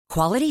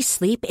Quality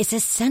sleep is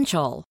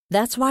essential.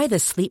 That's why the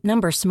Sleep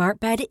Number Smart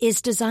Bed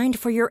is designed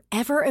for your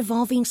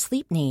ever-evolving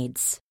sleep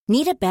needs.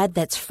 Need a bed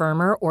that's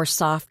firmer or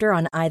softer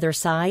on either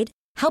side?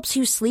 Helps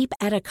you sleep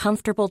at a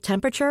comfortable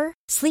temperature?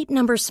 Sleep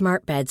Number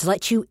Smart Beds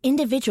let you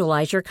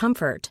individualize your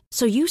comfort,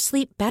 so you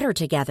sleep better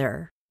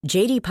together.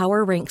 J.D.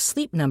 Power ranks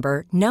Sleep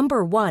Number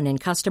number 1 in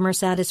customer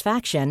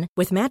satisfaction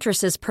with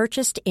mattresses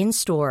purchased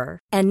in-store.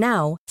 And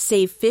now,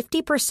 save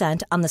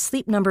 50% on the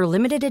Sleep Number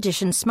Limited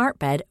Edition Smart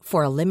Bed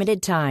for a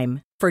limited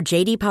time. For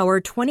J.D. Power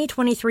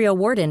 2023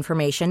 award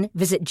information,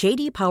 visit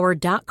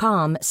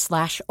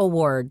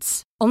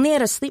jdpower.com/awards. Only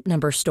at a Sleep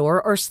Number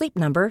store or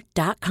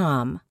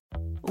sleepnumber.com.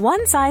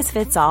 One size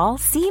fits all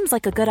seems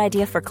like a good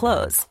idea for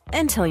clothes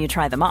until you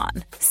try them on.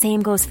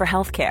 Same goes for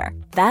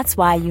healthcare. That's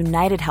why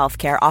United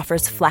Healthcare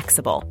offers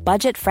flexible,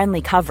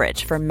 budget-friendly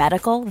coverage for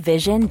medical,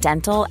 vision,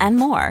 dental, and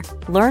more.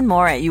 Learn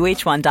more at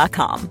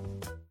uh1.com.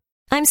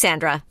 I'm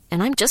Sandra,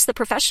 and I'm just the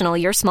professional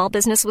your small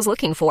business was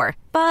looking for.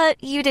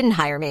 But you didn't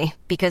hire me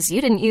because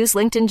you didn't use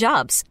LinkedIn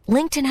Jobs.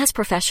 LinkedIn has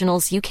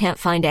professionals you can't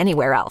find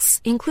anywhere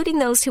else, including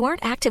those who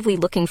aren't actively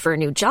looking for a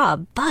new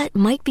job, but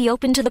might be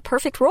open to the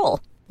perfect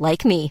role,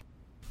 like me.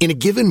 In a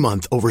given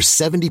month, over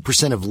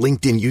 70% of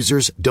LinkedIn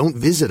users don't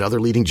visit other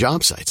leading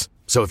job sites.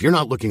 So if you're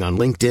not looking on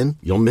LinkedIn,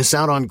 you'll miss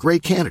out on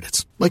great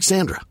candidates like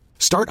Sandra.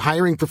 Start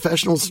hiring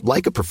professionals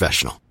like a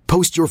professional.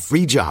 Post your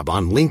free job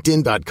on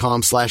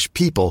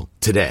linkedin.com/people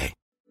today.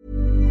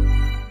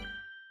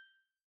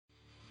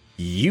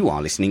 You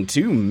are listening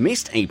to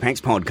Missed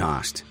Apex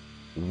Podcast.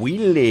 We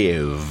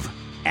live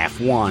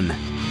F1.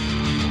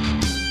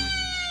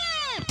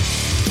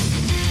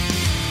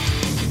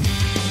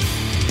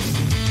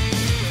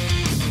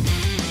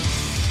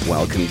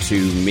 Welcome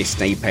to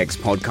Missed Apex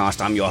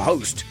Podcast. I'm your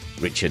host,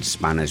 Richard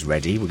Spanners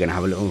Ready. We're going to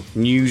have a little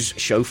news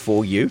show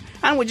for you,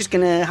 and we're just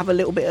going to have a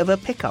little bit of a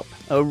pickup,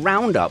 a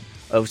roundup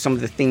of some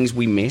of the things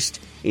we missed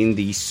in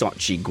the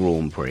Sochi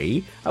Grand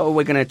Prix.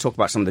 We're going to talk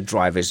about some of the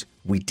drivers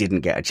we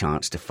didn't get a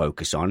chance to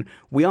focus on.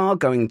 We are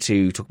going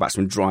to talk about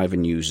some driver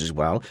news as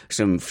well,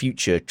 some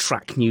future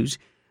track news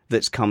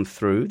that's come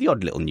through, the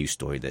odd little news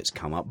story that's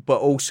come up, but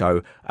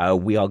also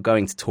we are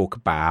going to talk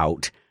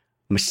about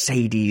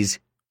Mercedes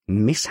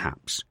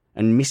mishaps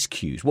and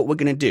miscues. What we're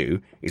going to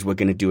do is we're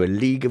going to do a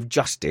League of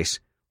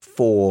Justice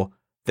for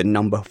the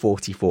number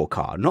 44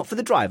 car. Not for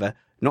the driver,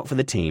 not for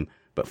the team,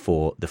 but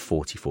for the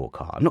 44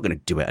 car. I'm not going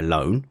to do it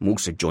alone. I'm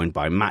also joined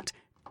by Matt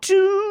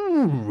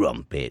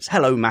Trumpets.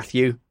 Hello,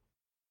 Matthew.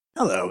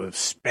 Hello,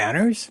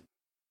 Spanners.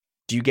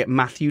 Do you get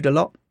Matthewed a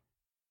lot?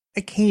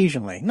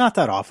 Occasionally. Not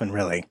that often,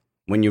 really.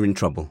 When you're in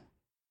trouble?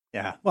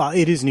 Yeah. Well,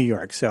 it is New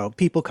York, so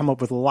people come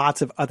up with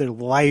lots of other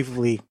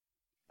lively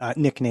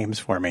nicknames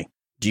for me.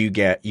 Do you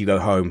go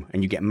home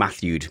and you get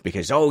Matthewed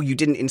because, you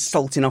didn't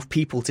insult enough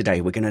people today.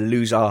 We're going to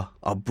lose our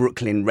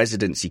Brooklyn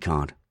residency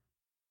card.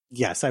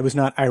 Yes, I was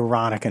not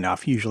ironic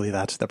enough. Usually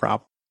that's the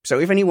problem. So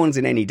if anyone's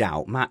in any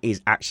doubt, Matt is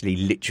actually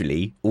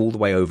literally all the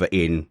way over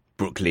in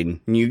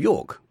Brooklyn, New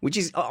York, which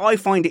is, I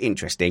find it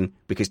interesting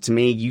because to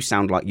me, you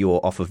sound like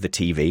you're off of the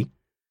TV.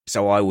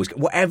 So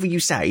whatever you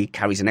say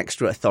carries an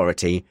extra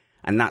authority.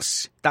 And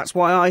that's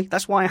why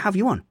I have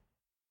you on.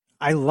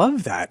 I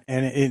love that,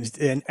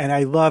 and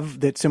I love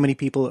that so many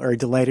people are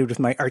delighted with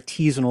my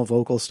artisanal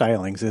vocal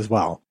stylings as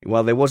well.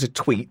 Well, there was a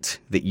tweet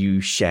that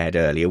you shared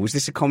earlier. Was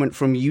this a comment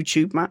from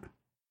YouTube, Matt?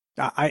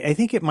 I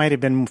think it might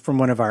have been from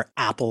one of our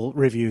Apple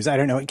reviews. I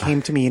don't know. It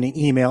came to me in an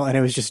email, and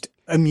I was just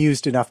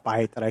amused enough by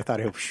it that I thought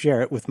I would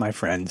share it with my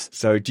friends.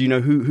 So do you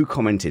know who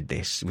commented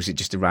this? Was it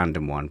just a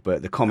random one?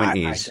 But the comment I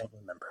don't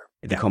remember.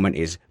 The comment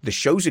is, the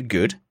shows are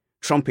good.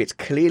 Trumpets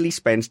clearly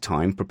spends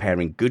time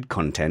preparing good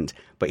content,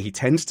 but he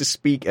tends to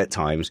speak at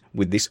times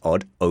with this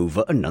odd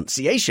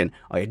over-enunciation.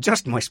 I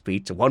adjust my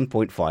speed to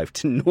 1.5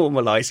 to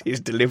normalise his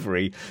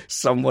delivery.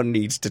 Someone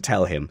needs to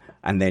tell him.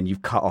 And then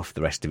you've cut off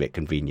the rest of it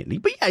conveniently.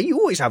 But yeah, you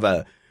always have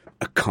a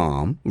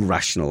calm,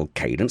 rational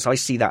cadence. I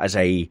see that as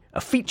a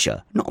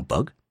feature, not a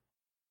bug.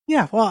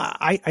 Yeah, well,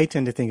 I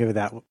tend to think of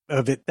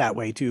it that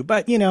way too.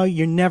 But,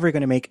 you're never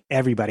going to make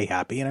everybody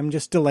happy. And I'm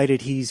just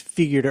delighted he's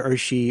figured, or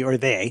she, or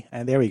they,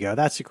 and there we go,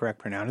 that's the correct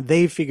pronoun.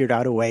 They've figured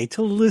out a way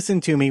to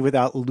listen to me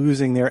without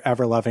losing their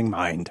ever-loving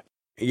mind.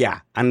 Yeah,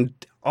 and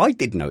I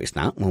did notice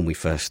that when we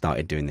first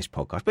started doing this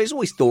podcast. But it's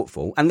always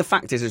thoughtful. And the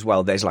fact is as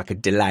well, there's like a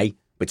delay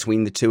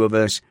between the two of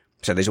us.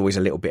 So there's always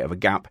a little bit of a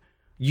gap.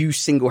 You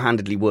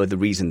single-handedly were the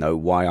reason, though,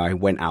 why I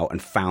went out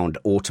and found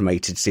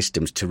automated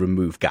systems to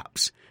remove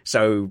gaps.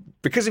 So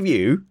because of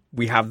you,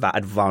 we have that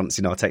advance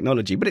in our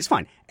technology, but it's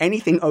fine.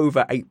 Anything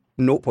over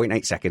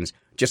 0.8 seconds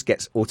just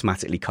gets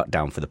automatically cut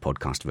down for the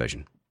podcast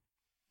version.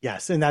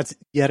 Yes, and that's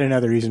yet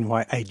another reason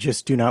why I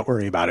just do not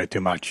worry about it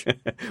too much.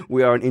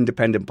 We are an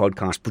independent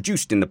podcast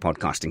produced in the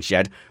podcasting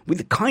shed with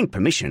the kind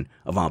permission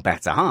of our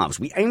better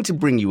halves. We aim to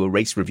bring you a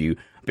race review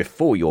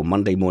before your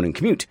Monday morning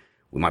commute.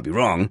 We might be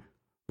wrong,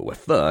 but we're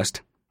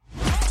first.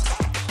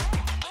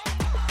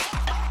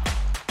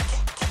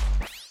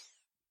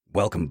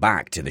 Welcome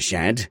back to the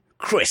shed,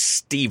 Chris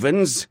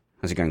Stevens.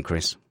 How's it going,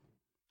 Chris?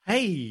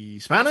 Hey,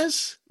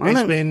 Spanners.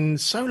 It's been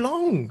so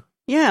long.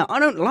 Yeah, I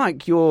don't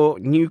like your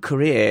new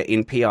career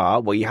in PR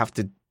where you have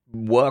to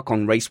work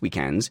on race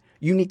weekends.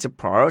 You need to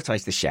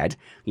prioritize the shed.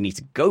 You need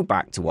to go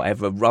back to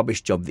whatever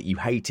rubbish job that you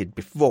hated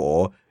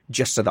before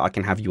just so that I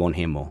can have you on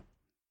here more.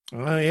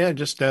 Oh, yeah,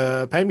 just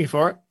pay me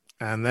for it,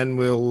 and then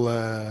we'll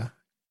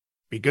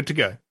be good to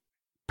go.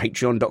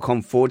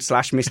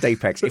 Patreon.com/Missed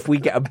Apex. If we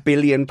get 1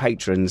 billion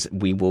patrons,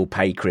 we will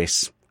pay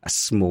Chris a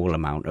small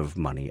amount of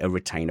money, a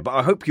retainer. But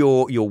I hope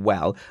you're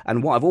well.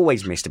 And what I've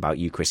always missed about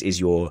you, Chris, is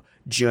your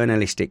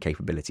journalistic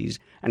capabilities.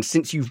 And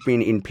since you've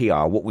been in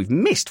PR, what we've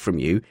missed from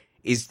you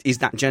is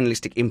that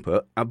journalistic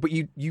input. But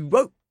you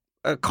wrote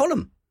a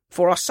column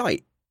for our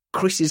site,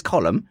 Chris's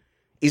column.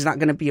 Is that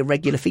going to be a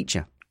regular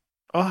feature?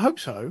 I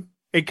hope so.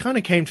 It kind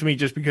of came to me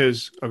just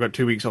because I've got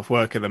 2 weeks off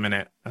work at the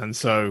minute, and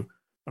so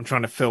I'm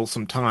trying to fill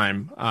some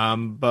time.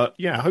 But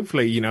yeah,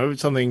 hopefully,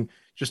 it's something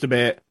just a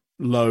bit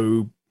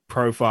low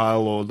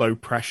profile or low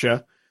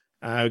pressure,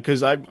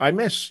 because I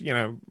miss,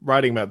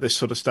 writing about this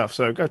sort of stuff.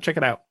 So go check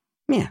it out.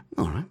 Yeah,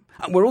 all right.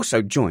 We're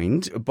also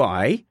joined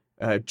by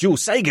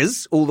Jules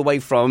Sagers, all the way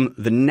from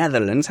the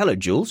Netherlands. Hello,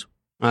 Jules.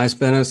 Hi,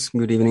 Spanners.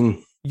 Good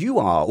evening. You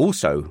are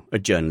also a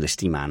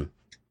journalisty man.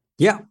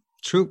 Yeah,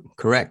 true.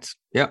 Correct.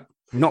 Yeah.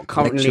 Not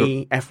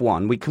currently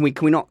F1. Can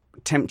we not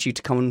tempt you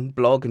to come and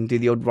blog and do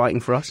the odd writing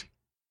for us?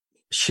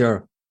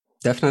 Sure,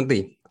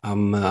 definitely.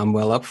 I'm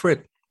well up for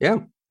it. Yeah.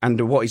 And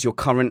what is your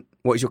current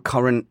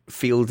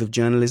field of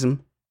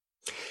journalism?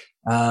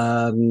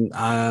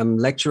 I'm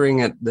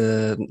lecturing at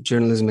the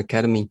Journalism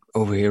Academy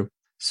over here.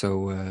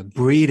 So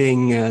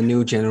breeding a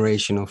new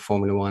generation of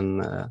Formula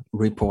One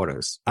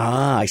reporters.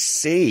 Ah, I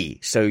see.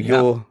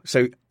 So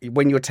so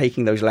when you're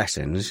taking those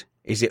lessons,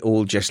 is it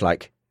all just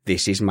like,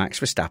 this is Max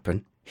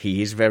Verstappen,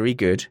 he is very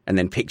good, and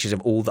then pictures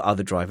of all the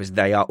other drivers,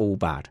 they are all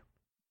bad?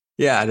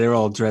 Yeah, they're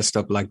all dressed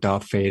up like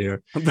Darth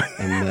Vader.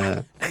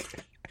 And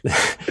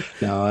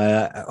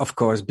of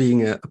course,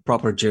 being a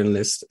proper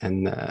journalist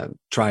and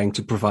trying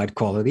to provide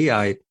quality,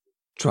 I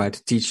try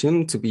to teach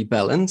them to be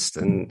balanced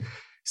and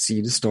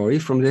see the story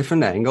from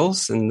different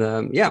angles.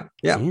 And yeah.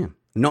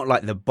 Not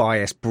like the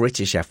biased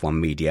British F1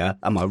 media.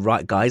 Am I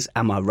right, guys?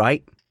 Am I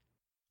right?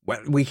 Well,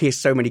 we hear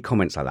so many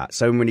comments like that,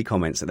 so many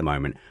comments at the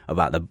moment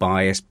about the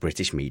biased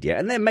British media,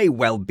 and there may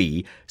well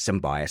be some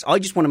bias. I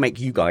just want to make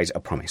you guys a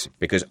promise,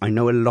 because I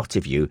know a lot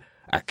of you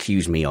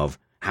accuse me of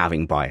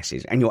having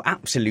biases, and you're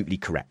absolutely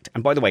correct.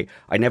 And by the way,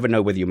 I never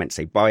know whether you're meant to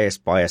say bias,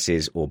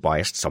 biases, or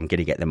biased, so I'm going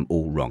to get them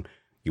all wrong.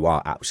 You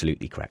are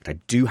absolutely correct. I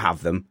do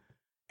have them.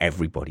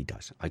 Everybody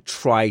does. I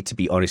try to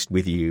be honest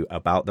with you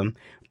about them.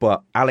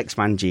 But Alex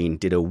Van Gien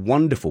did a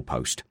wonderful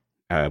post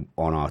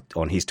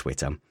on his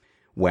Twitter,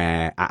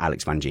 at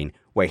Alex Van Gien,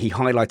 where he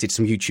highlighted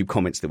some YouTube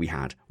comments that we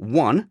had.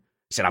 One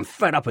said, "I'm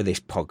fed up of this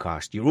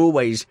podcast. You're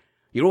always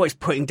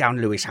putting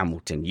down Lewis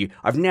Hamilton.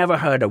 I've never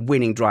heard a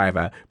winning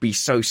driver be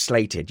so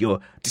slated.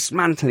 You're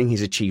dismantling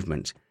his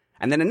achievements."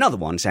 And then another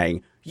one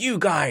saying, "You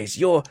guys,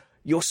 you're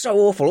so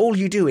awful. All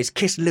you do is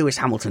kiss Lewis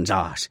Hamilton's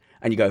ass."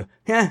 And you go,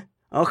 "Yeah,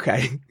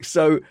 okay."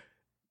 So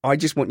I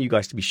just want you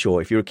guys to be sure,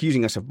 if you're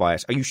accusing us of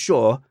bias, are you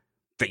sure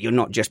that you're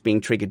not just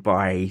being triggered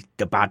by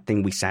the bad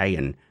thing we say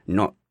and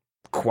not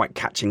quite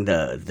catching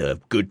the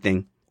good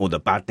thing or the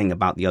bad thing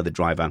about the other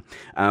driver?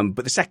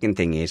 But the second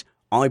thing is,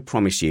 I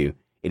promise you,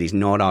 it is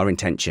not our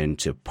intention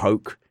to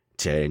poke,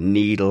 to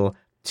needle,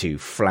 to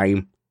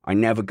flame. I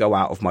never go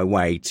out of my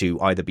way to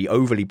either be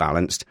overly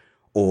balanced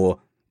or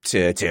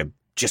to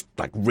just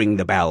like ring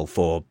the bell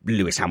for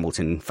Lewis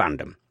Hamilton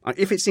fandom.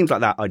 If it seems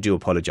like that, I do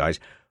apologise,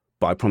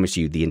 but I promise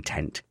you the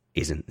intent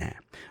isn't there.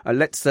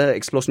 Let's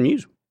explore some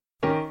news.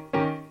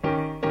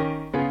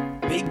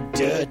 Big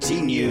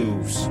Dirty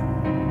News.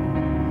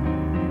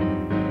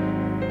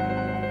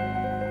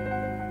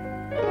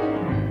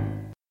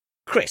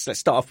 Chris, let's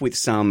start off with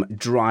some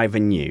driver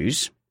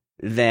news.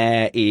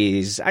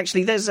 There's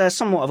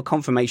somewhat of a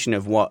confirmation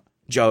of what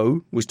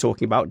Joe was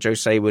talking about, Joe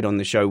Sayward, on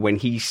the show, when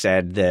he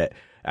said that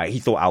he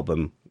thought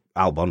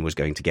Albon was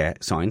going to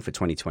get signed for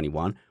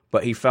 2021,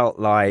 but he felt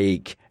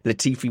like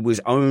Latifi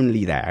was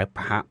only there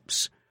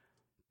perhaps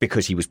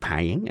because he was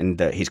paying and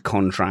that his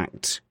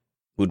contract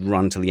would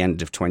run till the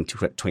end of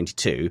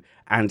 2022.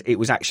 And it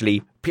was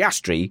actually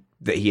Piastri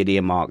that he had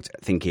earmarked,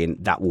 thinking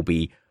that will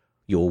be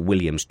your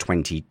Williams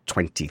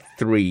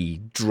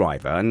 2023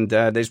 driver. And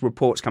there's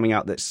reports coming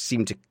out that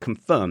seem to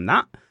confirm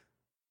that.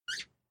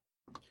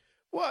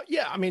 Well,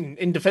 yeah, I mean,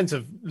 in defense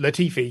of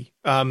Latifi,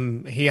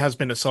 he has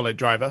been a solid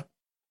driver.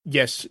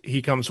 Yes,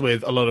 he comes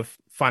with a lot of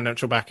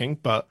financial backing,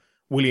 but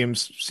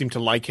Williams seem to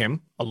like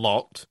him a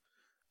lot.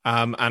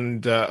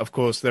 And of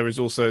course, there is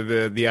also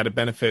the added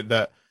benefit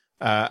that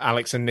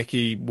Alex and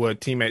Nicky were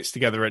teammates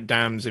together at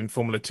Dams in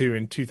Formula 2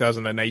 in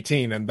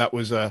 2018, and that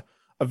was a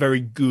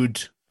very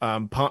good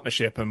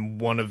partnership,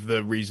 and one of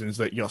the reasons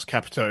that Jos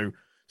Capito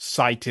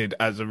cited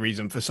as a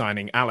reason for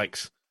signing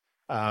Alex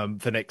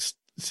for next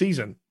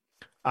season.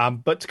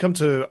 But to come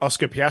to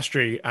Oscar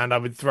Piastri, and I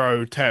would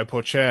throw Théo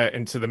Pourchaire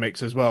into the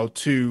mix as well,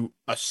 two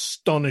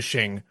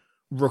astonishing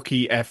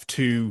rookie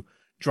F2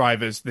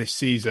 drivers this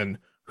season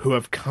who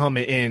have come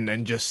in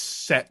and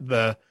just set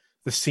the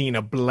the scene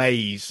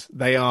ablaze.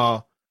 They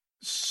are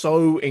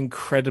so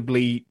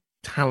incredibly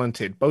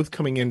talented, both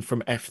coming in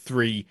from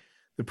F3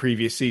 the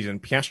previous season.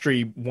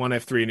 Piastri won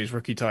F3 in his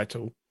rookie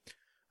title,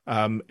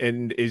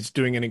 and is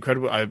doing an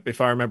incredible, if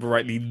I remember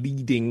rightly,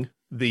 leading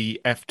the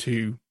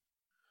F2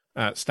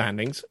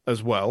 standings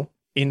as well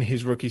in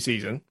his rookie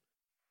season.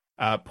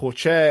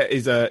 Pourchaire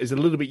is a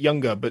little bit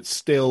younger, but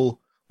still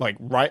like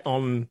right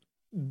on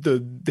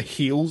the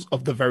heels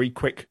of the very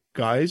quick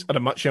guys at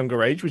a much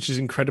younger age, which is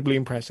incredibly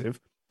impressive.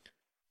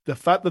 The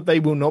fact that they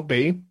will not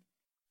be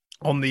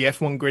on the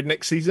F1 grid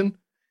next season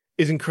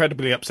is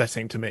incredibly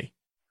upsetting to me.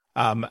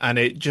 And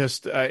it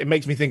just, it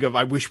makes me think of,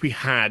 I wish we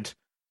had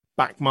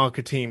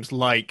backmarker teams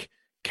like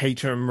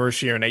Cater and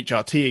Mercier and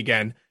HRT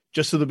again,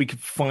 just so that we could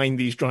find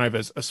these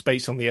drivers a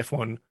space on the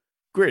F1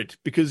 grid,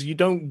 because you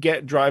don't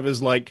get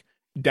drivers like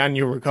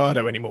Daniel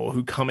Ricciardo anymore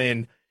who come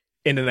in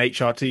an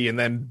HRT and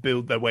then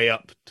build their way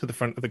up to the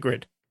front of the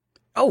grid.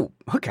 Oh,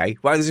 okay.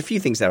 Well, there's a few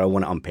things there I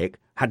want to unpick.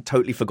 Had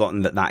totally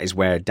forgotten that is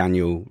where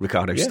Daniel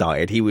Ricciardo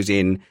started. He was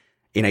in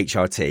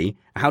HRT.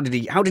 How did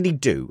he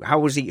do? Who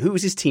was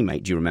his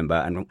teammate, do you remember?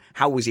 And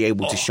how was he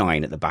able to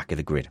shine at the back of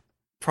the grid?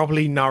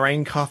 Probably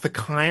Narain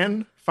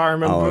Karthikeyan, if I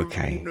remember. Oh,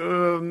 okay.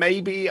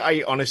 Maybe.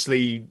 I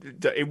honestly,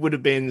 it would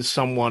have been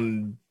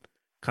someone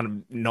kind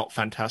of not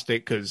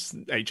fantastic because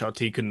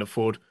HRT couldn't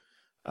afford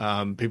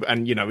people.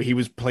 And, he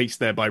was placed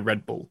there by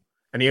Red Bull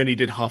and he only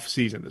did half a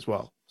season as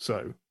well.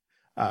 So,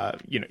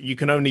 you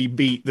can only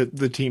beat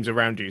the teams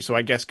around you. So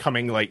I guess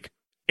coming like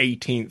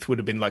 18th would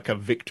have been like a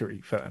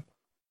victory for them.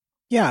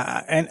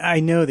 Yeah, and I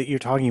know that you're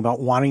talking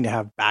about wanting to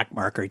have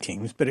backmarker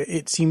teams, but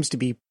it seems to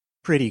be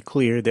pretty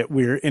clear that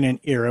we're in an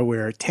era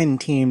where 10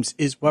 teams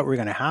is what we're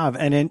going to have.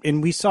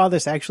 And we saw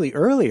this actually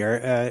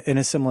earlier in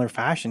a similar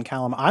fashion.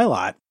 Callum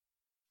Ilott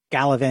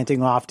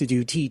gallivanting off to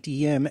do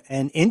TTM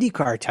and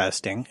IndyCar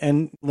testing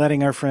and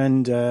letting our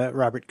friend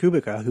Robert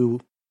Kubica,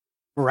 who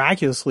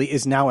miraculously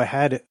is now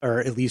ahead, or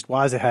at least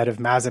was ahead of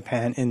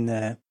Mazepin in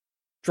the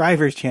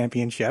Drivers'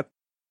 Championship,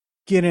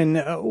 get in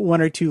one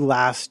or two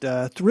last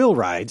thrill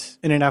rides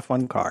in an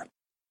F1 car.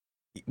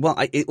 Well,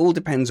 it all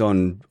depends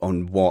on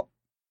what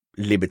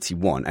Liberty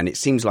want. And it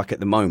seems like at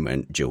the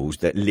moment, Jules,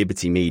 that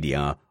Liberty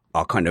Media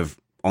are kind of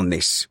on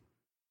this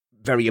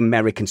very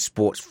American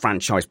sports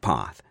franchise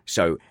path.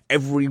 So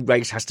every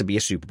race has to be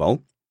a Super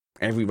Bowl.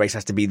 Every race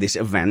has to be this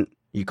event.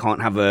 You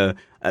can't have a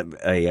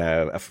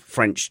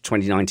French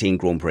 2019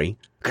 Grand Prix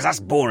because that's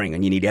boring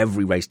and you need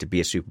every race to be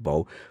a Super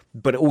Bowl.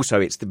 But also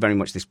it's very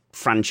much this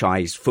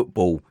franchise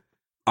football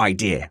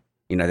idea.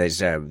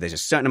 There's a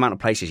certain amount of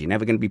places you're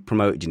never going to be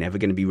promoted, you're never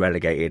going to be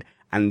relegated.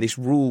 And this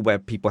rule where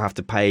people have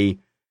to pay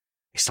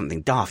is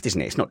something daft,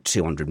 isn't it? It's not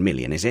 200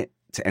 million, is it,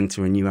 to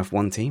enter a new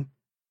F1 team?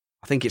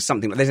 I think it's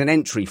something, there's an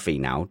entry fee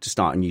now to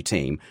start a new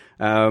team.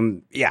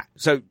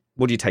 So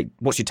what do you take?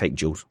 What's your take,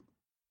 Jules?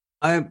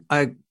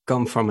 I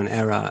come from an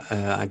era.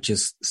 I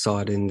just saw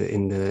it in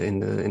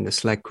the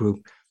Slack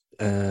group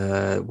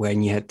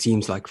when you had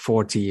teams like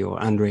Forti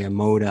or Andrea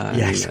Moda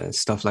and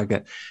stuff like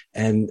that,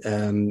 and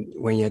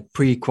when you had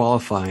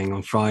pre-qualifying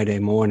on Friday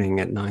morning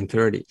at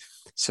 9:30.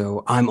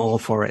 So I'm all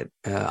for it.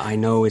 I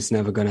know it's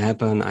never going to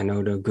happen. I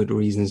know there are good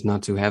reasons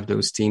not to have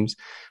those teams,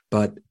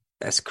 but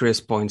as Chris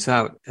points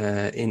out,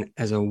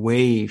 as a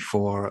way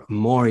for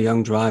more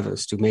young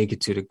drivers to make it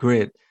to the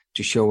grid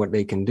to show what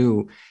they can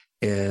do.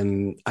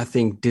 I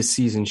think this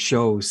season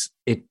shows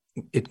it.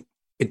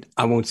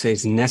 I won't say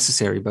it's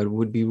necessary, but it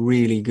would be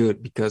really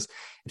good because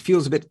it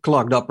feels a bit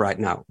clogged up right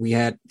now. We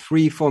had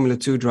 3 Formula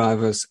 2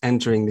 drivers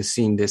entering the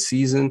scene this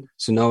season: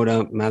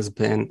 Tsunoda,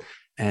 Mazepin,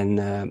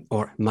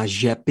 or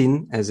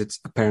Mazepin, as it's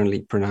apparently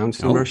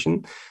pronounced in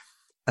Russian,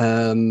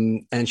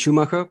 and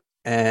Schumacher.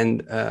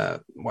 And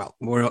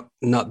we're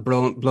not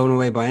blown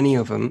away by any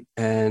of them.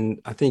 And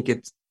I think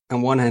it,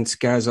 on one hand,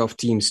 scares off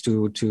teams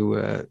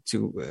to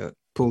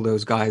pull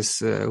those guys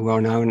who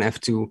are now in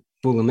F2,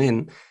 pull them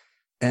in.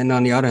 And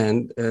on the other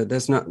hand,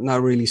 there's not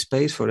really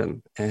space for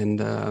them.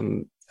 And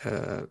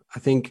I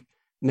think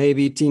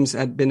maybe teams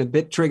had been a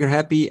bit trigger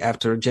happy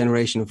after a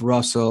generation of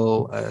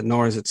Russell,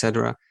 Norris,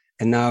 etc.,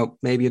 and now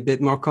maybe a bit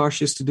more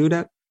cautious to do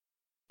that.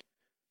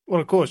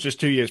 Well, of course, just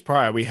 2 years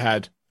prior, we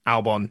had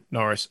Albon,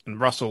 Norris, and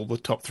Russell, the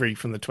top 3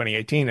 from the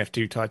 2018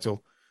 F2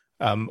 title,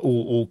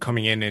 all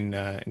coming in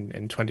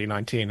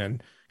 2019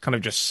 and kind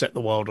of just set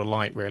the world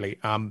alight, really.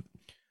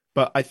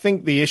 But I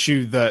think the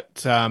issue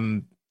that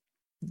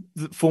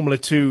Formula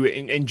 2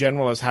 in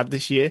general has had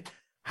this year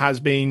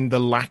has been the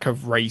lack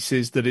of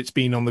races that it's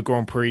been on the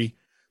Grand Prix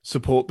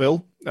support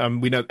bill.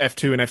 We know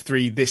F2 and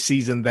F3 this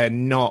season, they're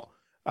not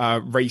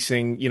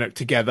racing,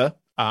 together.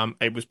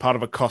 It was part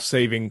of a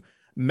cost-saving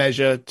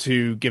measure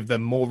to give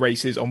them more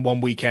races on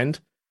one weekend.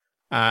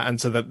 And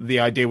so that the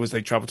idea was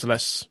they travel to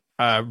less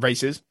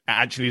races. It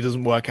actually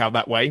doesn't work out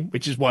that way,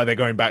 which is why they're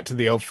going back to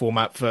the old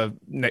format for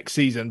next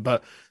season.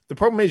 But the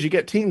problem is you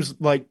get teams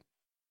like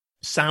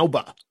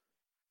Sauber,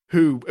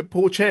 who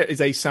Pourchaire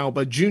is a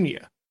Sauber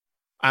junior,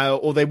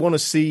 or they want to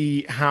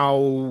see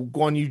how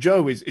Guan Yu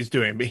Zhou is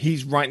doing. But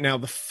he's right now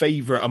the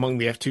favorite among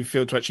the F2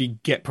 field to actually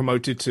get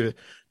promoted to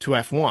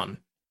F1.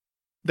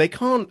 they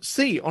can't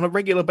see on a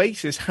regular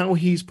basis how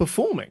he's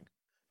performing.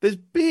 There's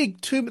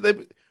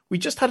we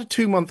just had a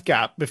 2-month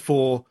gap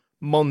before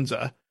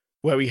Monza,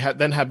 where we had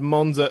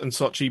Monza and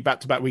Sochi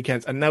back-to-back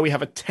weekends, and now we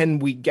have a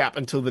 10-week gap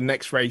until the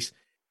next race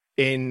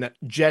in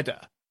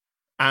Jeddah.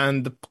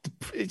 And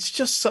it's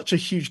just such a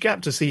huge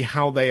gap to see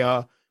how they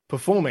are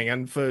performing.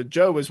 And for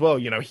Zhou as well,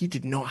 he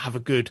did not have a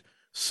good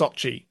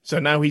Sochi. So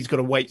now he's got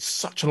to wait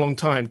such a long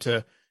time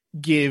to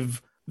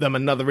give them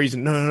another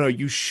reason. No,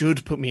 you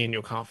should put me in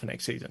your car for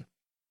next season.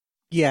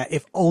 Yeah,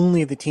 if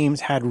only the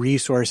teams had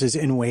resources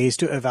and ways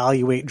to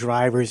evaluate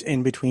drivers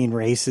in between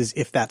races,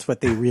 if that's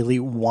what they really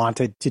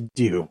wanted to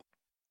do.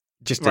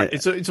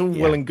 It's all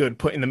well and good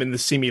putting them in the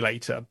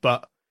simulator,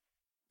 but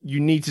you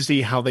need to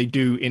see how they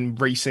do in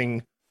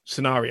racing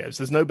scenarios.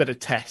 There's no better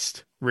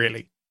test,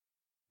 really.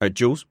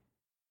 Jules?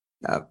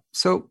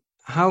 So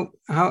how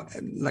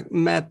like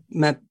Matt,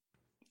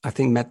 I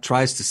think Matt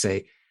tries to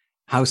say,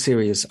 how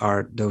serious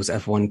are those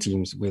F1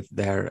 teams with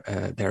their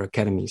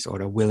academies or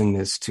their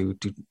willingness to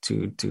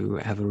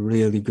have a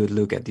really good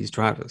look at these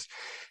drivers?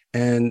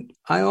 And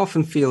I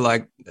often feel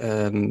like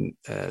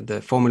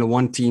the Formula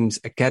One teams'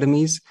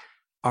 academies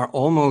are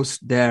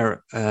almost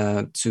there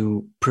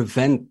to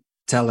prevent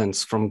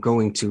talents from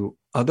going to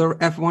other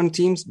F1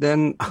 teams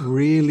than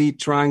really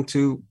trying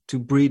to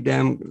breed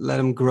them, let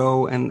them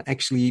grow, and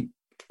actually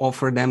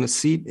offer them a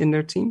seat in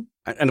their team.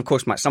 And of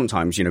course, Matt,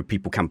 sometimes,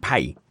 people can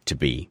pay to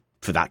be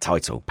for that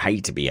title, pay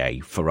to be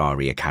a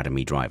Ferrari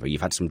Academy driver.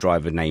 You've had some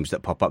driver names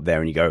that pop up there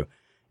and you go,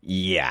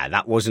 yeah,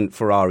 that wasn't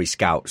Ferrari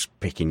scouts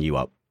picking you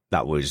up.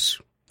 That was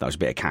a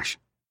bit of cash.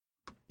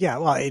 Yeah,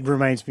 well, it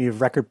reminds me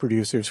of record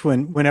producers.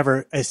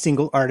 Whenever a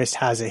single artist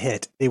has a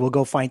hit, they will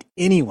go find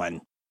anyone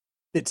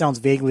that sounds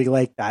vaguely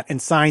like that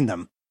and sign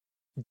them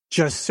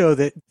just so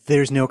that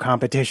there's no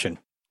competition.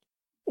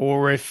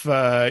 Or if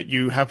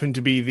you happen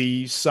to be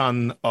the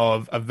son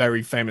of a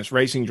very famous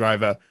racing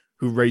driver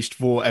who raced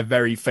for a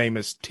very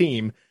famous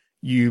team,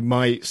 you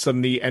might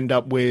suddenly end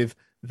up with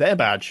their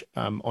badge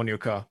on your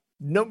car.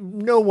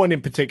 No one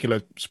in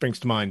particular springs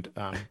to mind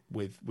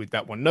with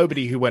that one.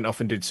 Nobody who went off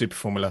and did Super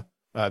Formula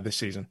this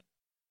season.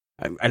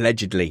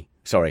 Allegedly.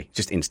 Sorry,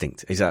 just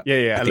instinct. Is that?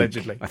 Yeah,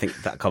 allegedly. I think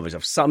that covers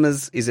off.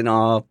 Summers is in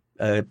our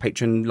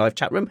Patreon live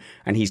chat room,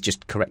 and he's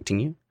just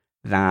correcting you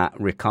that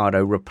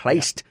Ricciardo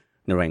replaced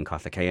Narain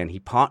Karthikeyan. He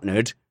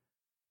partnered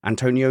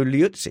Antonio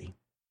Liuzzi.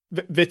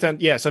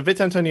 So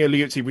Antonio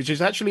Liuzzi, which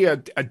is actually a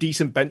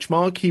decent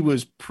benchmark. He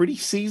was pretty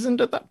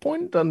seasoned at that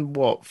point, done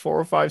 4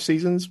 or 5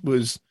 seasons,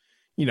 was,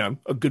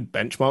 a good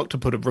benchmark to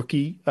put a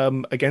rookie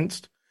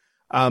against.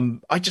 I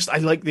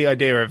like the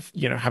idea of,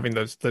 having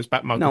those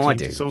back market teams. I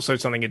do. It's also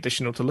something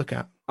additional to look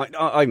at.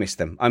 I miss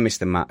them. I miss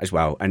them, Matt, as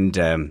well. And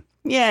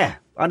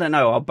I don't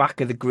know, our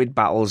back of the grid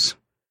battles,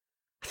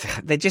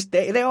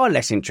 they are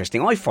less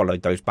interesting. I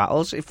followed those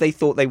battles. If they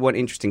thought they weren't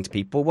interesting to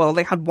people, well,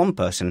 they had one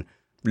person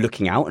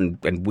looking out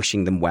and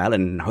wishing them well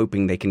and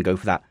hoping they can go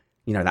for that,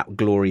 that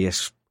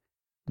glorious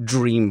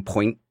dream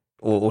point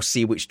or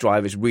see which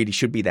drivers really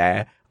should be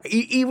there,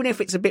 even if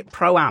it's a bit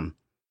pro-am,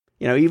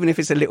 even if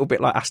it's a little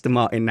bit like Aston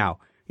Martin now.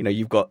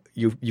 You've got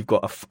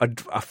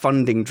a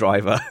funding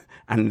driver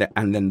and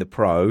then the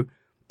pro.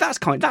 That's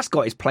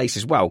got its place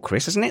as well,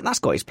 Chris, hasn't it? That's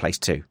got its place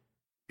too.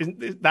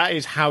 That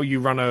is how you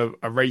run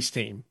a race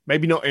team.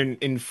 Maybe not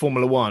in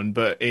Formula One,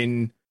 but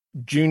in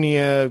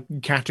junior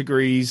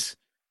categories,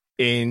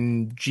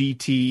 in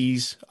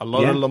GTs, a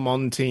lot of Le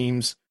Mans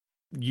teams,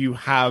 you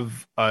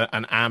have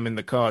an AM in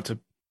the car to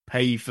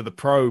pay for the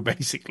pro,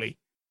 basically.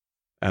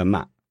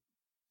 Matt.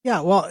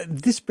 Yeah, well,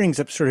 this brings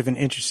up sort of an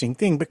interesting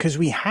thing because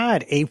we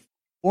had a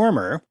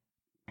former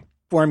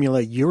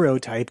Formula Euro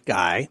type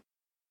guy,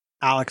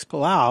 Alex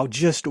Palou,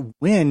 just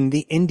win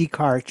the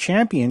IndyCar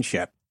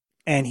championship.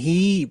 And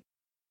he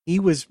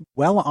was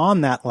well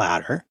on that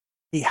ladder.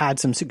 He had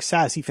some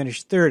success. He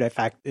finished third, in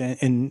fact,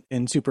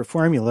 in Super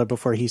Formula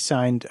before he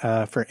signed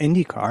for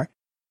IndyCar.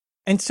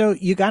 And so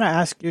you got to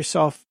ask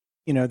yourself,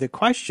 the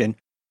question,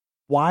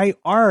 why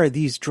are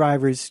these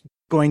drivers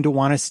going to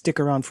want to stick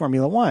around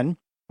Formula One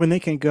when they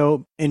can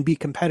go and be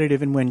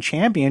competitive and win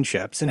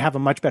championships and have a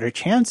much better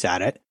chance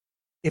at it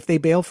if they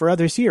bail for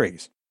other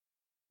series?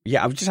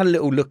 Yeah, I've just had a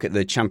little look at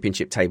the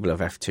championship table of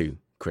F2,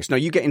 Chris. No,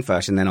 you get in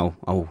first and then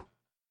I'll...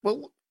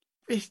 Well,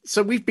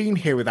 so we've been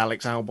here with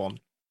Alex Albon,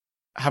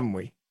 haven't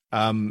we?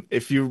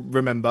 If you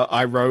remember,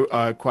 I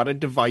wrote quite a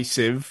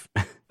divisive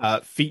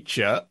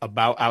feature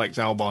about Alex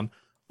Albon,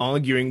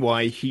 arguing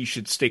why he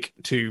should stick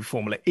to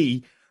Formula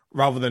E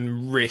rather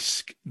than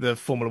risk the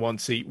Formula One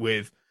seat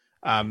with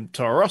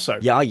Toro Rosso.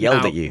 Yeah, I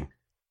yelled at you.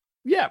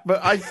 Yeah,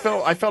 but I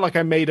felt like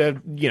I made a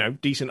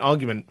decent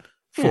argument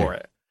for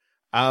it.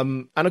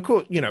 And of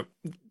course,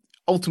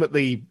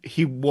 ultimately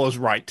he was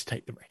right to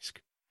take the risk.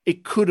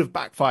 It could have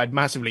backfired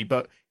massively,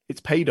 but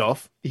it's paid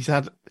off. He's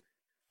had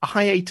a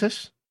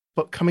hiatus,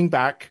 but coming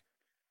back,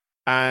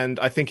 and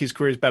I think his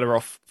career is better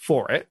off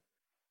for it.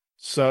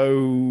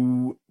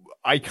 So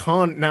I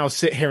can't now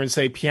sit here and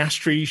say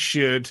Piastri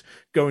should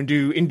go and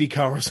do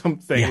IndyCar or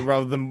something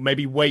rather than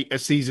maybe wait a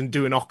season,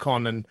 do an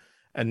Ocon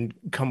and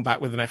come back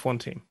with an F1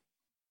 team.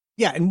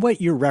 Yeah, and what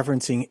you're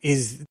referencing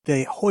is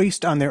the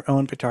hoist on their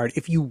own petard.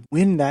 If you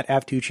win that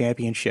F2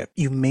 championship,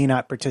 you may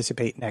not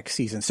participate next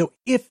season. So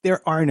if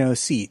there are no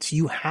seats,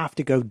 you have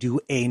to go do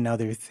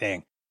another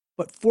thing.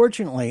 But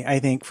fortunately, I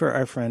think for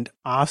our friend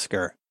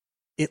Oscar,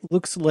 it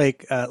looks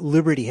like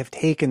Liberty have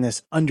taken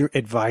this under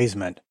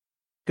advisement,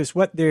 because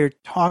what they're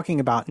talking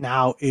about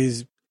now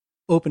is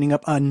opening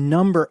up a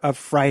number of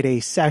Friday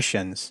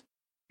sessions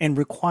and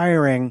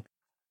requiring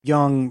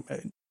young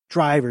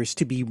drivers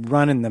to be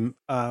running them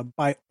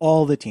by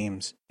all the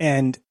teams.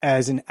 And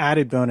as an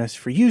added bonus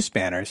for you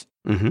Spanners,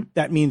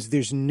 that means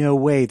there's no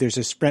way there's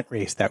a sprint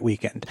race that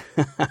weekend.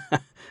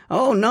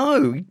 Oh,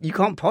 no, you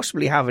can't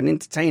possibly have an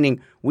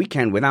entertaining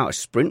weekend without a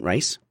sprint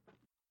race.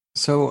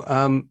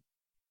 So,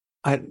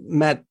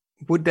 Matt,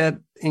 would that,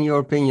 in your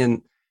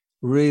opinion,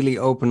 really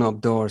open up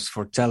doors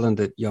for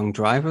talented young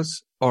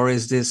drivers? Or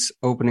is this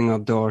opening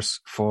up doors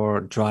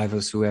for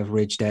drivers who have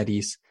rich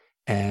daddies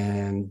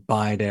and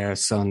buy their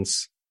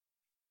sons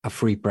a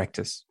free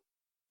practice?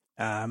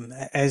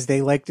 As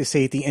they like to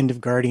say at the end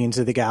of Guardians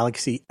of the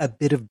Galaxy, a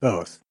bit of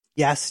both.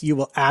 Yes, you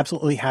will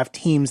absolutely have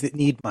teams that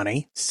need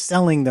money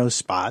selling those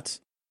spots,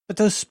 but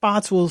those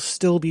spots will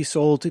still be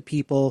sold to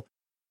people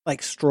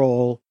like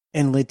Stroll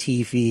and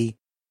Latifi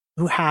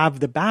who have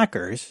the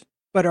backers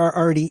but are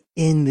already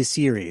in the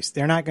series.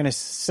 They're not going to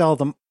sell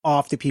them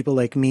off to people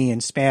like me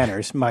and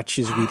Spanners, much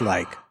as we'd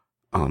like.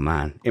 Oh,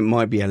 man, it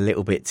might be a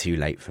little bit too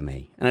late for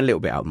me, and a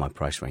little bit out of my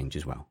price range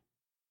as well.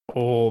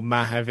 Or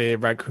Mahavir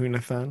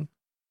Raghunathan.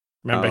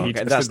 Remember, he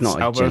tested that's not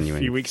Sauber a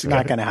few weeks ago.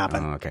 Not going to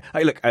happen. Oh, okay.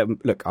 Hey, look,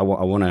 I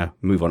want to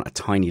move on a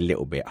tiny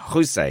little bit.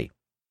 Jose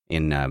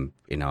in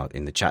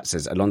the chat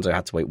says Alonso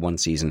had to wait one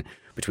season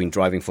between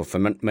driving for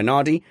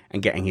Minardi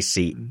and getting his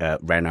seat at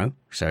Renault.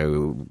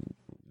 So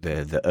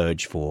the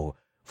urge for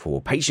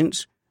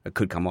patience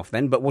could come off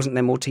then. But wasn't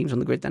there more teams on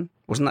the grid then?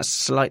 Wasn't that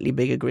slightly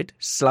bigger grid?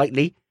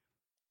 Slightly.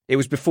 It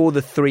was before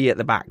the three at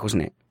the back,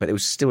 wasn't it? But it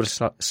was still a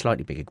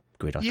slightly bigger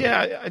grid.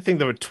 I think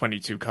there were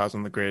 22 cars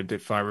on the grid,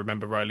 if I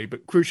remember rightly.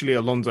 But crucially,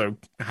 Alonso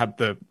had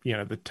the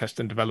test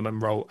and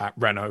development role at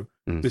Renault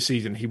this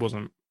season. He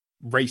wasn't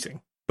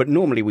racing. But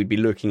normally we'd be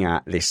looking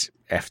at this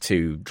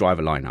F2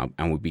 driver lineup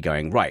and we'd be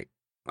going, right,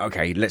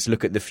 okay, let's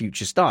look at the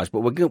future stars. But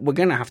we're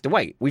going to have to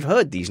wait. We've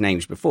heard these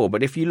names before,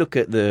 but if you look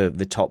at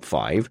the top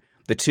five,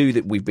 the two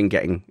that we've been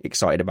getting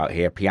excited about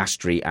here,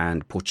 Piastri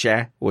and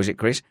Pourchaire, was it,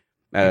 Chris?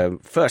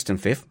 First and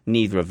fifth,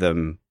 neither of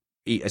them,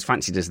 as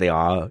fancied as they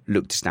are,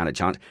 look to stand a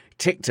chance.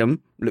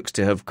 Ticktum looks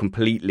to have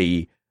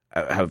completely,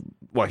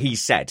 he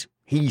said,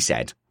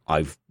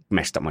 I've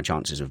messed up my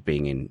chances of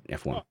being in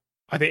F1.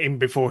 I think even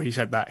before he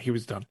said that, he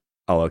was done.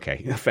 Oh,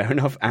 okay, fair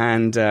enough.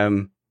 And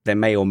there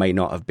may or may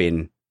not have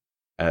been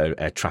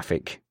a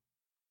traffic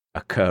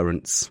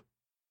occurrence.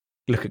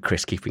 Look at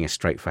Chris keeping a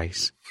straight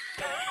face.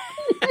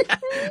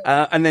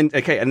 And then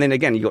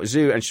again, you got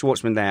Zhu and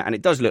Schwartzman there, and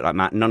it does look like,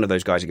 Matt, none of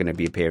those guys are going to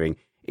be appearing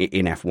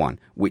in F1,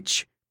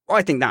 which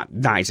I think that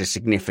is a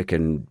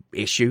significant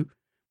issue.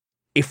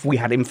 If we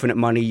had infinite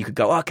money, you could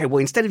go, okay, well,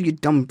 instead of your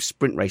dumb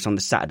sprint race on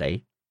the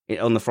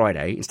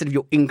Friday, instead of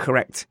your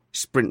incorrect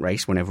sprint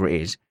race, whenever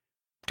it is,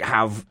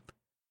 have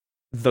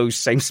those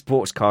same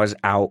sports cars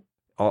out.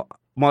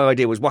 My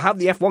idea was, well, have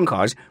the F1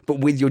 cars, but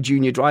with your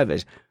junior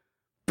drivers.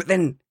 But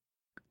then,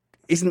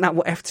 isn't that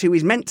what F2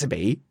 is meant to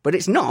be? But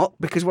it's not,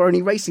 because we're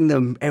only racing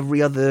them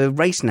every other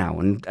race now.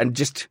 And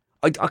just,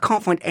 I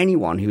can't find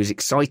anyone who is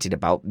excited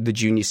about the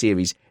junior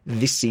series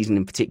this season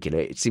in particular.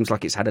 It seems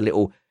like it's had a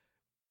little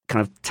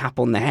kind of tap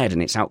on the head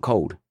and it's out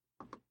cold.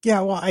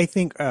 Yeah, well, I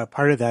think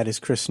part of that, is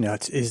Chris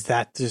notes, is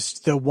that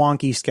just the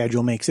wonky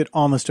schedule makes it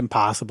almost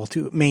impossible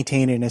to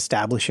maintain and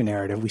establish a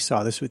narrative. We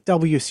saw this with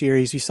W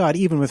Series. We saw it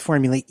even with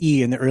Formula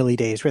E in the early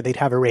days, where they'd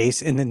have a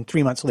race and then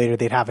 3 months later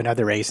they'd have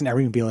another race and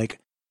everyone would be like,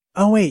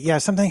 oh, wait, yeah,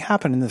 something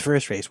happened in the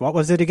first race. What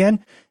was it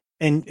again?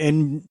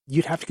 And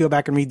you'd have to go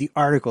back and read the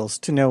articles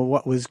to know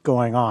what was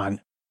going on.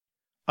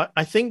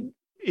 I think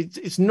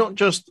it's not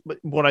just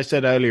what I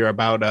said earlier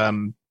about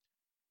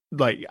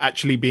like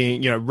actually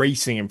being,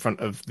 racing in front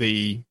of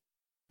the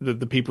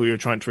people you're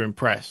trying to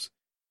impress.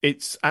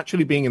 It's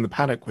actually being in the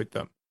paddock with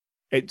them.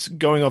 It's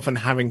going off and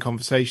having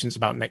conversations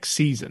about next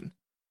season.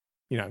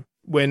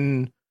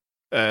 When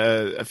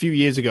a few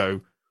years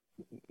ago,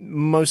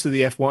 most of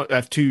the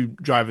F2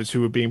 drivers who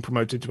were being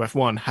promoted to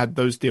F1 had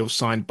those deals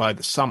signed by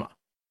the summer.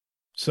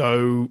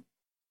 So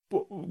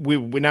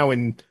we're now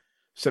in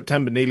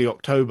September, nearly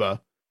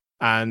October,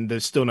 and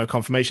there's still no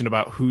confirmation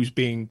about who's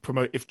being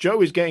promoted. If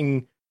Joe is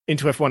getting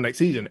into F1 next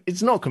season,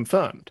 it's not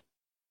confirmed.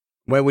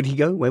 Where would he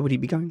go? Where would he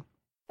be going?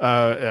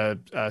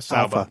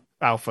 Sauber.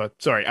 Alpha.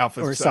 Sorry,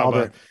 Alpha. Or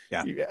Sauber.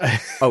 Yeah.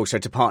 Oh, so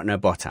to partner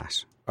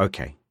Bottas.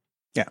 Okay.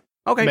 Yeah.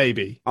 Okay.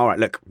 Maybe. All right,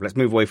 look, let's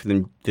move away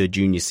from the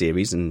junior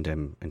series and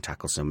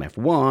tackle some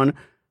F1.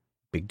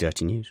 Big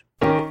dirty news.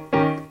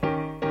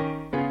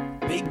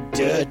 Big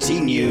dirty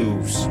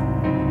news.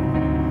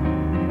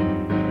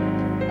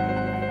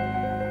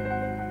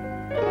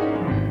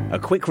 A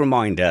quick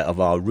reminder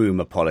of our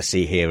rumour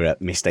policy here at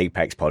Missed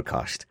Apex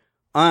Podcast.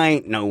 I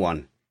ain't no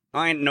one.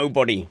 I ain't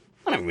nobody.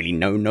 I don't really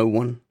know no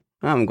one.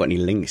 I haven't got any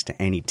links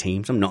to any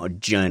teams. I'm not a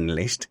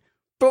journalist,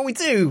 but we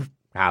do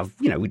have,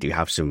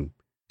 some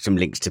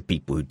links to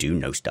people who do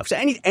know stuff. So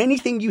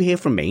anything you hear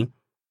from me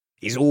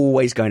is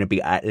always going to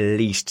be at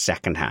least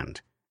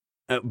secondhand,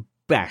 at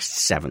best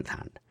seventh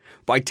hand.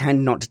 But I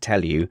tend not to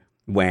tell you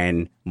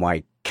when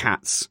my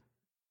cat's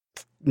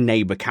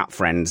neighbour cat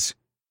friends,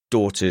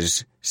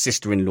 daughters,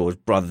 sister-in-laws,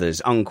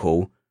 brothers,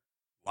 uncle.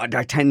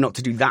 I tend not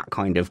to do that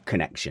kind of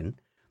connection.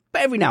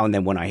 But every now and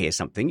then when I hear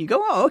something, you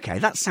go, oh, okay,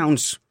 that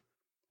sounds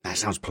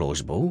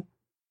plausible.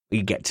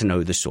 You get to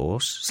know the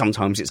source.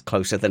 Sometimes it's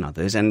closer than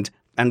others. And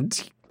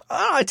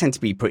I tend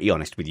to be pretty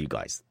honest with you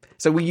guys.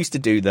 So we used to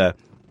do the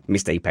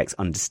Missed Apex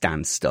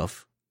understands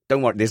stuff.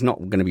 Don't worry, there's not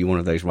going to be one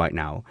of those right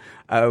now.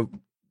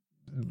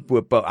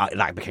 But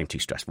that became too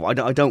stressful. I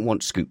don't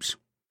want scoops.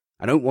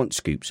 I don't want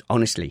scoops,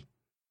 honestly.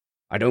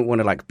 I don't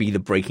want to be the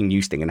breaking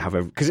news thing and have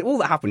because all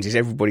that happens is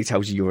everybody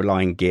tells you you're a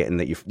lying git and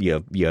that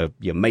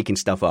you're making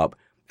stuff up.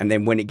 And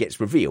then when it gets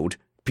revealed,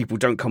 people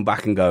don't come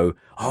back and go,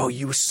 oh,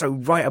 you were so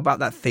right about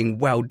that thing.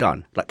 Well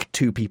done.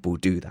 Two people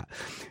do that.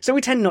 So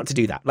we tend not to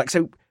do that.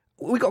 So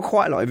we got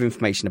quite a lot of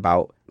information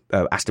about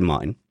Aston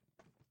Martin.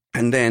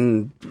 And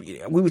then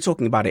we were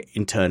talking about it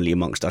internally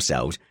amongst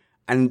ourselves.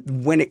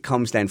 And when it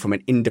comes then from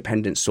an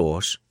independent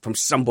source, from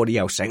somebody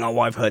else saying, oh,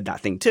 I've heard that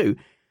thing too,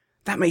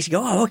 that makes you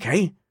go, oh,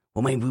 okay,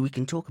 well, maybe we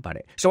can talk about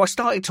it. So I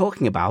started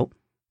talking about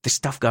the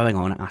stuff going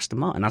on at Aston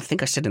Martin. I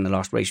think I said in the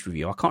last race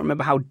review, I can't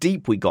remember how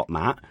deep we got,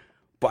 Matt,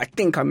 but I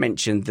think I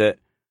mentioned that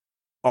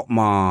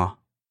Otmar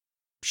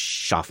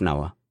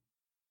Szafnauer.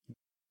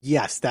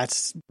 Yes,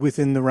 that's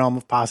within the realm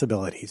of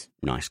possibilities.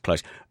 Nice,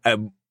 close.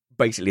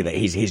 Basically, that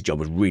his job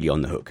was really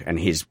on the hook, and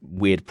his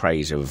weird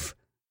praise of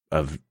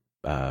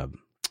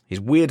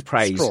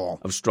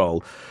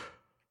Stroll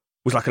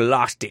was like a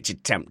last-ditch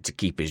attempt to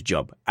keep his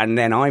job. And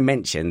then I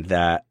mentioned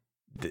that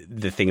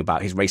the thing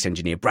about his race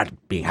engineer, Brad,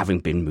 having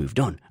been moved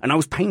on. And I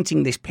was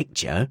painting this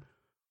picture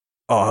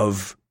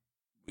of,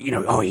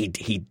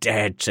 he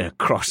dared to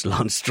cross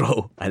Lance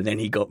Stroll, and then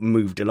he got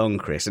moved along,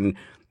 Chris. And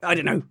I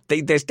don't know,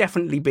 there's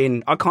definitely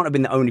been, I can't have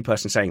been the only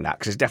person saying that,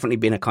 because there's definitely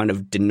been a kind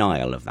of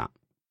denial of that.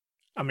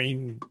 I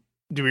mean,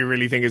 do we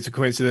really think it's a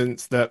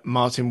coincidence that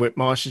Martin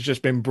Whitmarsh has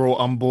just been brought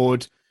on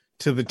board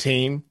to the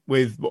team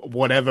with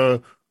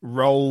whatever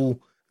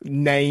role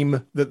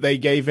name that they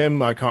gave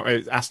him? I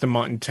can't, Aston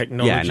Martin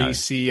Technology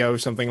CEO,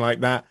 something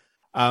like that.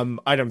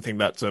 I don't think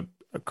that's a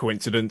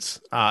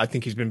coincidence. I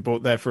think he's been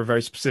brought there for a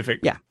very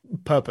specific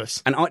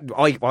purpose. And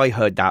I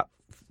heard that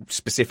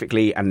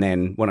specifically, and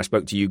then when I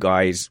spoke to you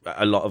guys,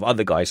 a lot of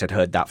other guys had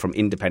heard that from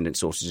independent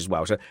sources as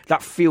well. So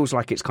that feels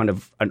like it's kind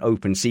of an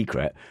open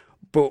secret.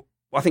 But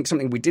I think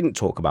something we didn't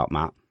talk about,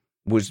 Matt,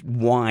 was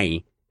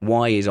why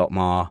is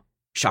Otmar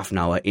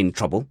Szafnauer in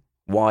trouble?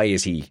 Why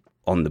is he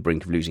on the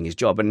brink of losing his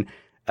job? And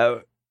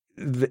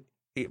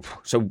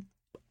so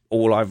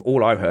all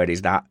I've heard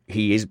is that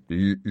he is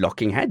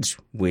locking heads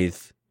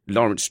with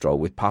Lawrence Stroll,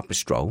 with Papa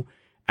Stroll,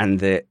 and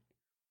that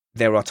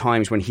there are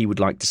times when he would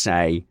like to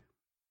say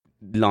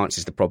Lance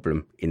is the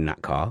problem in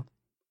that car,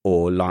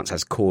 or Lance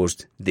has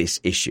caused this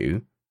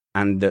issue,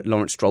 and that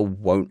Lawrence Stroll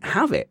won't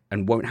have it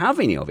and won't have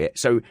any of it.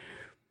 So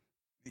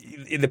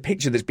the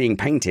picture that's being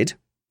painted,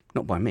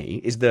 not by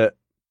me, is that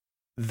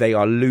they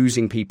are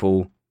losing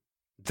people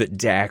that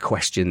dare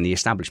question the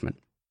establishment.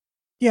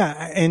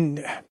 Yeah,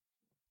 and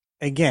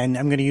again,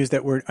 I'm going to use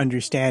that word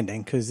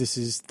understanding, because this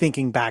is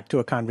thinking back to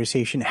a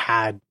conversation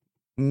had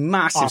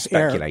massive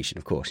speculation,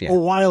 of course, a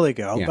while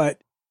ago. Yeah.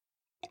 But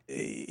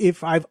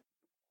if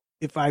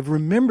I've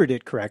remembered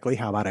it correctly,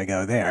 how about I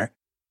go there?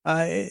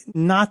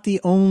 Not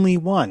the only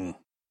one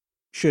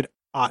should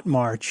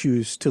Otmar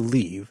choose to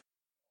leave.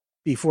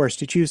 Be forced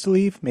to choose to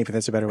leave? Maybe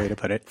that's a better way to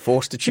put it.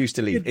 Forced to choose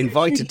to leave.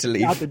 Invited to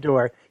leave. Out the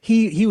door.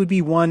 He would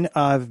be one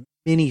of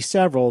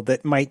several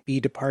that might be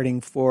departing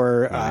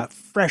for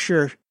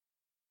fresher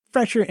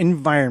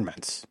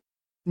environments,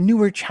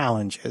 newer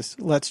challenges.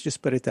 Let's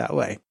just put it that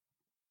way.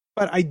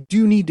 But I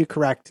do need to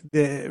correct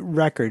the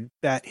record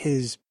that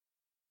his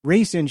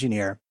race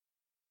engineer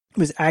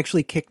was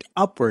actually kicked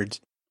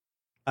upwards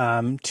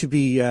to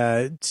be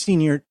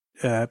senior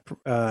head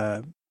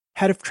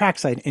of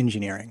trackside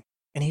engineering.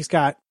 And he's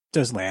got,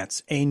 does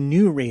Lance, a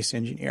new race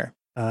engineer,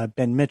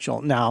 Ben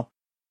Mitchell. Now,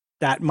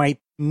 that might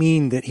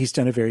mean that he's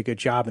done a very good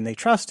job and they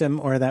trust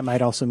him, or that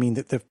might also mean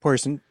that the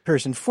person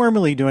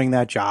formerly doing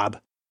that job,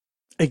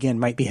 again,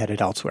 might be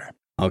headed elsewhere.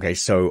 Okay,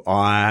 so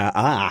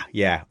I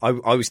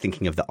was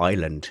thinking of The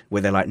Island,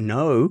 where they're like,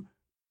 no,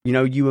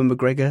 Ewan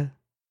McGregor,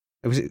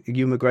 was it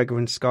Ewan McGregor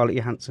and Scarlett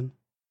Johansson?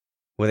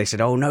 Where they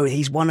said, oh no,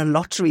 he's won a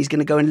lottery, he's going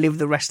to go and live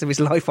the rest of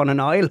his life on an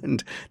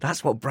island.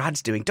 That's what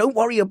Brad's doing. Don't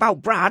worry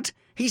about Brad,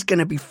 he's going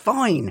to be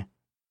fine.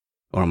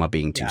 Or am I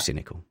being too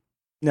cynical?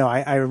 No,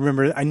 I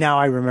remember. Now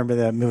I remember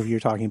the movie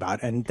you're talking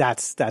about, and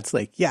that's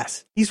like,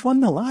 yes, he's won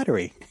the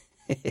lottery.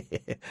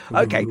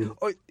 Okay,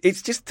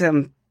 it's just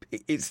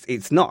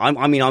it's not.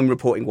 I'm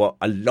reporting what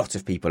a lot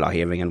of people are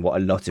hearing and what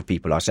a lot of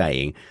people are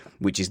saying,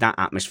 which is that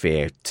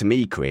atmosphere. To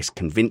me, Chris,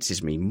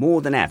 convinces me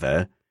more than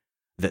ever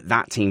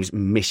that team's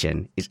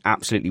mission is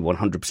absolutely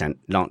 100%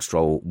 Lance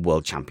Stroll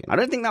world champion. I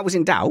don't think that was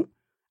in doubt,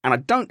 and I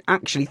don't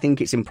actually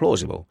think it's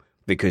implausible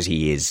because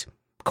he is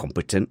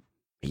competent,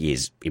 he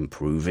is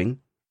improving.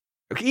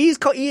 He is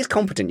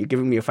competent. You're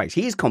giving me a face.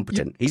 He is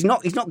competent. He's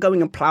not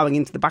going and ploughing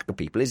into the back of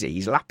people, is he?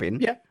 He's lapping.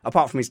 Yeah.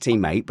 Apart from his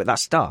teammate, but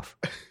that's stuff.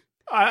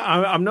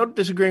 I'm not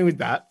disagreeing with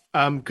that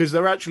because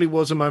there actually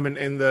was a moment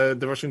in the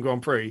Russian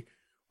Grand Prix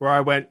where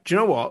I went, do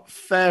you know what?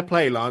 Fair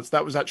play, Lance.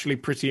 That was actually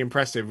pretty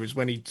impressive. Was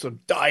when he sort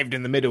of dived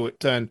in the middle at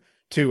turn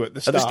 2 at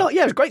the start.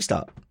 Yeah, it was a great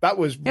start. That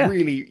was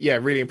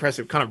really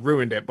impressive. Kind of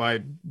ruined it by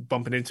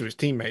bumping into his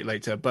teammate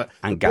later.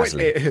 And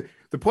Gasly.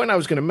 The point I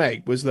was going to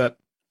make was that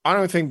I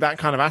don't think that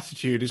kind of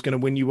attitude is going to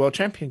win you world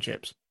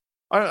championships.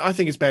 I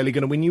think it's barely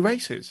going to win you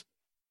races.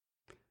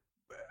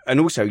 And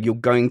also, you're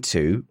going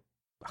to...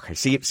 Okay,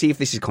 see if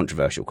this is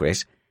controversial,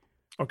 Chris.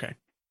 Okay.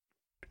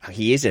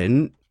 He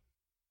isn't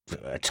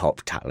a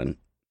top talent,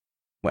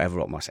 whatever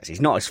Otmar says. He's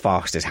not as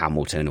fast as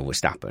Hamilton or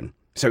Verstappen.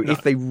 So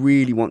if they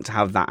really want to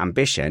have that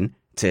ambition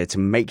to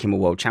make him a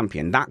world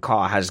champion, that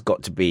car has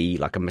got to be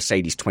like a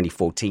Mercedes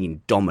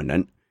 2014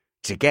 dominant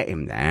to get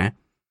him there.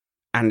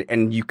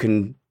 And you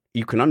can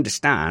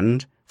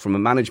understand from a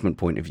management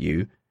point of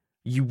view,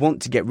 you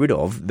want to get rid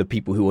of the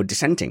people who are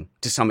dissenting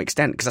to some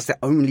extent, because that's the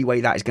only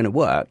way that is going to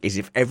work, is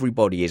if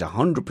everybody is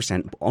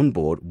 100% on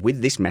board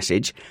with this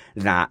message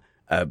that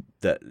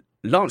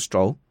Lance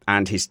Stroll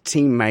and his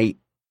teammate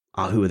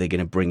who are they going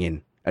to bring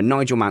in? And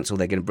Nigel Mansell,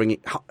 they're going to bring in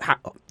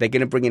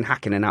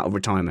Hakkinen out of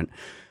retirement.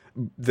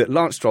 That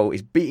Lance Stroll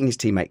is beating his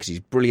teammate because he's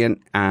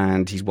brilliant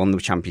and he's won the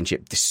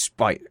championship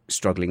despite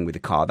struggling with the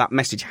car. That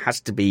message has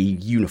to be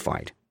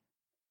unified.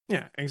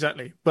 Yeah,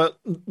 exactly. But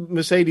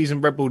Mercedes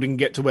and Red Bull didn't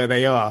get to where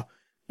they are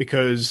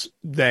because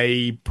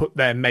they put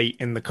their mate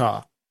in the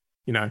car,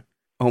 you know.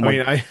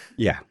 I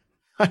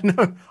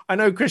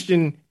know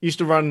Christian used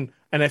to run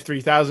an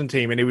F3000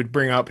 team and he would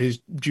bring up his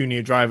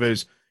junior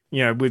drivers,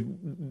 you know,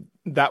 with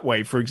that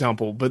way, for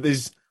example. But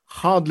there's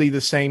hardly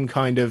the same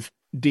kind of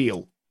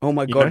deal. Oh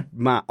my God,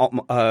 Matt,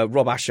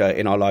 Rob Asher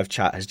in our live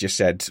chat has just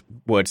said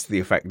words to the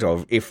effect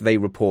of, if they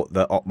report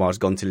that Otmar's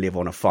gone to live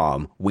on a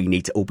farm, we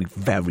need to all be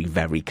very,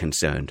 very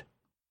concerned.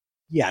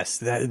 Yes,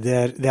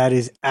 that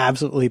is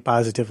absolutely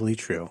positively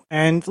true.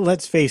 And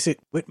let's face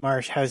it,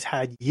 Whitmarsh has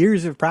had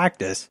years of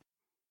practice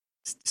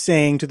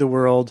saying to the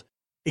world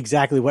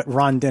exactly what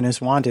Ron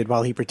Dennis wanted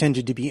while he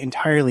pretended to be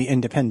entirely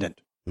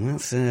independent.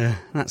 That's a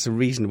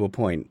reasonable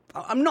point.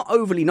 I'm not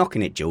overly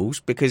knocking it, Jules,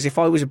 because if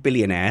I was a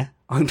billionaire,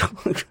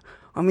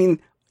 I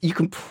mean, you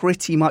can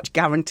pretty much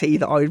guarantee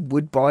that I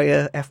would buy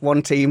a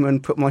F1 team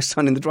and put my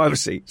son in the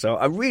driver's seat. So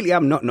I really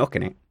am not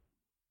knocking it.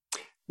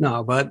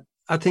 No, but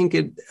I think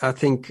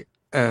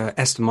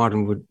Aston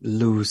Martin would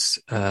lose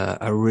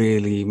a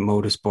really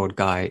motorsport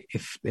guy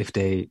if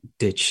they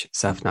ditch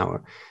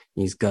Safnauer.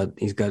 He's got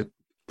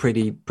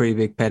pretty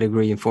big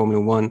pedigree in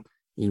Formula One.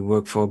 He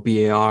worked for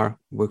BAR,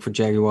 worked for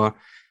Jaguar,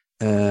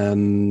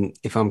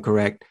 if I'm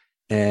correct.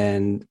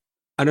 And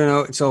I don't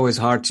know, it's always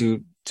hard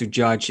to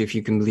judge if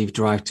you can believe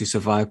Drive to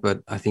Survive,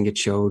 but I think it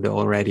showed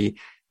already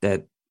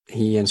that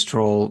he and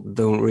Stroll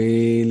don't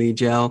really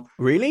gel.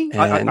 Really?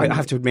 I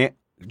have to admit,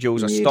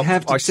 Jules,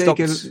 I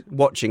stopped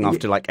watching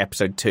after like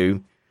episode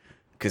 2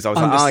 because I was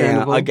like, oh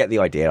yeah, I get the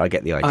idea.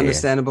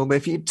 Understandable, but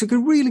if you took a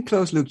really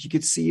close look, you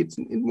could see it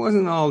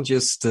wasn't all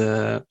just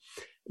good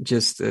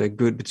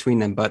between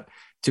them. But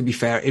to be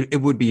fair,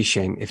 it would be a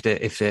shame if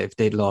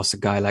they'd lost a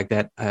guy like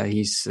that.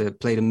 He's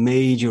played a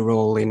major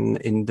role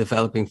in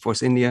developing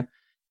Force India.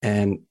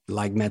 And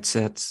like Matt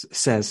says,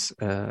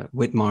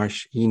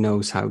 Whitmarsh, he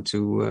knows how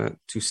to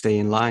stay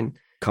in line.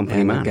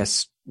 Company man. I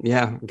guess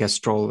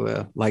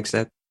Stroll likes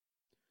that.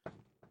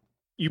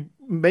 You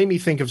made me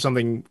think of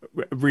something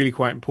really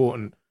quite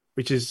important,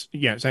 which is,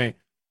 saying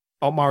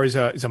Otmar is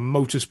a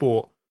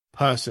motorsport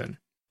person.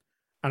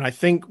 And I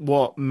think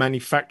what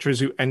manufacturers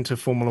who enter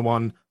Formula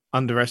One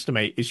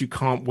underestimate is you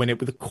can't win it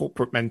with a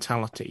corporate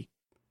mentality.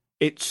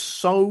 It's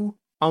so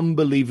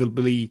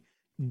unbelievably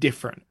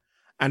different.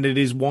 And it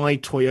is why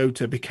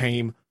Toyota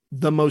became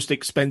the most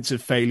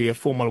expensive failure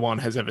Formula One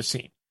has ever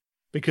seen.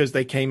 Because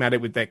they came at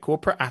it with their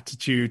corporate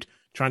attitude,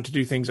 trying to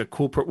do things a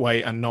corporate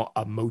way and not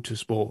a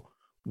motorsport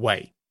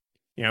way.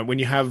 When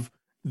you have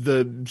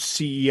the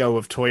CEO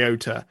of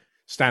Toyota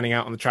standing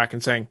out on the track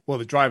and saying, well,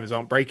 the drivers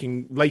aren't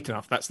braking late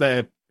enough. That's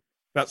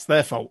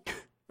their fault.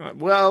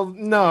 Well,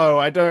 no,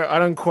 I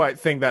don't quite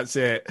think that's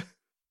it.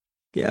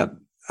 Yeah,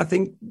 I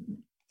think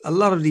a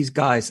lot of these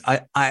guys,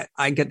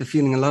 I get the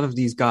feeling a lot of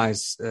these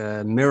guys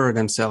mirror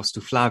themselves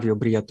to Flavio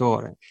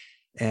Briatore.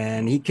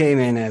 And he came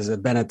in as a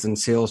Benetton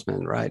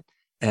salesman, right?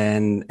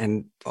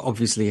 And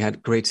obviously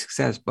had great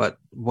success. But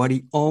what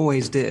he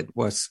always did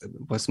was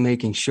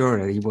making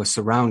sure that he was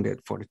surrounded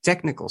for the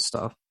technical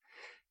stuff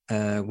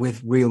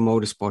with real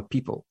motorsport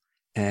people.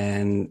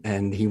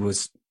 And he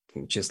was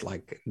just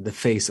like the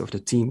face of the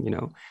team,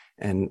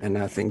 And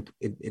I think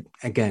it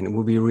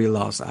would be a real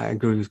loss. I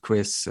agree with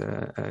Chris.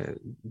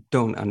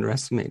 Don't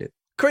underestimate it.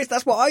 Chris,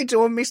 that's what I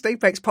do on Missed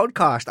Apex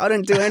podcast. I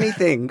don't do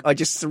anything. I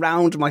just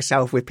surround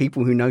myself with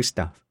people who know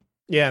stuff.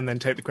 Yeah, and then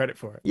take the credit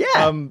for it.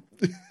 Yeah.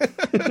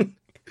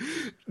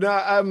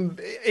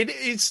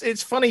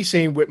 It's funny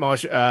seeing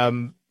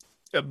Whitmarsh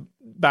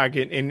back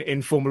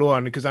in Formula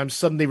One, because I'm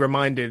suddenly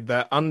reminded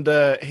that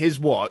under his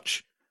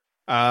watch,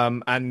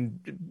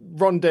 and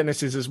Ron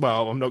Dennis's as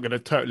well, I'm not going to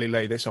totally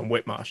lay this on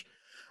Whitmarsh,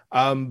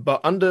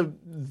 but under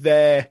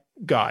their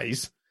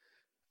guys,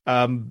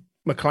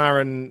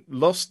 McLaren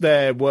lost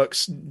their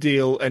works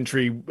deal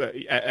entry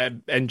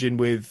engine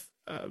with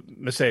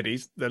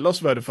Mercedes, they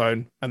lost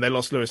Vodafone, and they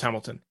lost Lewis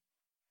Hamilton,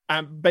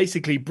 and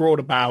basically brought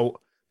about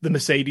the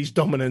Mercedes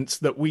dominance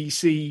that we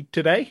see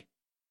today.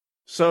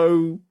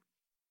 So,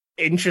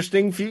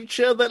 interesting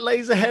future that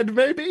lays ahead,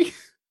 maybe.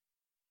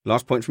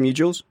 Last point from you,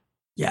 Jules.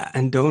 Yeah,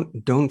 and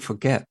don't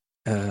forget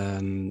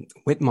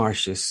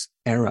Whitmarsh's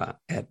era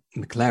at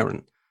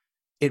McLaren.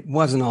 It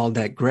wasn't all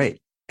that great,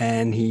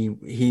 and he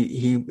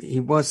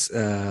was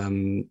how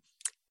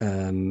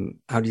do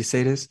you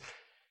say this?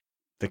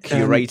 The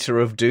curator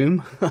of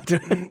doom.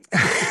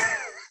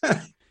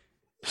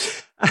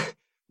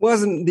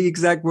 Wasn't the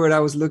exact word I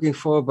was looking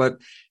for, but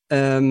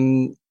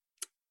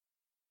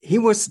he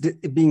was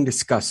being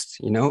discussed,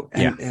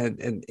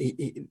 and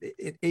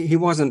he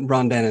wasn't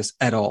Ron Dennis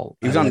at all.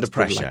 He was under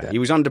pressure. He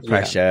was under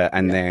pressure,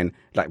 and then,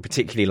 like,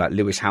 particularly like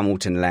Lewis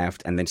Hamilton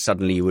left, and then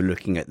suddenly you were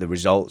looking at the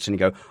results, and you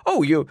go,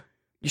 "Oh, you're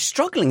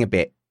struggling a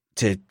bit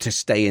to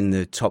stay in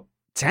the top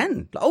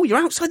 10. Oh, you're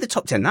outside the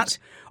top 10. That's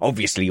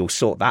obviously you'll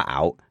sort that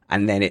out."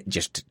 And then it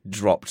just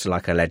dropped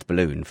like a lead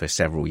balloon for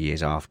several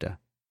years after.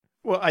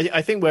 Well,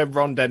 I think where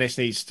Ron Dennis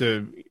needs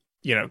to,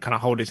 kind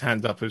of hold his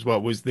hands up as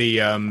well was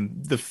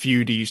the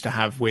feud he used to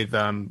have with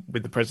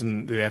the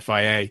president of the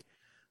FIA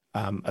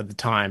at the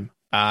time,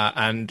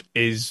 and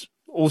is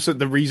also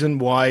the reason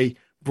why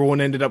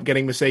Brawn ended up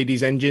getting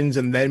Mercedes engines,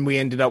 and then we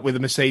ended up with a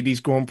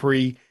Mercedes Grand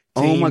Prix team.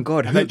 Oh my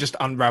God! And that just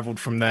unraveled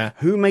from there.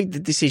 Who made the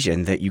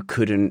decision that you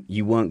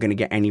weren't going to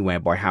get anywhere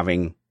by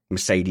having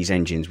Mercedes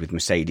engines with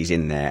Mercedes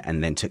in there,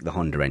 and then took the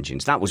Honda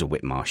engines? That was a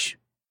Whitmarsh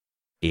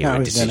era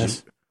decision.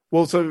 Dennis.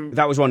 Well, so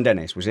that was Ron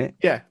Dennis, was it?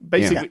 Yeah,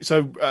 basically. Yeah.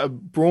 So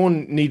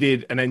Brawn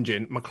needed an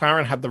engine.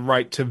 McLaren had the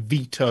right to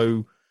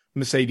veto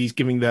Mercedes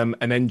giving them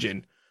an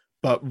engine,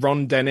 but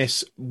Ron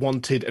Dennis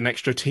wanted an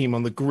extra team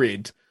on the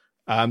grid,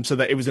 so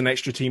that it was an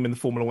extra team in the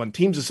Formula One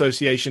Teams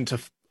Association to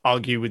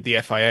argue with the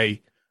FIA.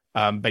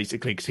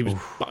 Basically, because he was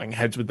butting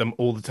heads with them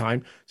all the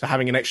time. So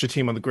having an extra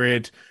team on the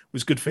grid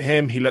was good for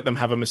him. He let them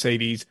have a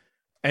Mercedes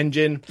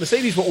engine.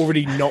 Mercedes were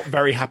already not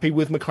very happy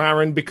with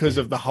McLaren because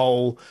of the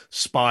whole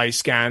spy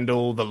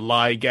scandal, the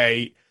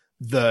Liegate,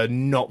 the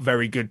not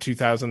very good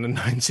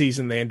 2009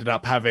 season they ended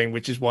up having,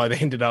 which is why they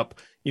ended up,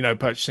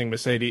 purchasing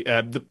Mercedes,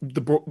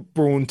 the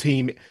Brawn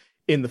team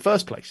in the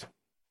first place.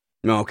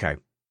 Okay.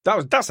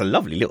 That's a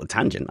lovely little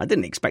tangent. I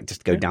didn't expect us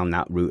to go down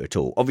that route at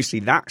all. Obviously,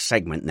 that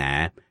segment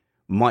there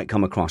might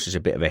come across as a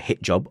bit of a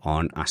hit job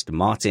on Aston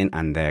Martin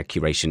and their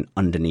curation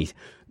underneath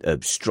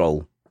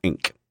Stroll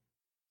Inc.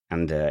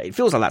 And it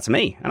feels like that to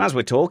me. And as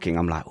we're talking,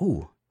 I'm like,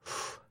 have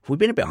we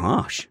been a bit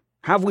harsh?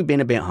 Have we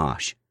been a bit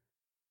harsh?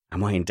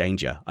 Am I in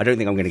danger? I don't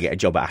think I'm going to get a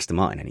job at Aston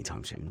Martin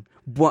anytime soon.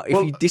 But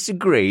if you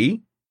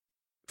disagree,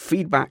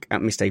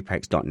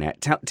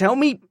 feedback@missedapex.net. Tell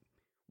me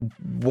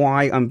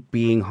why I'm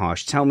being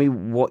harsh. Tell me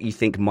what you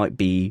think might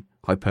be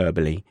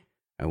hyperbole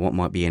and what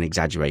might be an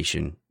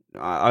exaggeration.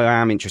 I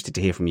am interested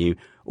to hear from you,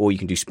 or you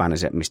can do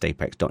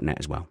spanners@missedapex.net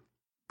as well.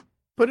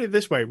 Put it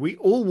this way, we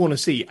all want to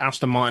see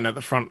Aston Martin at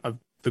the front of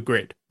the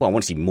grid. Well, I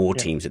want to see more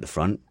teams at the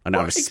front. I don't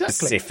have a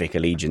specific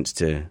allegiance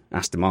to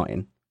Aston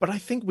Martin. But I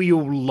think we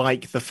all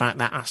like the fact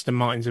that Aston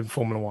Martin's in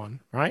Formula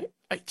One, right?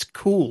 It's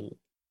cool,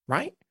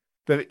 right?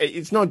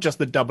 It's not just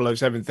the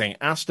 007 thing.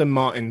 Aston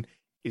Martin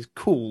is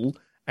cool,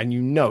 and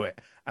you know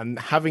it. And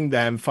having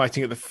them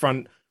fighting at the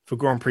front for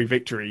Grand Prix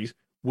victories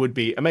would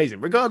be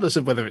amazing, regardless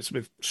of whether it's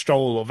with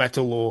Stroll or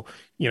Vettel or,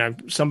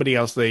 somebody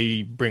else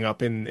they bring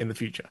up in the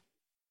future.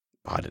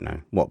 I don't know.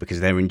 What, because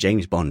they're in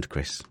James Bond,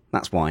 Chris?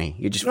 That's why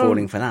you're just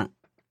falling for that.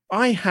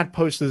 I had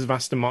posters of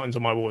Aston Martins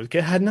on my wall. It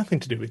had nothing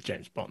to do with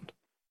James Bond.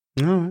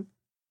 All right.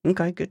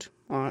 Okay, good.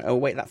 All right, I'll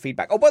wait that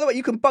feedback. Oh, by the way,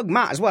 you can bug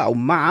Matt as well.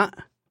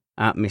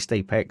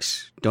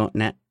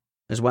 Matt@missedapex.net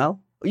as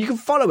well. You can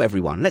follow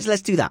everyone.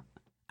 Let's do that.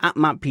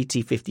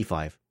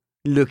 @MattPT55.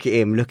 Look at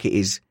him. Look at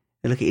his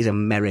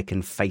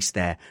American face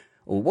there.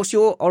 Or what's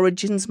your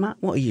origins, Matt?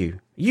 What are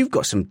you? You've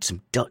got some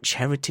Dutch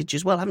heritage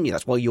as well, haven't you?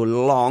 That's why you're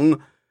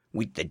long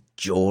with the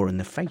jaw and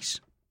the face.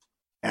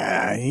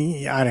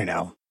 I don't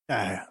know.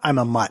 I'm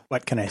a mutt.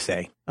 What can I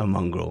say? A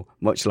mongrel,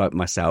 much like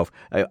myself.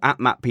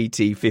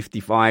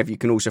 @MattPT55. You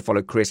can also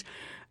follow Chris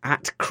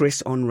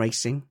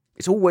 @ChrisOnRacing.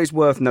 It's always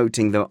worth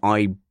noting that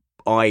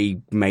I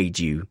made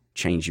you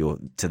change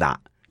to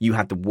that. You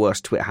had the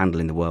worst Twitter handle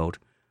in the world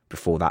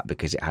before that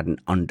because it had an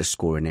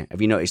underscore in it.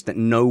 Have you noticed that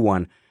no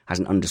one has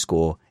an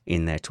underscore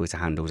in their Twitter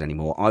handles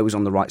anymore? I was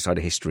on the right side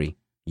of history.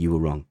 You were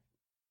wrong.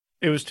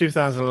 It was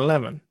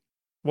 2011.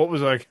 What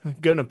was I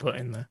going to put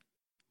in there?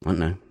 I don't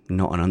know.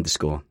 Not an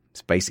underscore.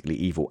 It's basically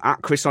evil.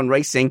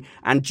 @ChrisOnRacing.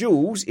 And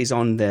Jules is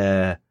on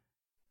the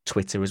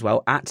Twitter as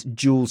well.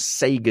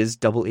 @JulesSagers,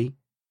 double E.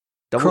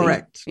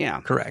 Correct. Yeah.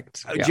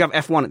 Correct. Do you have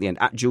F1 at the end?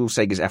 At Jules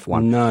Sager's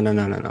F1? No.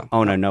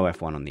 Oh, no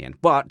F1 on the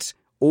end. But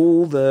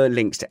all the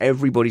links to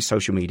everybody's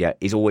social media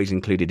is always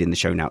included in the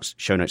show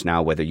notes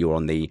now, whether you're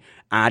on the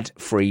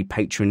ad-free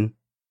Patreon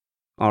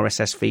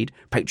RSS feed,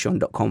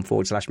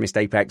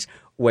 patreon.com/MissedApex,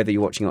 whether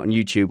you're watching it on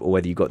YouTube or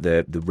whether you got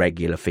the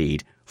regular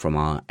feed from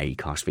our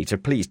Acast feed. So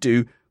please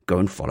do go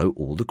and follow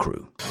all the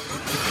crew.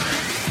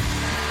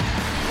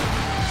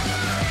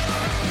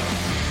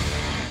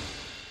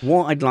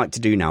 What I'd like to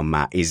do now,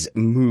 Matt, is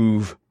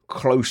move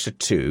closer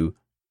to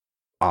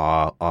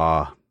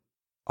our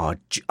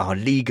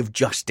League of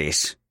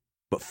Justice,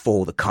 but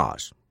for the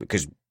cars,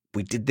 because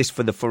we did this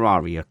for the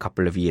Ferrari a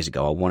couple of years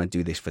ago. I want to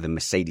do this for the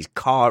Mercedes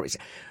car.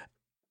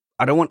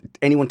 I don't want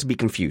anyone to be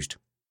confused.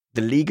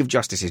 The League of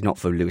Justice is not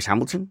for Lewis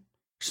Hamilton.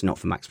 It's not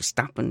for Max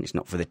Verstappen. It's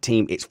not for the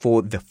team. It's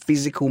for the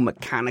physical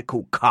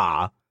mechanical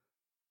car.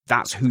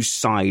 That's whose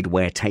side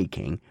we're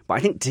taking. But I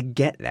think to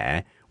get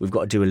there, we've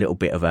got to do a little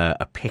bit of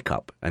a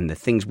pickup and the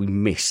things we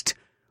missed,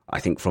 I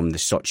think, from the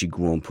Sochi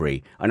Grand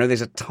Prix. I know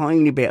there's a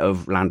tiny bit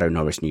of Lando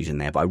Norris news in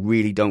there, but I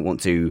really don't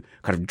want to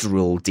kind of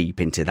drill deep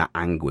into that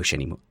anguish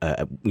anymore,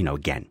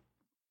 again.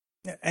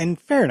 And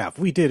fair enough.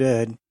 We did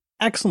an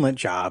excellent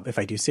job, if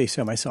I do say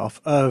so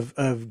myself,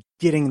 of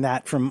getting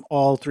that from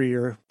all 3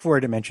 or 4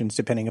 dimensions,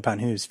 depending upon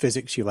whose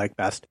physics you like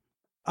best.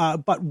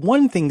 But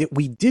one thing that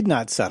we did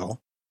not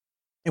settle,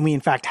 and we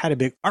in fact had a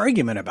big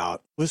argument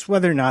about, was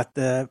whether or not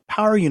the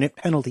power unit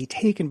penalty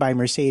taken by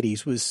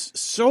Mercedes was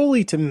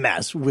solely to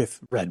mess with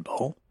Red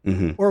Bull,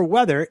 or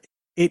whether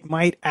it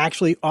might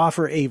actually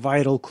offer a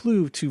vital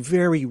clue to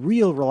very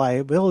real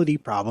reliability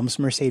problems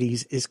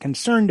Mercedes is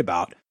concerned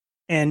about.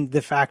 And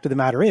the fact of the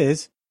matter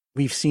is,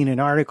 we've seen an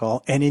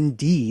article, and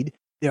indeed,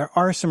 there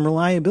are some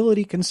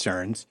reliability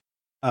concerns.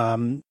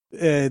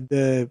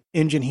 The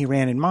engine he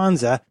ran in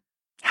Monza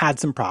had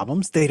some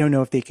problems. They don't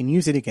know if they can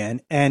use it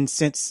again. And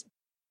since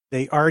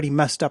they already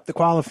messed up the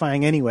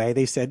qualifying anyway,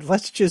 they said,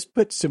 let's just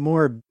put some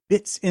more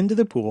bits into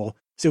the pool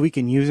so we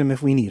can use them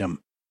if we need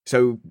them.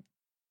 So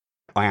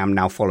I am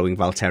now following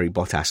Valtteri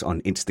Bottas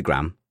on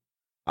Instagram.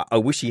 I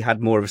wish he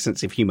had more of a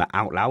sense of humor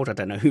out loud. I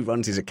don't know who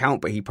runs his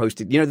account, but he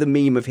posted, the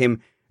meme of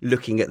him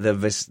looking at the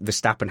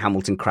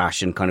Verstappen-Hamilton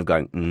crash and kind of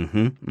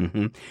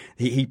going,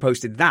 He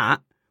posted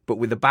that, but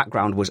with the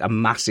background was a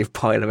massive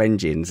pile of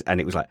engines, and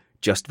it was like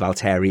just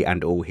Valtteri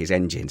and all his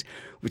engines,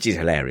 which is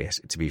hilarious,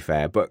 to be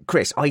fair. But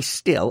Chris, I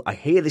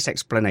hear this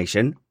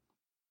explanation.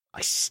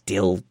 I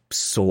still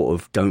sort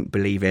of don't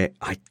believe it.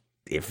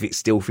 If it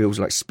still feels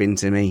like spin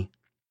to me.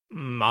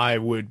 I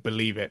would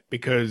believe it,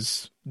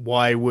 because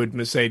why would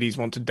Mercedes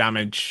want to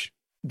damage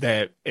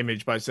their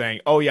image by saying,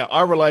 oh yeah,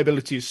 our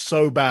reliability is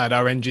so bad,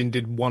 our engine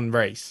did one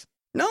race?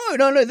 No,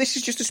 this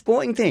is just a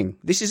sporting thing.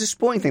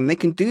 They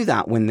can do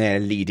that when they're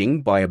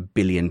leading by 1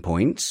 billion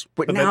points,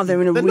 but now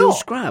they're in a real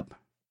scrap.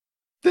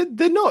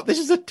 They're not. This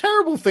is a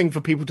terrible thing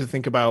for people to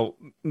think about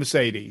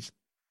Mercedes.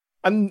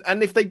 And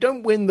if they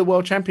don't win the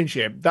World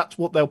Championship, that's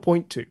what they'll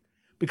point to,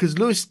 because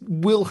Lewis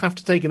will have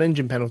to take an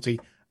engine penalty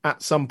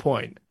at some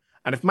point.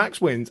 And if Max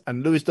wins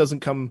and Lewis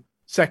doesn't come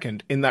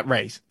second in that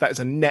race, that is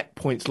a net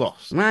points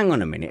loss. Hang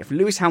on a minute. If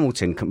Lewis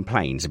Hamilton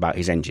complains about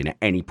his engine at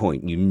any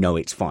point,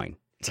 it's fine.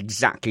 It's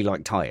exactly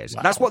like tyres.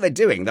 Wow. That's what they're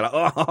doing. They're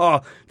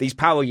like, these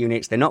power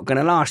units, they're not going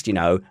to last,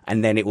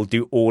 and then it will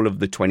do all of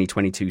the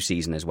 2022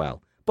 season as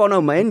well. But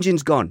no, my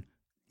engine's gone.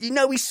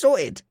 He's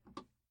sorted.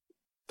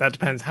 That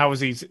depends. How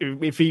is he?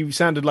 If he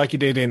sounded like he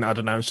did in, I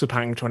don't know,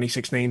 Sepang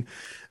 2016,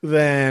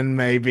 then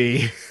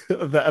maybe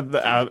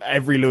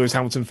every Lewis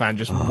Hamilton fan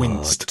just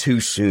winced. Too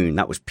soon.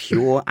 That was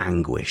pure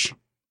anguish.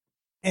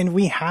 And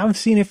we have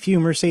seen a few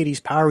Mercedes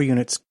power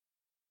units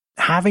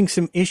having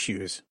some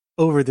issues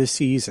over the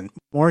season,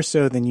 more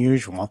so than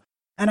usual.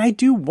 And I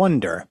do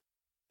wonder,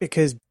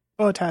 because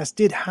Bottas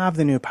did have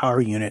the new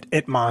power unit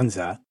at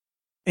Monza,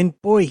 and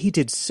boy, he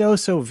did so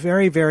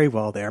very, very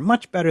well there,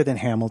 much better than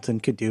Hamilton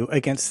could do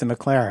against the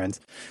McLarens.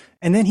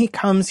 And then he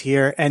comes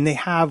here and they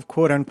have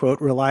quote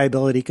unquote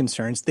reliability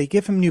concerns. They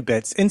give him new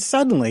bits, and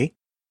suddenly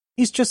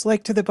he's just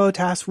like to the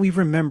Bottas we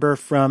remember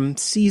from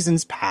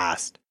seasons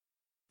past.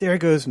 There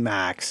goes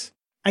Max.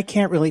 I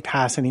can't really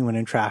pass anyone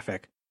in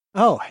traffic.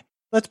 Oh,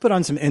 let's put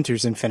on some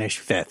inters and finish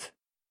 5th.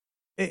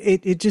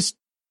 It just,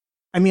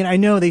 I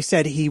know they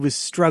said he was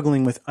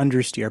struggling with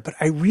understeer, but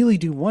I really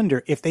do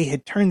wonder if they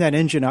had turned that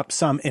engine up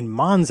some in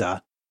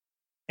Monza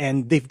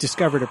and they've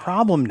discovered a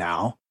problem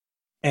now.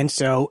 And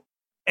so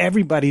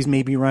everybody's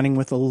maybe running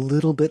with a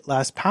little bit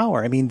less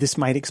power. This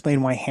might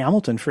explain why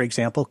Hamilton, for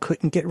example,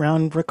 couldn't get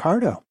around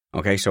Ricciardo.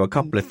 Okay, so a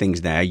couple of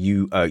things there.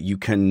 You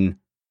can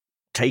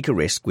take a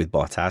risk with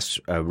Bottas.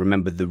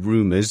 Remember the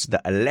rumors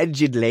that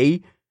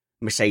allegedly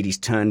Mercedes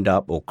turned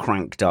up or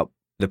cranked up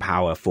the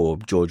power for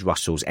George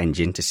Russell's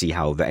engine to see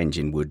how the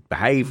engine would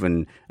behave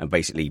and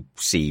basically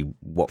see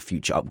what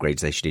future upgrades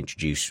they should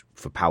introduce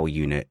for power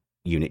unit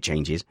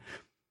changes.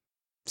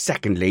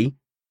 Secondly,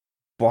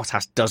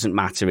 Bottas doesn't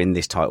matter in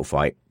this title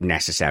fight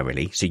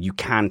necessarily, so you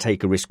can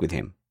take a risk with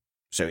him.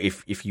 So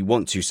if you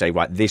want to say,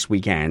 right, this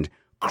weekend,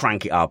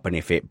 crank it up, and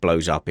if it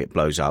blows up,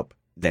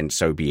 then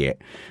so be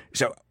it.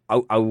 So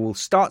I will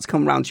start to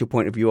come around to your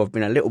point of view. I've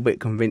been a little bit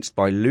convinced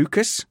by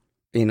Lucas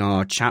in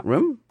our chat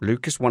room.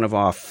 Lucas, one of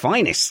our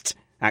finest,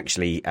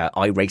 actually,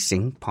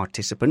 iRacing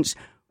participants.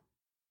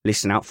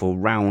 Listen out for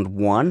round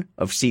 1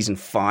 of season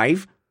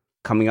 5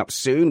 coming up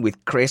soon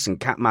with Chris and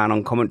Catman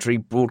on commentary,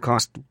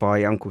 broadcast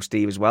by Uncle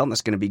Steve as well.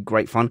 That's going to be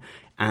great fun.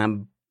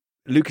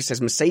 Lucas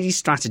says Mercedes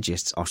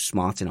strategists are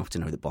smart enough to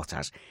know that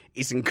Bottas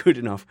isn't good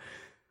enough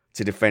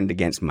to defend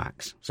against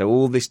Max. So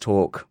all this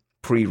talk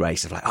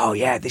pre-race of like, oh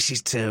yeah, this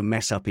is to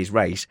mess up his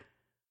race.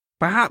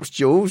 Perhaps,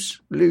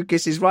 Jules,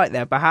 Lucas is right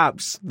there.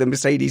 Perhaps the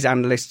Mercedes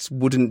analysts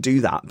wouldn't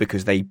do that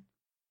because they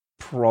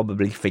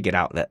probably figured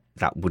out that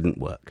that wouldn't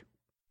work.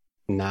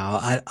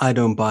 No, I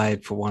don't buy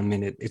it for 1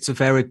 minute. It's a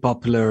very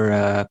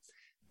popular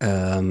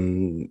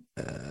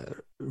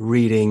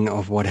reading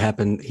of what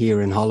happened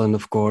here in Holland,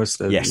 of course.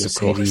 Yes,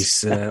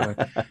 Mercedes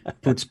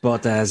puts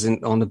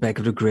Bottas on the back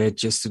of the grid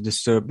just to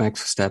disturb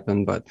Max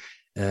Verstappen, but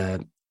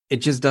it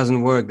just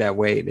doesn't work that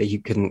way, that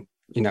you can,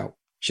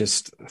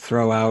 just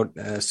throw out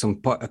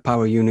some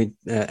power unit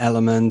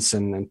elements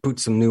and put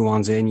some new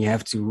ones in. You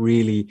have to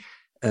really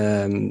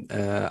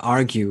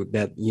argue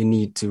that you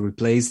need to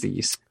replace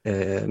these.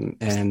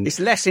 And it's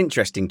less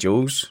interesting,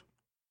 Jules.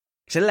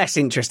 It's a less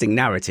interesting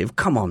narrative.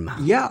 Come on,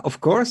 man. Yeah,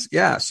 of course.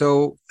 Yeah.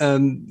 So,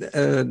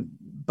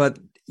 but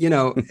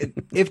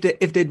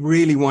if they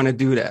really want to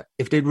do that,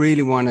 if they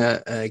really want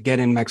to get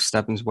in Max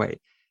Verstappen's way,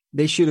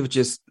 they should have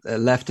just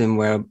left him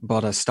where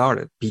Bottas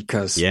started,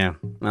 because in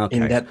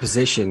that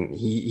position,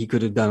 he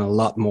could have done a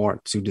lot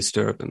more to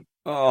disturb him.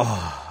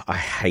 Oh, I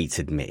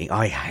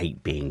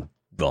hate being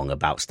wrong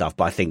about stuff,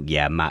 but I think,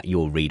 Matt,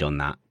 your read on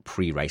that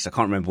pre-race, I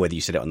can't remember whether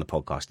you said it on the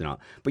podcast or not,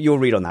 but your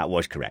read on that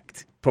was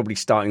correct. Probably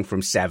starting from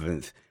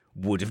 7th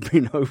would have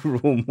been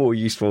overall more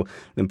useful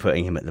than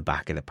putting him at the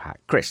back of the pack.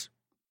 Chris?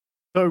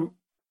 So,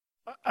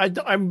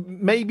 I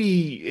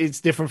maybe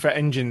it's different for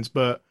engines,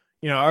 but,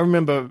 I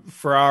remember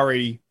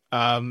Ferrari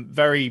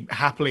very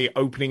happily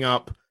opening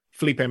up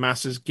Felipe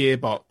Massa's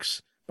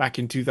gearbox back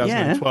in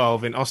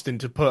 2012 in Austin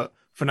to put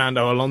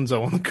Fernando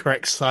Alonso on the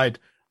correct side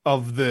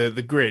of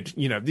the grid.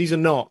 These are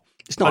not...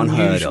 It's not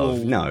unusual,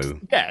 unheard of, no.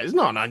 Yeah, it's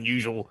not an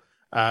unusual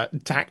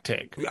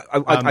tactic.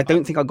 I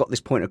don't think I got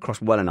this point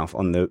across well enough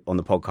on the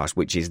podcast,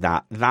 which is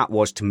that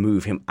was to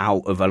move him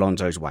out of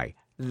Alonso's way.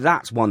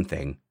 That's one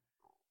thing.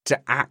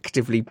 To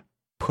actively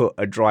put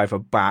a driver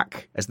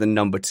back as the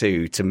number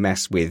 2 to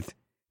mess with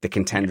the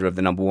contender of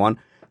the number 1,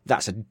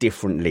 that's a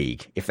different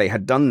league. If they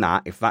had done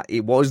that, if that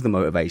it was the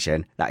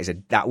motivation,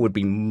 that would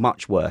be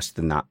much worse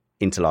than that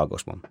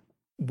Interlagos one.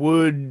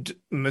 Would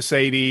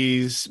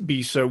Mercedes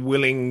be so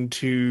willing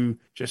to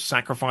just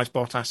sacrifice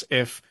Bottas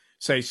if,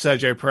 say,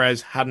 Sergio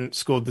Perez hadn't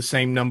scored the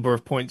same number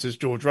of points as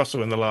George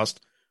Russell in the last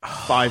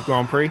 5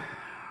 Grand Prix?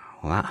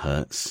 Well, that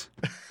hurts.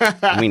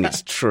 I mean,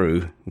 it's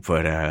true,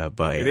 but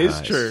it is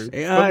hurts. True.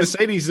 But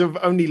Mercedes have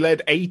only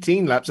led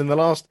 18 laps in the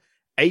last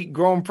 8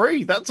 Grand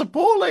Prix. That's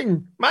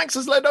appalling. Max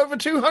has led over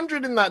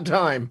 200 in that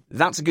time.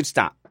 That's a good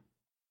stat.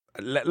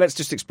 Let's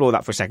just explore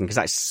that for a second, because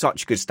that's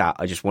such a good stat.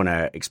 I just want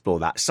to explore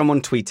that.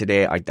 Someone tweeted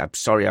it. I'm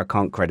sorry, I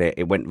can't credit.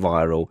 It went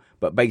viral.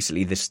 But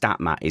basically, the stat,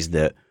 Matt, is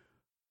that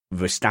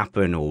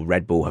Verstappen or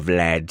Red Bull have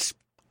led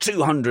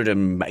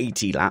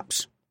 280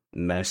 laps.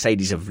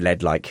 Mercedes have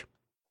led like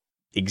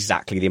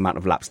exactly the amount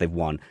of laps they've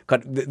won.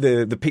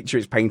 The picture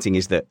it's painting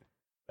is that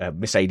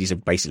Mercedes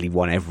have basically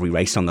won every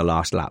race on the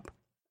last lap.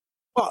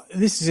 Well,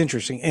 this is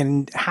interesting.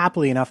 And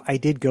happily enough, I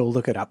did go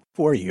look it up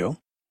for you.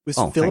 It was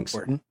Philip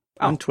Burton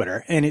on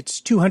Twitter. And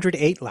it's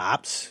 208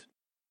 laps,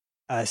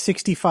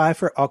 65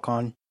 for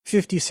Ocon,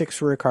 56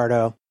 for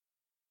Ricciardo,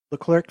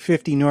 Leclerc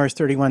 50, Norris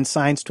 31,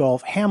 Sainz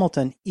 12,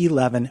 Hamilton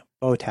 11,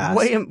 Bottas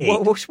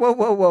 8.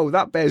 Whoa.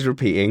 That bears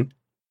repeating.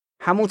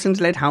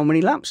 Hamilton's led how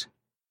many laps?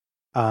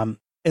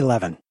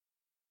 11.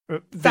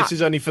 This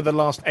is only for the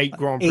last 8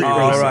 Grand Prix races.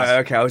 Oh, right.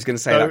 Okay, I was going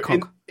to say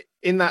that.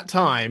 In that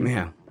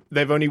time,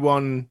 they've only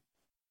won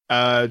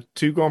 2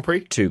 Grand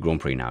Prix? 2 Grand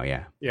Prix now,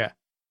 yeah. Yeah.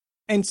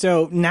 And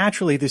so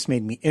naturally this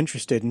made me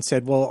interested and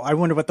said, well, I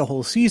wonder what the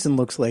whole season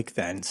looks like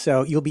then.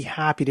 So you'll be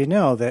happy to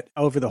know that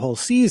over the whole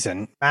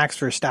season, Max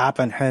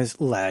Verstappen has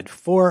led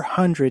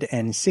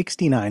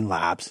 469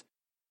 laps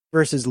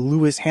versus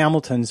Lewis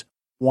Hamilton's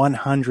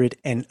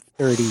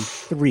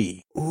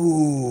 133.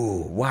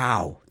 Ooh,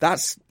 wow.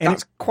 That's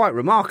quite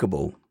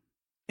remarkable.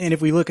 And if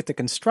we look at the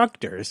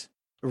constructors,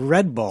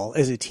 Red Bull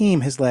as a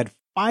team has led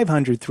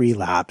 503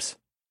 laps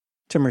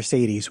to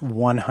Mercedes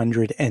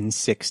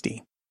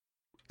 160.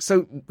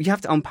 So you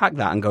have to unpack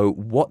that and go,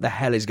 what the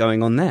hell is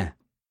going on there?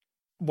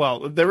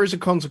 Well, there is a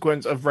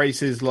consequence of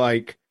races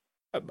like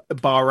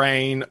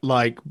Bahrain,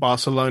 like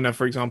Barcelona,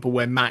 for example,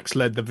 where Max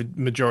led the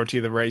majority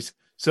of the race.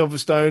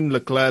 Silverstone,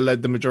 Leclerc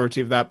led the majority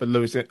of that, but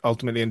Lewis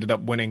ultimately ended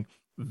up winning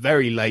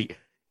very late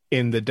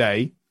in the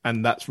day.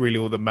 And that's really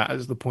all that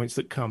matters, the points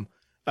that come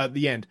at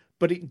the end.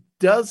 But it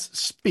does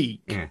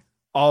speak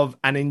of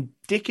an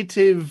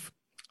indicative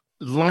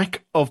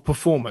lack of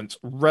performance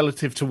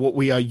relative to what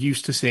we are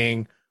used to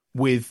seeing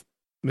with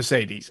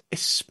Mercedes,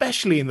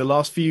 especially in the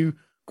last few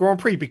Grand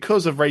Prix,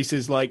 because of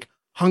races like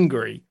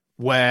Hungary,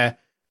 where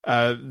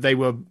they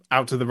were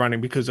out of the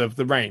running because of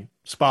the rain.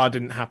 Spa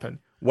didn't happen.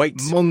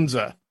 Wait.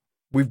 Monza.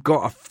 We've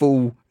got a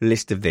full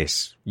list of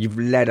this. You've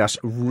led us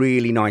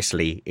really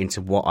nicely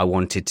into what I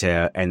wanted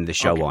to end the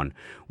show on,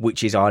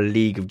 which is our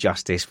League of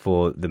Justice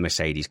for the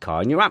Mercedes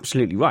car. And you're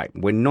absolutely right.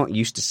 We're not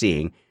used to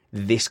seeing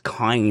this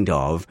kind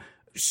of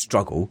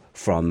struggle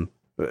from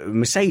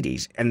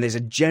Mercedes. And there's a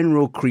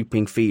general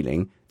creeping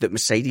feeling that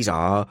Mercedes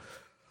are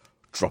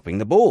dropping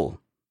the ball.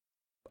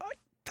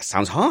 That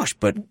sounds harsh,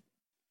 but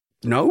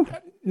no?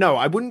 No,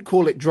 I wouldn't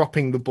call it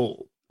dropping the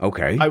ball.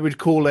 Okay. I would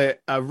call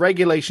it a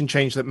regulation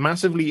change that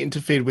massively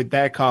interfered with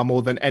their car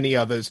more than any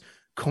others,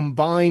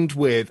 combined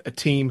with a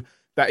team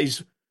that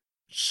is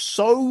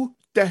so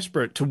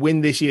desperate to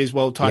win this year's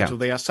world title.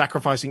 They are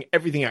sacrificing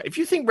everything out. If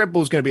you think Red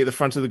Bull's going to be at the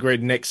front of the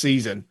grid next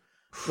season,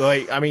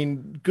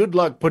 good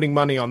luck putting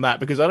money on that,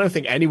 because I don't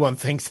think anyone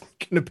thinks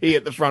they're going to be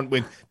at the front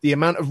with the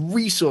amount of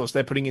resource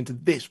they're putting into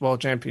this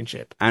world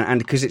championship. And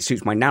because it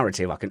suits my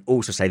narrative, I can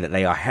also say that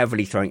they are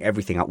heavily throwing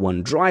everything at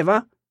one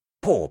driver.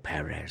 Poor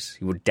Perez.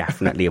 He would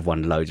definitely have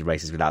won loads of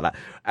races without that.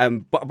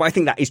 But I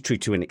think that is true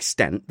to an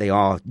extent. They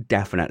are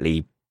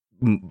definitely...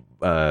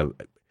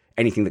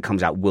 anything that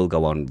comes out will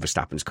go on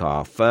Verstappen's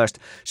car first.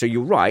 So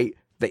you're right.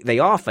 They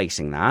are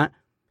facing that.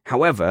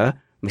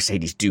 However,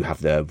 Mercedes do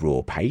have the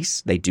raw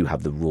pace. They do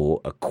have the raw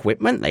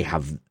equipment. They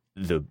have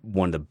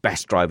one of the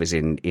best drivers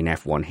in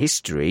F1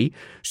 history.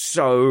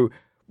 So...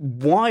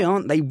 why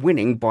aren't they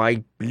winning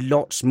by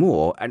lots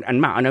more?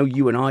 And Matt, I know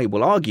you and I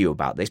will argue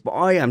about this, but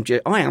I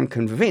am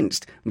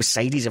convinced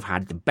Mercedes have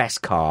had the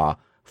best car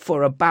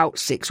for about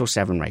 6 or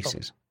 7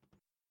 races.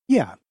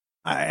 Yeah,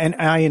 and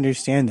I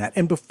understand that.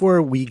 And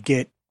before we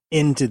get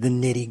into the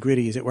nitty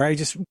gritty, as it were, I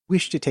just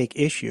wish to take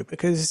issue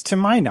because, to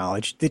my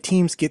knowledge, the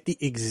teams get the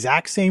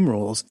exact same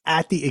rules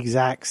at the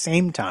exact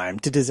same time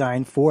to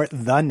design for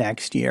the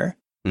next year.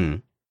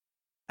 Mm.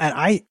 And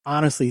I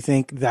honestly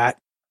think that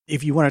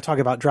if you want to talk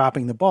about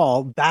dropping the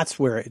ball, that's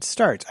where it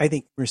starts. I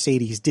think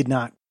Mercedes did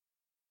not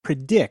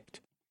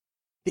predict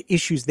the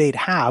issues they'd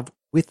have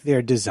with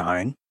their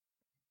design,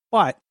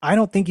 but I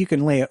don't think you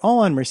can lay it all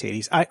on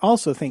Mercedes. I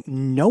also think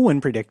no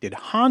one predicted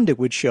Honda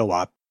would show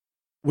up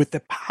with the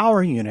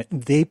power unit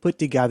they put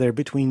together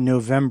between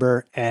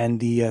November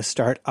and the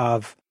start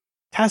of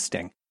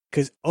testing.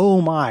 Because, oh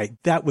my,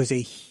 that was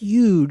a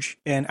huge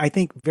and I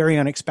think very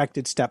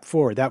unexpected step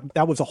forward.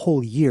 That was a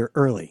whole year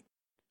early.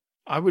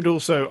 I would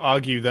also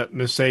argue that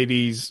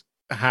Mercedes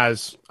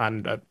has,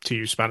 and to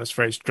use Spanish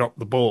phrase, dropped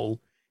the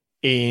ball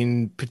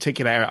in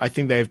particular. I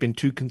think they have been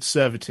too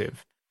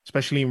conservative,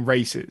 especially in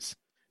races.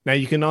 Now,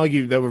 you can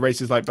argue there were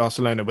races like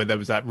Barcelona where there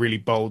was that really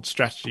bold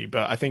strategy,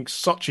 but I think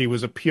Sochi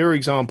was a pure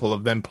example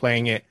of them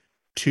playing it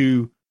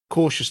too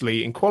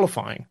cautiously in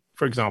qualifying,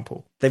 for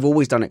example. They've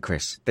always done it,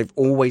 Chris. They've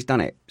always done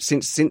it.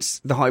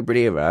 Since the hybrid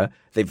era,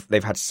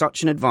 they've had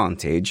such an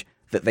advantage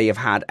that they have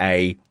had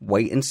a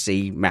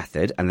wait-and-see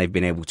method, and they've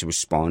been able to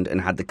respond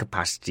and had the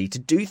capacity to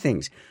do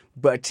things.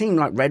 But a team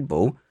like Red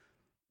Bull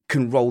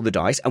can roll the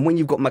dice, and when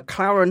you've got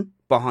McLaren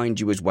behind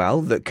you as well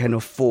that can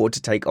afford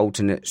to take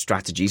alternate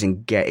strategies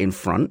and get in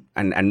front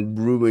and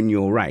ruin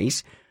your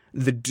race,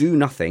 the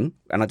do-nothing,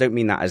 and I don't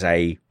mean that as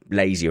a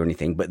lazy or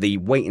anything, but the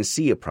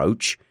wait-and-see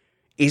approach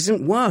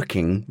isn't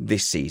working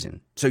this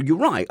season. So you're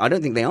right, I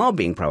don't think they are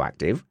being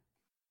proactive,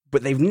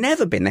 but they've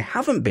never been. They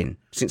haven't been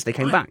since they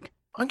came back.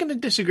 I'm going to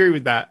disagree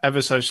with that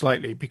ever so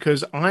slightly,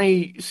 because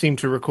I seem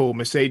to recall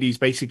Mercedes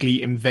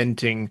basically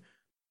inventing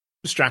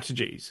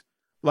strategies.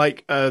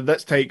 Like,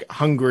 let's take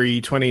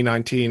Hungary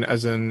 2019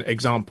 as an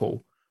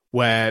example,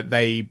 where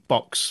they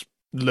box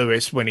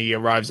Lewis when he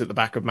arrives at the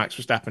back of Max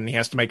Verstappen. He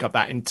has to make up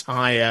that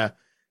entire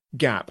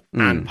gap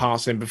and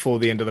pass him before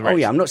the end of the race. Oh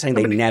yeah, I'm not saying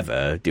they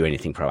never do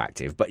anything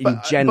proactive, but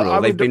in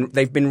general,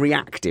 they've been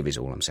reactive is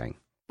all I'm saying.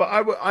 But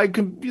I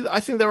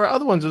think there are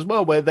other ones as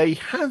well where they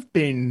have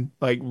been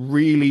like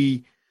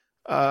really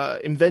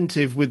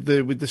inventive with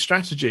the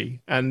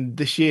strategy, and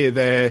this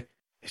year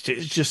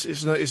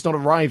it's not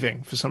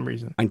arriving for some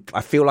reason.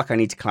 I feel like I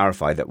need to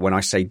clarify that when I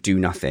say do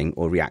nothing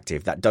or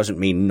reactive, that doesn't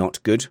mean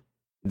not good.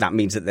 That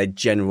means that their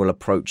general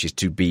approach is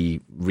to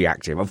be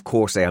reactive. Of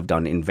course, they have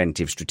done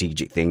inventive,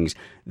 strategic things.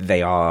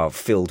 They are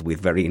filled with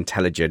very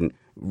intelligent,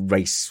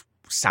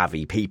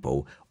 race-savvy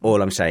people.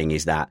 All I'm saying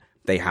is that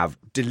they have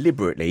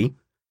deliberately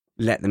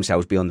let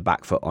themselves be on the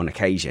back foot on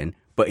occasion.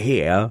 But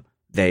here,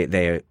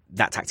 that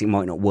tactic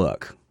might not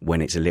work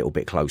when it's a little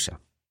bit closer.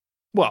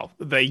 Well,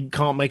 they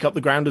can't make up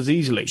the ground as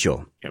easily.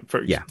 Sure. For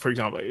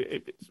example,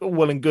 it's all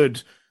well and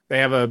good. They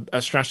have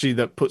a strategy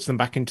that puts them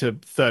back into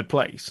third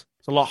place.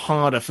 It's a lot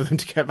harder for them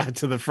to get back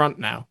to the front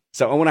now.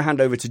 So I want to hand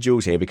over to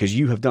Jules here because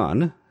you have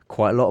done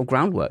quite a lot of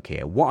groundwork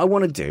here. What I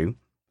want to do,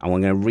 and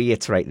I'm going to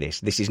reiterate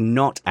this is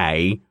not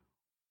a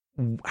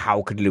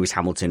how could Lewis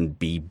Hamilton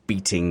be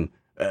beating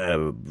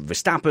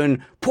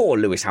Verstappen? Poor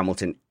Lewis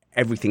Hamilton,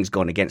 everything's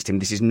gone against him.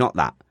 This is not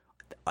that.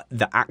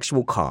 The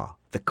actual car,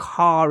 the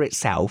car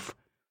itself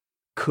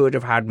could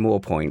have had more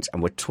points,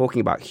 and we're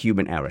talking about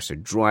human error. So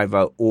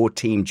driver or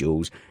team,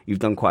 Jules, you've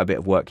done quite a bit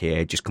of work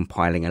here, just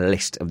compiling a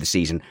list of the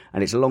season,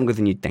 and it's longer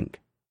than you'd think.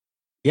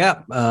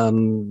 Yeah,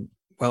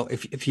 Well,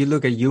 if you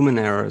look at human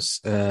errors,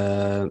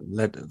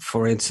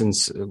 for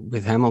instance,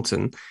 with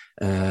Hamilton,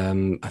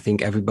 I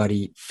think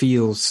everybody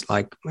feels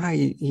like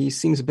he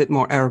seems a bit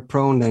more error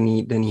prone than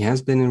he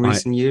has been in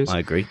recent years. I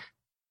agree.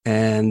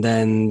 And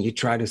then you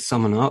try to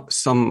summon up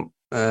some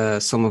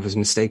of his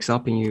mistakes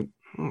up, and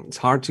it's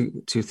hard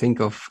to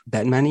think of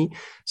that many.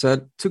 So I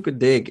took a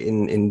dig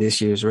in this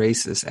year's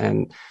races,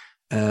 and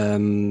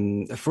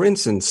for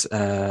instance,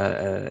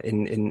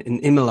 in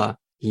Imola,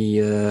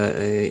 he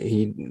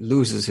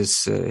loses his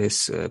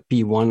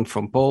P1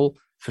 from pole.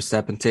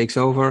 Verstappen takes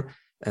over.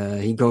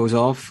 He goes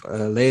off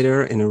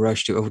later in a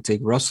rush to overtake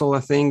Russell, I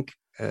think.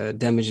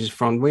 Damages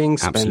front wing.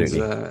 Spends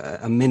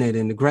a minute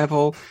in the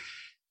gravel.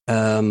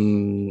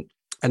 And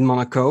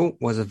Monaco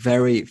was a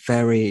very,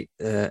 very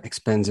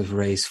expensive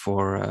race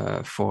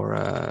for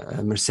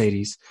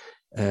Mercedes.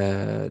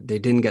 They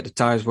didn't get the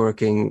tires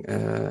working.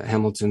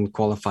 Hamilton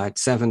qualified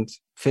seventh,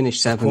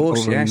 finished seventh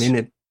over a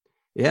minute.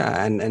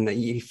 Yeah, and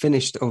he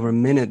finished over a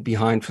minute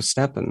behind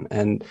Verstappen.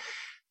 And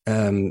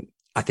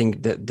I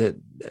think that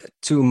the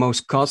two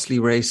most costly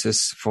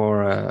races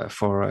for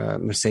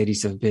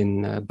Mercedes have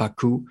been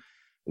Baku,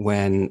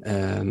 when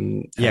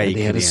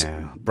they had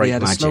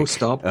a slow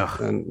stop.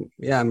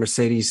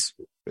 Mercedes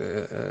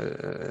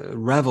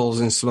revels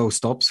in slow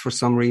stops for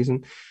some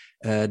reason.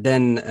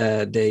 Then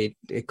they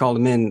called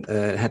him in,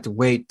 had to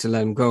wait to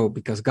let him go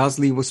because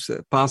Gasly was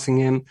passing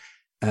him.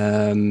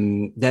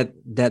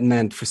 That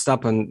meant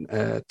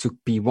Verstappen took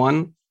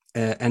P1,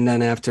 and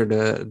then after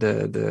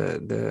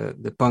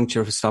the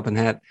puncture Verstappen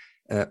had,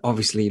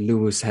 obviously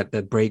Lewis had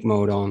that brake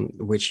mode on,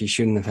 which he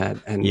shouldn't have had,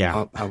 and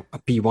a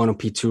P1 or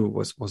P2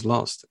 was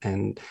lost.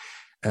 And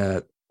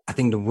I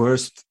think the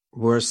worst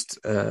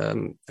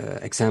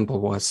example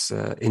was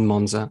in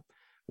Monza,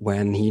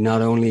 when he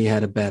not only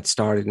had a bad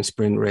start in the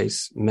sprint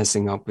race,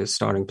 messing up his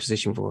starting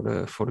position for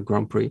the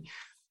Grand Prix,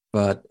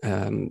 but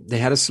they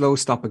had a slow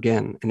stop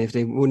again. And if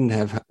they wouldn't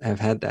have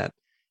had that,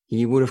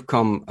 he would have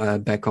come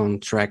back on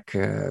track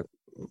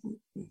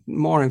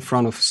more in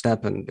front of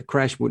Verstappen. The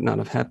crash would not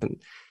have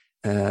happened.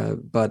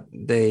 But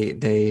they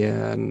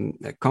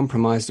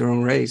compromised their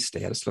own race.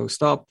 They had a slow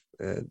stop.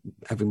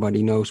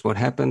 Everybody knows what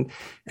happened,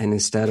 and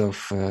instead of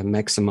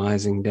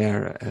maximizing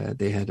there,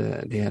 they had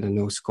a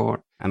no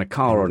score and a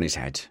car on his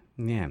head.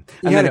 Yeah,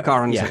 he had a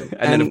car on his head.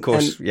 And then of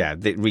course,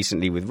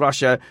 recently with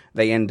Russia,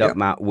 they end up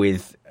Matt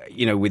with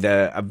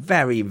a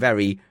very,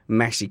 very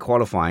messy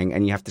qualifying,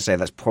 and you have to say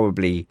that's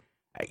probably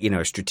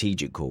a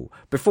strategic call.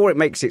 Before it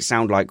makes it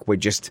sound like we're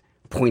just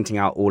pointing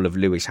out all of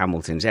Lewis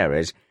Hamilton's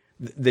errors,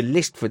 the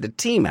list for the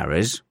team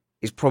errors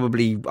is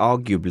probably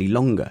arguably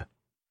longer.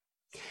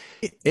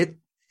 It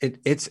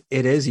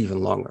is even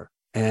longer.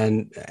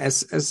 And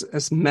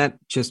as Matt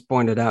just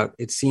pointed out,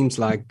 it seems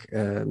like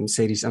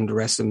Mercedes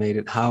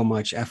underestimated how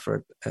much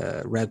effort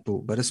Red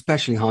Bull, but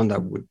especially Honda,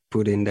 would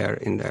put in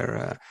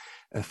their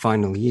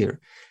final year.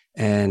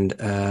 And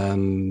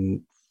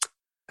do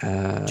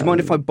you mind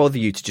if I bother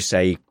you to just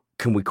say,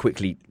 can we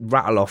quickly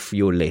rattle off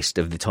your list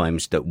of the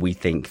times that we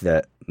think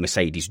that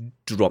Mercedes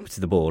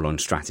dropped the ball on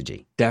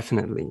strategy?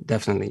 Definitely.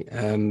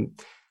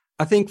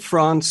 I think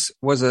France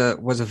was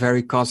a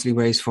very costly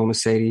race for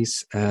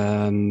Mercedes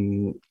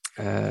because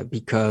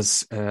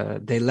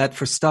they let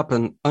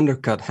Verstappen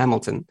undercut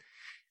Hamilton,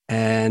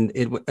 and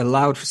it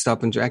allowed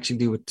Verstappen to actually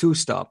do a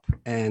two-stop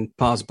and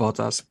pass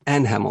Bottas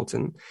and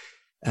Hamilton.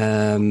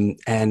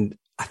 And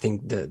I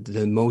think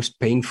the most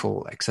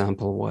painful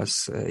example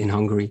was in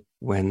Hungary,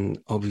 when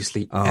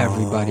obviously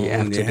everybody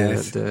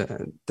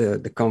after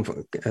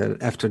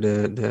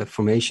the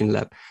formation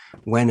lap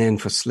went in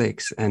for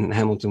slicks, and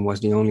Hamilton was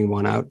the only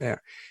one out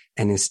there.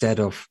 And instead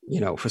of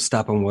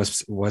Verstappen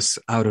was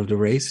out of the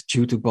race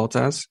due to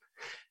Bottas.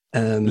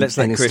 Let's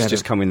let Chris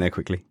just come in there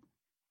quickly.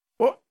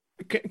 Well,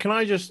 can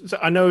I just?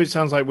 I know it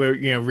sounds like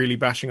we're really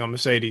bashing on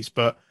Mercedes,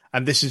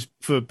 and this is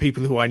for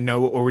people who I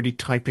know are already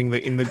typing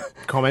in the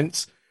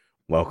comments.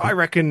 Welcome. I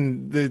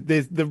reckon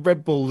the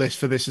Red Bull list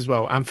for this as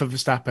well, and for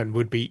Verstappen,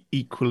 would be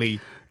equally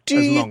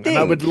as long. And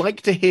I would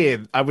like to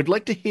hear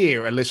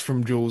a list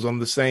from Jules on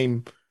the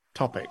same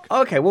topic.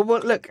 Okay, well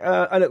look,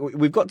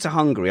 we've got to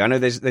Hungary. I know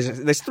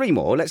there's three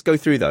more. Let's go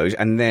through those,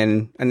 and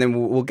then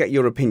we'll get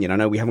your opinion. I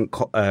know we haven't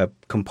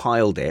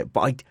compiled it,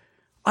 but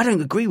I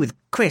don't agree with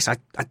Chris. I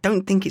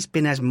don't think it's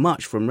been as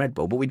much from Red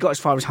Bull, but we got as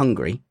far as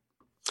Hungary.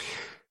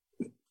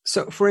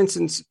 So, for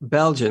instance,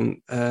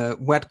 Belgium,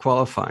 wet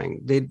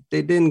qualifying, they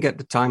didn't get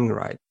the timing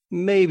right.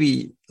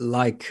 Maybe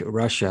like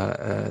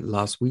Russia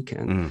last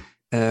weekend,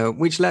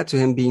 which led to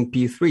him being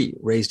P3.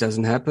 Race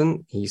doesn't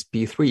happen, he's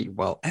P3.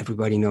 Well,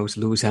 everybody knows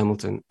Lewis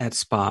Hamilton at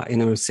Spa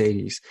in a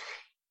Mercedes.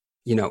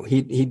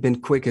 He'd been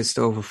quickest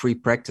over free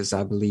practice,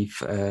 I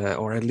believe,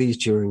 or at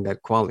least during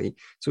that quali.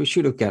 So he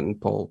should have gotten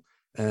pole.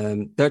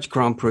 Dutch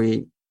Grand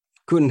Prix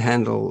couldn't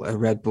handle a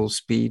Red Bull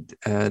speed.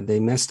 They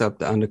messed up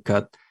the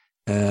undercut.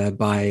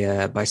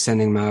 By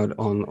sending him out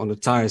on the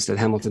tires that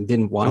Hamilton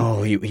didn't want.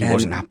 Oh, he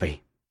wasn't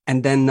happy.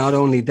 And then not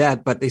only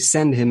that, but they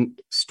send him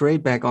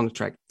straight back on the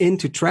track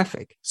into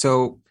traffic.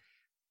 So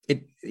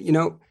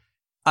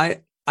I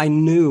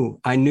knew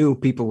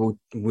people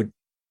would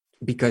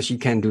because you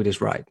can't do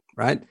this right.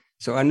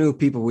 So I knew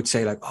people would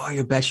say like, oh,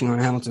 you're bashing on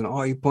Hamilton.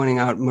 Oh, you're pointing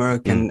out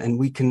Merck, and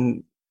we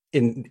can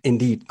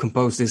indeed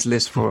compose this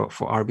list for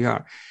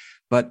RBR.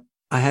 But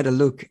I had a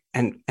look,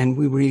 and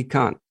we really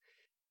can't.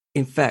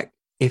 In fact,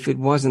 if it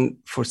wasn't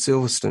for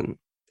Silverstone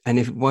and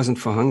if it wasn't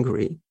for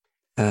Hungary,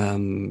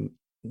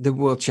 the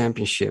World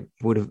Championship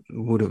would have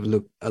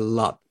looked a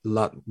lot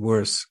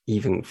worse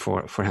even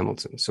for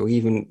Hamilton. So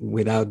even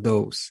without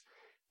those,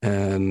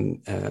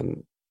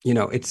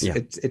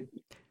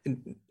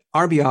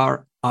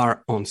 RBR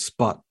are on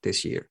spot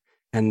this year,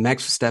 and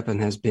Max Verstappen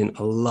has been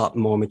a lot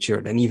more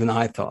mature than even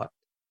I thought.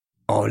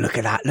 Oh, look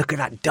at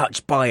that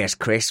Dutch bias,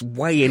 Chris.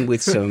 Weigh in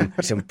with some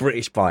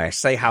British bias.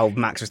 Say how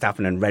Max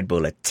Verstappen and Red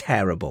Bull are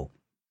terrible.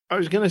 I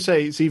was going to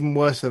say it's even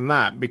worse than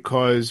that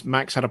because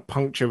Max had a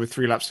puncture with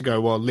 3 laps to go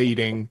while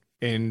leading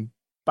in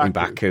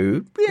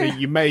Baku. Yeah.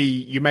 You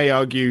may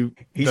argue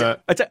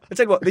that... I tell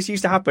you what, this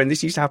used to happen.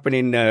 This used to happen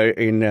in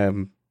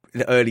the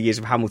early years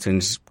of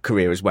Hamilton's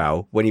career as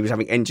well. When he was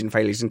having engine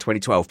failures in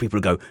 2012, people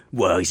would go,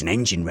 well, he's an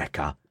engine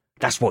wrecker.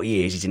 That's what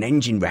he is. He's an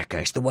engine wrecker.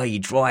 It's the way he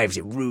drives.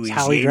 It ruins it's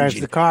how he drives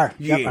the car.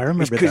 Yeah, yep, I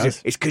remember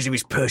those. It's because of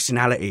his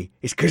personality.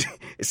 It's because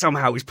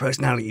somehow his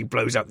personality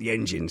blows up the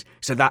engines.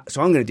 So I'm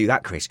going to do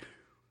that, Chris.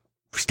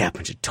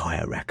 Verstappen's a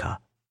tyre wrecker.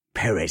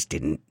 Perez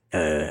didn't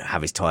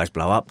have his tyres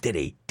blow up, did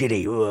he?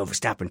 Oh,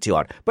 Verstappen too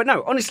hard. But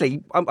no,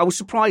 honestly, I was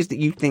surprised that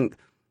you think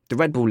the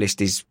Red Bull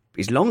list is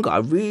longer. I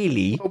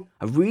really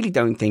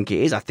don't think it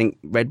is. I think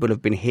Red Bull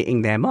have been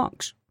hitting their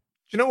marks.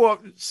 Do you know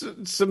what?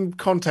 Some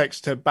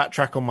context to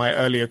backtrack on my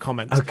earlier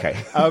comments. Okay.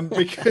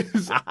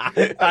 Because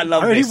I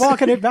love already this.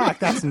 Walking it back.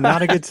 That's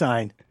not a good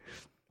sign.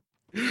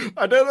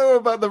 I don't know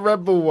about the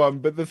Red Bull one,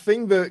 but the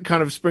thing that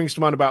kind of springs to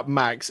mind about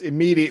Max,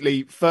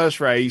 immediately, first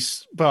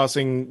race,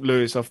 passing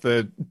Lewis off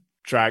the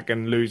track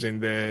and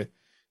losing the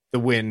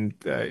win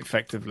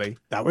effectively.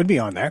 That would be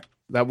on there.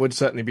 That would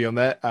certainly be on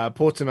there.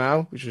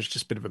 Portimao, which was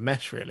just a bit of a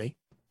mess, really.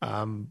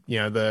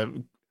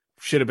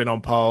 Should have been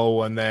on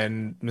pole and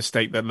then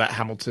mistake that let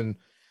Hamilton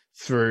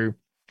through.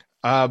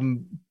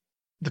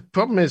 The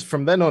problem is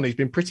from then on, he's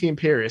been pretty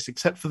imperious,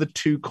 except for the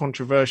 2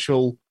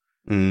 controversial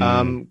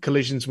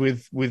collisions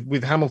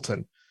with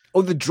Hamilton.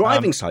 Oh, the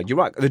driving side, you're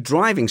right. The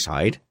driving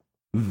side,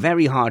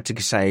 very hard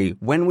to say.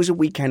 When was a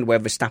weekend where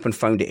Verstappen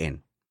phoned it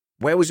in?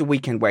 Where was a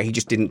weekend where he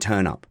just didn't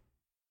turn up?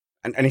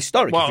 And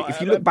historically,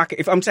 if you look back,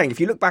 if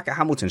you look back at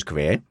Hamilton's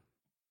career,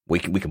 we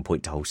can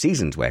point to whole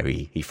seasons where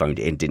he phoned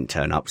it in, didn't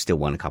turn up, still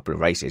won a couple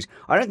of races.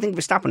 I don't think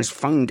Verstappen has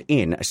phoned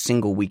in a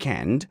single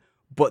weekend,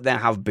 but there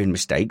have been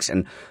mistakes.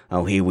 And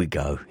here we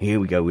go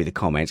with the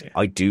comments.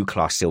 I do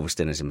class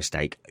Silverstone as a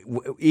mistake,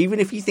 even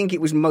if you think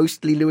it was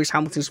mostly Lewis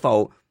Hamilton's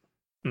fault.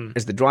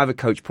 As the driver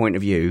coach point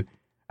of view,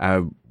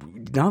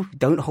 no,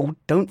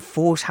 don't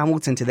force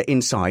Hamilton to the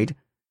inside,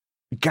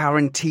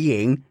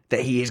 guaranteeing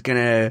that he is going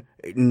to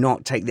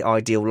not take the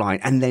ideal line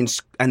and then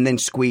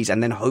squeeze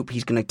and then hope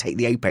he's going to take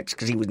the apex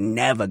because he was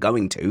never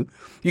going to.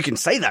 You can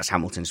say that's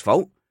Hamilton's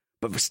fault,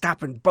 but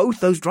Verstappen, both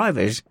those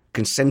drivers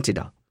consented.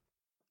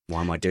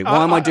 Why am I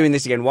doing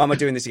this again?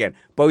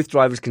 Both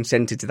drivers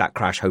consented to that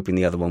crash, hoping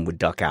the other one would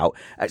duck out.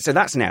 So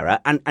that's an error.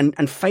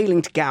 And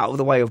failing to get out of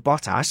the way of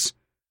Bottas,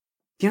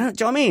 do you know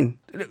what I mean?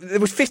 There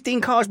was 15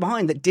 cars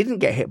behind that didn't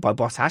get hit by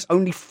Bottas.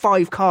 Only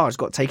 5 cars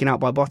got taken out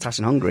by Bottas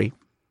in Hungary.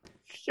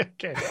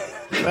 Okay,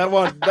 that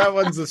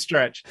one's a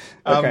stretch.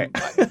 Okay.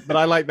 But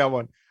I like that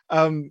one.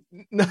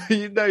 No,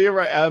 you're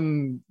right.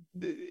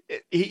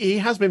 He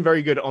has been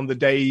very good on the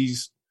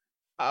days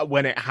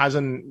when it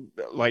hasn't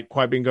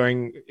quite been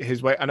going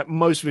his way, and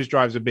most of his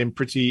drives have been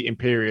pretty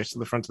imperious to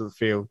the front of the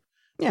field.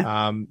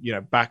 Yeah.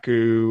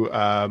 Baku,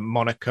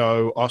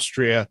 Monaco,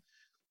 Austria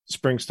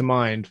springs to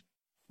mind.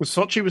 Well,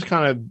 Sochi was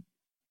kind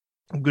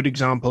of a good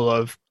example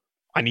of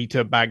I need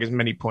to bag as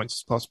many points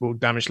as possible,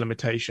 damage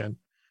limitation.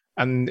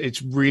 And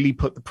it's really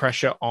put the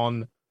pressure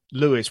on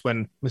Lewis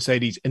when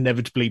Mercedes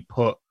inevitably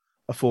put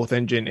a 4th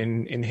engine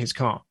in his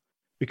car.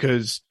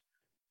 Because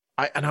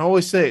I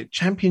always say it,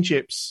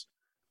 championships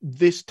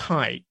this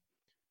tight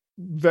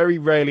very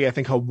rarely, I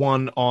think, are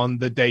won on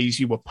the days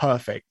you were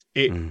perfect.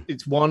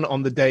 It's won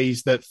on the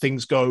days that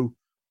things go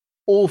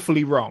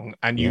awfully wrong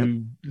and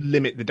you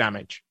limit the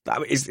damage.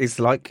 It's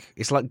like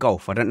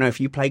golf. I don't know if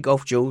you play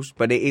golf, Jules,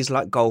 but it is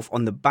like golf.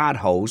 On the bad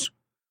holes,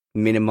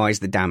 minimize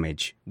the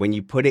damage. When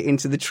you put it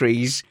into the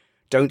trees,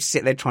 don't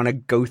sit there trying to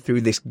go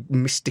through this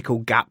mystical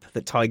gap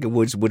that Tiger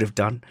Woods would have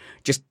done.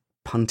 Just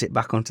punt it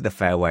back onto the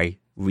fairway,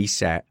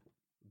 reset,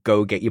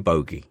 go get your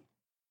bogey.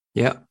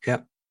 Yeah.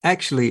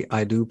 Actually,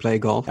 I do play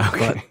golf,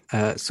 okay.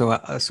 But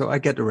so I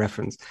get the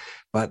reference.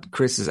 But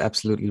Chris is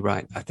absolutely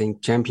right. I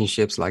think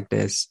championships like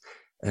this,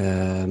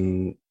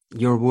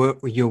 your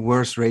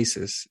worst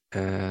races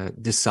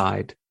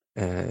decide.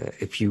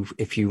 If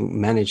you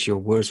manage your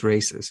worst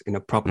races in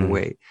a proper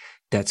way,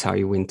 that's how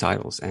you win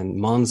titles. And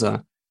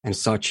Monza and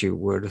Sochi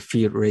were the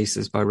feared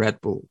races by Red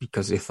Bull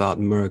because they thought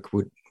Merck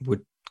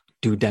would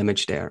do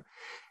damage there.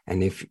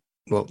 And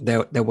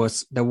there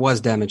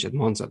was damage at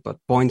Monza, but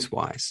points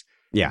wise,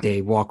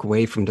 they walk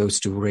away from those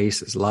 2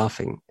 races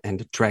laughing, and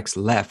the tracks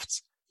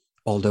left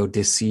although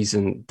this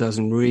season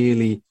doesn't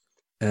really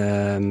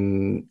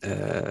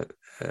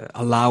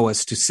allow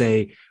us to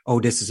say, oh,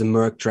 this is a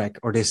Merc track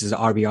or this is an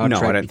RBR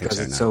track because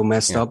it's so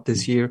messed up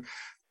this year.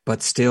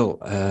 But still,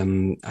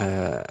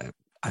 I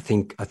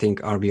think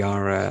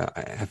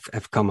RBR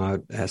have come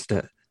out as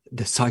the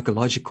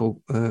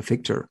psychological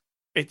victor.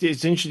 It's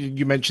interesting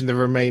you mentioned the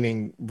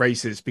remaining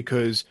races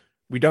because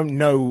we don't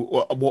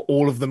know what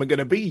all of them are going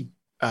to be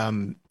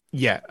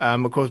yet.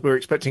 Of course, we're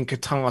expecting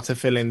Qatar to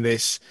fill in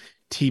this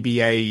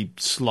TBA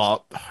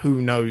slot.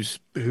 Who knows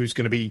who's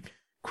going to be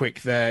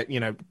quick there?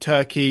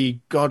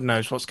 Turkey, God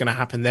knows what's going to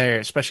happen there,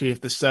 especially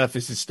if the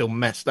surface is still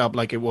messed up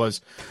like it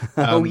was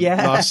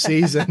last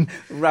season.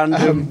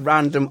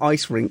 Random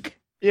ice rink.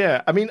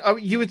 Yeah, I mean,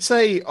 you would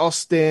say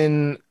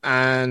Austin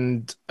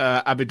and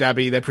Abu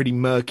Dhabi, they're pretty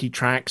murky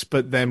tracks,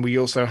 but then we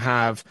also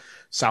have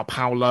Sao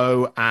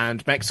Paulo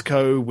and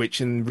Mexico, which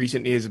in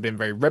recent years have been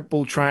very Red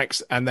Bull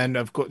tracks, and then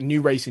I've got a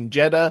new race in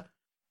Jeddah.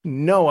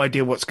 No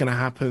idea what's going to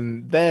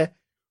happen there.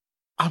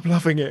 I'm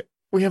loving it.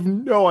 We have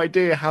no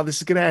idea how this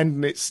is going to end,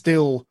 and it's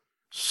still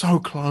so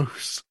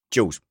close.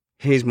 Jules,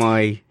 here's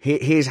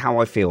how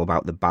I feel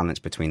about the balance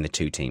between the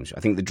two teams.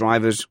 I think the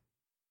drivers,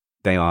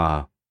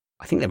 I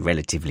think they're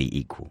relatively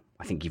equal.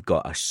 I think you've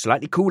got a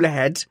slightly cooler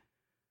head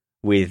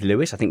with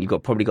Lewis. I think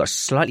you've probably got a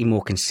slightly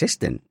more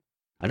consistent.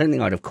 I don't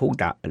think I'd have called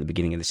that at the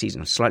beginning of the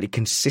season. A slightly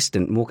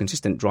more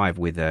consistent drive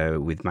with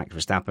Max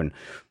Verstappen.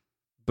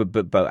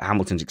 But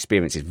Hamilton's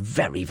experience is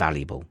very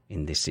valuable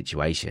in this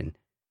situation.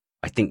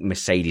 I think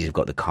Mercedes have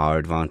got the car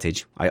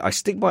advantage. I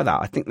stick by that.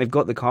 I think they've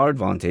got the car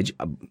advantage,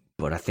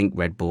 but I think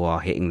Red Bull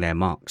are hitting their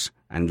marks.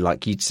 And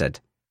like you'd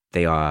said,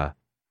 they're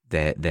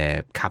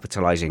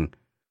capitalising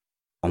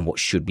on what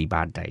should be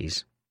bad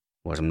days,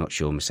 whereas I'm not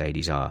sure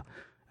Mercedes are.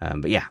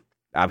 But yeah,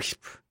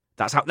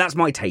 that's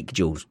my take,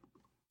 Jules.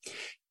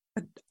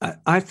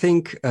 I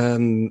think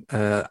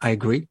I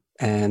agree.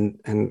 And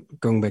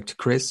going back to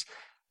Chris,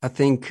 I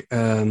think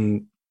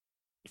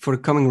for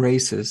the coming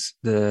races,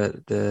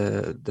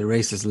 the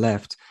races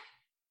left,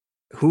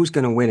 who's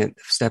going to win it,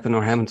 Verstappen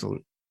or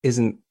Hamilton,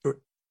 isn't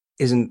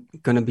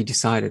going to be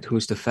decided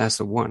who's the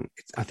faster one.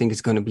 I think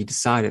it's going to be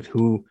decided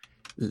who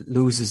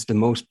loses the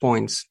most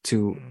points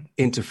to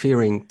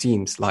interfering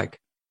teams like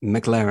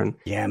McLaren,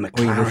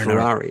 or even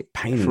Ferrari.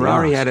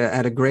 Ferrari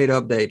had a great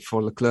update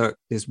for Leclerc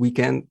this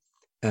weekend,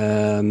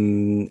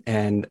 and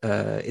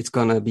it's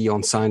gonna be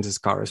on Sainz's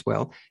car as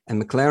well.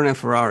 And McLaren and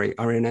Ferrari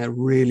are in a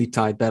really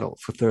tight battle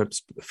for third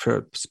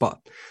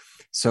spot.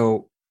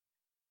 So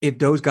if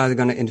those guys are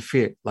gonna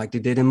interfere, like they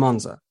did in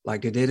Monza,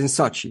 like they did in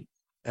Sochi,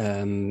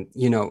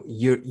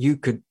 you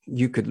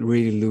could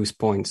really lose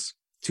points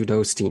to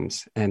those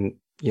teams. And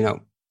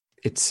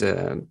it's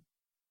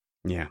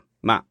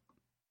Matt.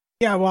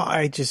 Yeah, well,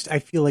 I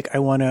feel like I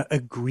want to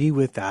agree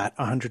with that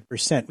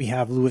 100%. We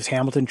have Lewis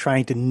Hamilton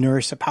trying to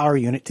nurse a power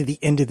unit to the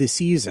end of the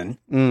season.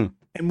 And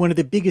one of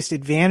the biggest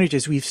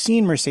advantages we've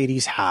seen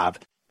Mercedes have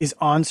is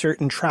on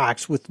certain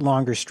tracks with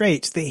longer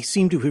straights, they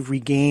seem to have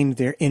regained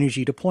their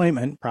energy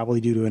deployment,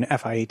 probably due to an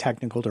FIA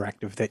technical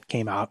directive that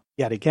came out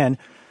yet again.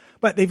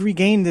 But they've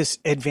regained this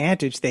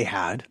advantage they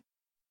had.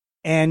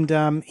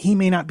 And he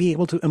may not be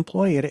able to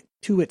employ it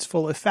to its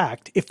full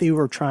effect if they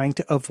were trying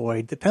to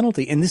avoid the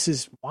penalty. And this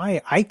is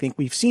why I think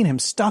we've seen him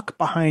stuck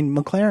behind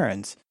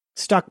McLarens,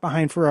 stuck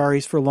behind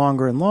Ferraris for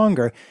longer and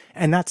longer.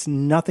 And that's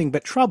nothing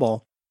but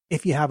trouble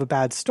if you have a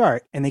bad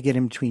start and they get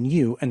in between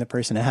you and the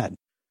person ahead.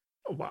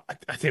 Well,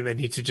 I think they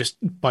need to just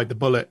bite the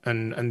bullet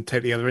and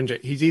take the other engine.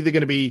 He's either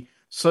going to be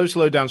so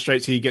slow down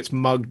straight so he gets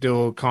mugged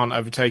or can't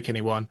overtake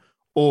anyone,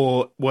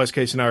 or worst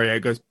case scenario,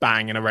 goes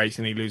bang in a race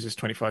and he loses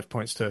 25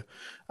 points to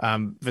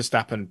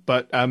Verstappen.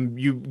 But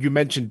you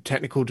mentioned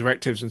technical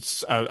directives, and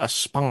a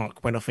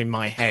spark went off in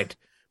my head,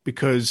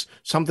 because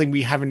something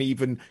we haven't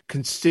even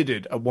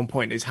considered at one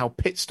point is how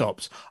pit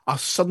stops are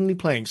suddenly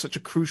playing such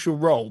a crucial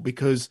role,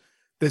 because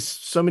we're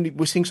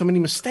seeing so many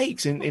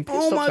mistakes in pit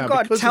stops. Oh my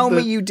God, tell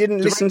me you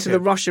didn't listen to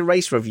the Russia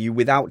race review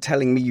without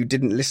telling me you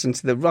didn't listen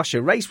to the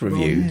Russia race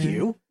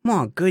review.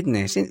 My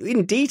goodness,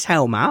 in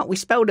detail, Matt, we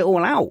spelled it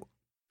all out.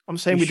 I'm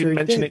saying we didn't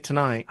mention it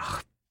tonight.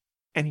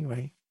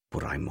 Anyway.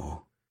 But I'm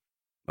more.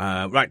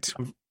 Right.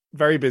 I'm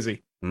very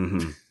busy.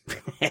 Mm-hmm.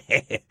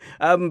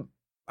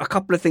 A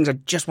couple of things I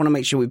just want to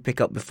make sure we pick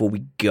up before we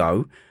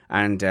go.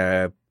 And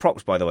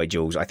props, by the way,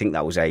 Jules. I think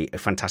that was a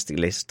fantastic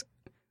list.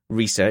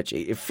 Research.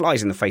 It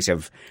flies in the face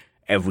of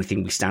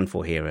everything we stand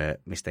for here at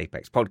Missed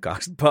Apex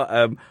Podcast. But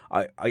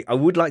I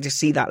would like to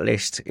see that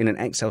list in an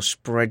Excel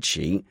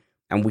spreadsheet,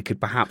 and we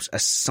could perhaps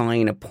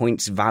assign a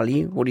points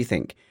value. What do you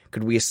think?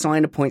 Could we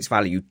assign a points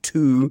value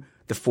to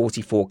the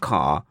 44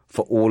 car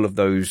for all of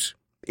those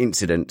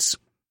incidents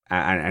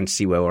and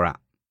see where we're at?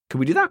 Could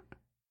we do that?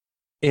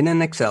 In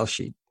an Excel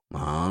sheet.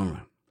 All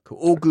right. Cool.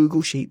 Or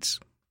Google Sheets.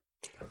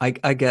 I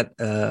get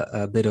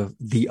a bit of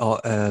the...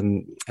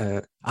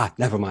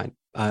 never mind.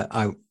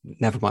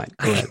 Never mind.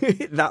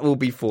 That will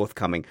be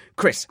forthcoming.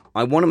 Chris,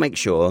 I want to make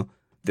sure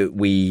that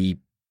we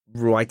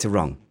right or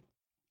wrong.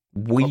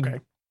 We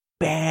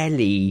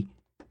barely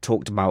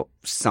talked about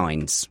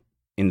Sainz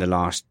in the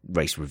last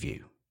race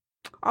review.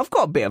 I've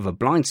got a bit of a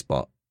blind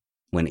spot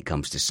when it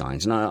comes to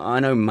Sainz, and I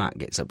know Matt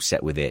gets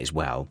upset with it as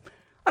well.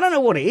 I don't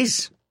know what it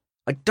is.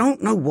 I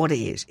don't know what it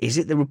is. Is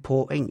it the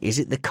reporting? Is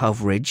it the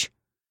coverage?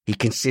 He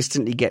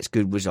consistently gets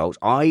good results.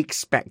 I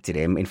expected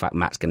him. In fact,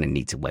 Matt's going to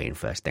need to weigh in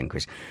first then,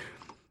 Chris.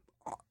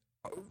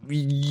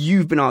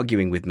 You've been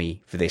arguing with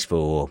me for this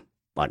for,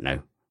 I don't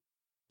know,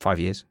 5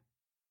 years?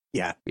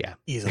 Yeah,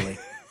 easily.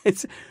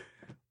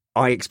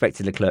 I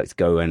expected Leclerc to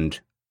go and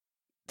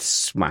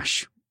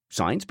smash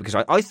Sainz because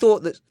I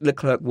thought that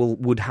Leclerc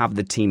would have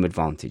the team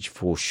advantage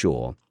for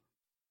sure.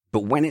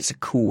 But when it's a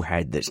cool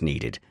head that's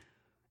needed,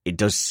 it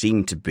does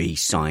seem to be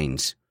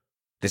Sainz.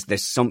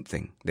 There's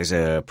something. There's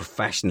a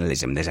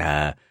professionalism.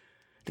 There's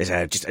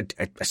just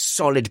a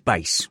solid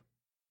base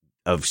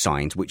of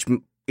Sainz, which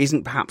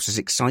isn't perhaps as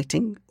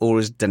exciting or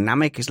as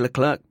dynamic as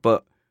Leclerc,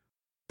 but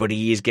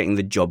he is getting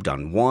the job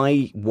done.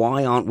 Why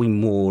aren't we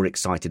more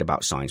excited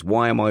about Sainz?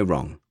 Why am I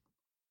wrong?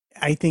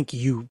 I think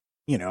you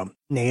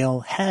nail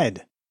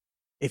head.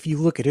 If you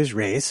look at his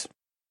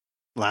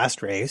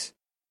last race,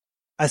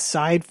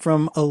 aside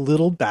from a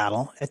little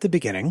battle at the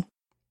beginning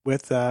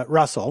with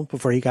Russell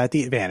before he got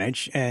the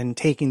advantage and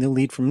taking the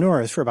lead from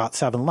Norris for about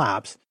 7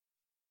 laps,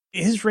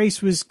 his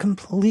race was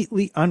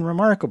completely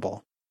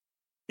unremarkable.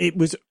 It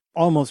was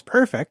almost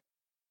perfect,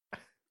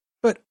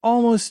 but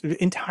almost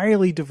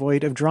entirely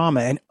devoid of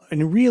drama.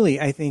 And really,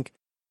 I think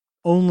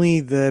only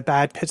the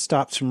bad pit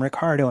stops from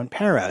Ricciardo and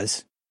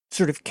Perez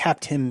sort of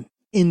kept him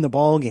in the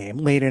ball game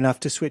late enough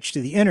to switch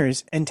to the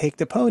inners and take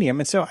the podium.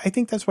 And so I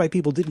think that's why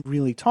people didn't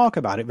really talk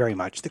about it very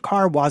much. The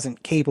car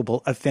wasn't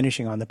capable of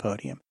finishing on the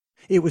podium.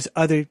 It was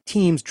other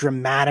teams'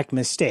 dramatic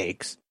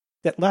mistakes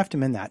that left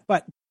him in that.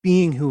 But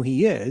being who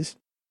he is,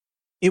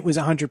 it was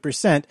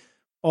 100%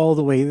 all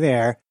the way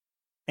there.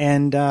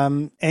 And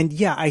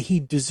yeah,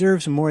 he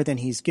deserves more than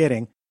he's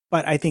getting.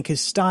 But I think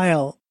his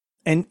style,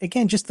 and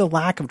again, just the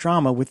lack of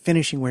drama with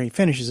finishing where he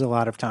finishes a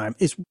lot of time,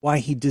 is why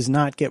he does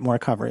not get more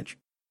coverage.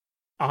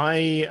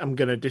 I am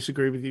going to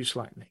disagree with you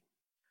slightly,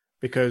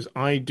 because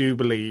I do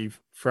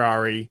believe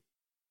Ferrari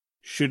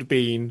should have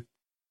been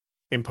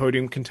in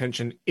podium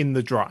contention in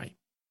the dry.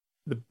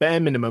 The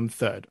bare minimum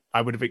third.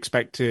 I would have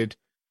expected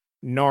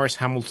Norris,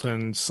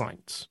 Hamilton,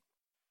 Sainz.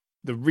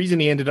 The reason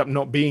he ended up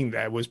not being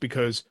there was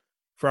because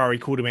Ferrari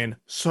called him in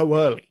so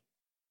early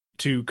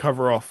to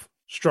cover off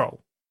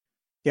Stroll.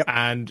 Yep.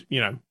 And,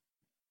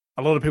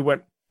 a lot of people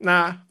went,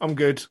 nah, I'm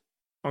good.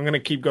 I'm going to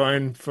keep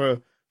going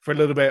for a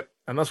little bit.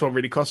 And that's what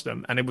really cost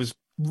him. And it was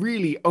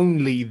really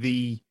only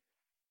the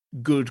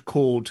good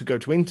call to go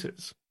to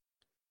Inters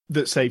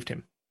that saved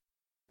him.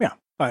 Yeah,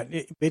 but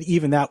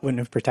even that wouldn't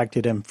have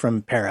protected him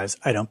from Perez,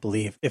 I don't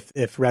believe,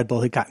 if Red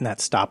Bull had gotten that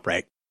stop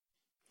right.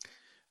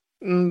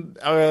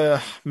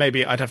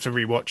 Maybe I'd have to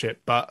rewatch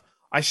it, but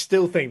I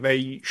still think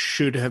they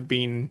should have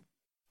been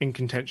in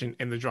contention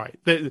in the dry.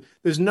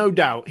 There's no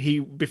doubt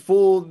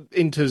before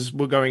Inters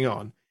were going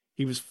on,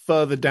 he was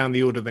further down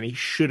the order than he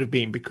should have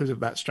been because of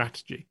that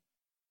strategy.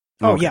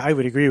 Oh, okay. Yeah, I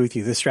would agree with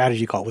you. The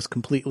strategy call was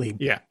completely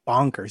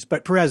bonkers.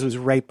 But Perez was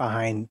right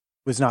behind,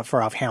 was not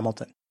far off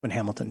Hamilton when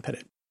Hamilton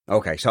pitted.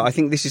 Okay, so I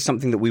think this is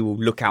something that we will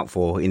look out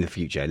for in the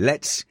future.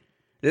 Let's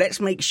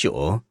make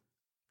sure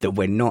that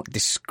we're not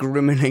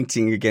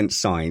discriminating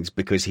against Sainz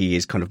because he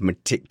is kind of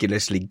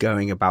meticulously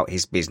going about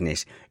his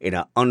business in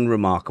an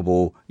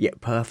unremarkable yet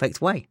perfect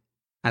way,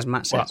 as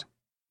Matt says.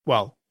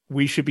 Well,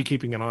 we should be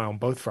keeping an eye on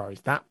both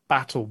Ferraris. That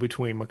battle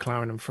between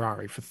McLaren and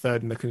Ferrari for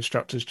third in the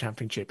Constructors'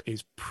 Championship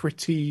is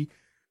pretty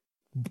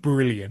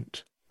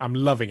brilliant. I'm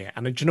loving it.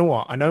 And do you know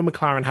what? I know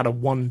McLaren had a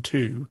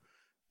 1-2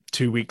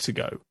 2 weeks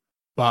ago,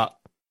 but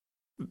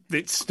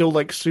it's still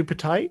super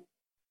tight.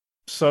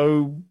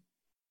 So,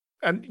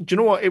 and do you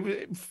know what?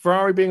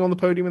 Ferrari being on the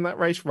podium in that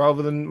race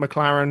rather than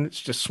McLaren, it's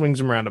just swings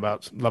and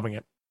roundabouts. Loving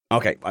it.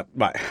 Okay,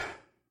 right.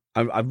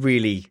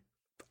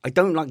 I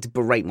don't like to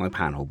berate my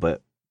panel,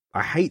 but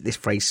I hate this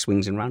phrase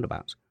swings and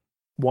roundabouts.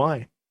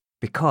 Why?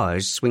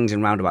 Because swings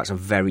and roundabouts are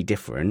very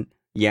different,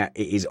 yet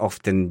it is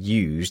often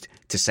used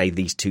to say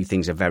these two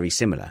things are very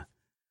similar.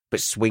 But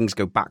swings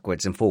go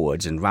backwards and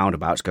forwards and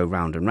roundabouts go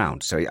round and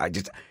round. So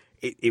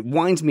it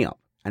winds me up.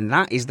 And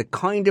that is the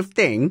kind of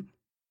thing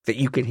that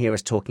you can hear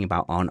us talking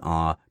about on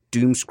our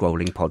Doom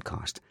Scrolling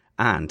podcast.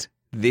 And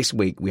this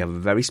week we have a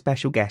very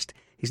special guest.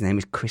 His name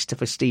is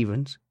Christopher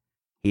Stevens.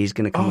 He's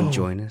going to come and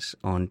join us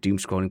on Doom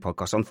Scrolling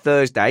Podcast on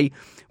Thursday,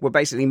 where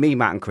basically me,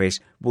 Matt, and Chris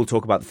will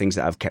talk about the things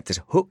that have kept us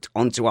hooked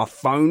onto our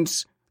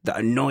phones, that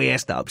annoy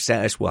us, that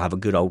upset us. We'll have a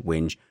good old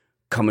whinge.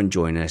 Come and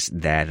join us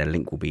there. The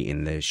link will be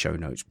in the show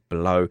notes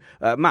below.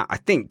 Matt, I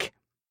think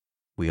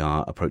we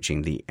are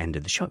approaching the end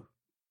of the show.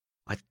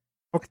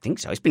 I think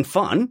so. It's been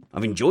fun.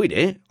 I've enjoyed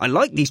it. I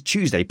like these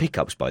Tuesday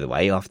pickups, by the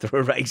way, after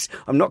a race.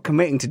 I'm not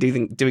committing to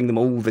doing them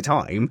all the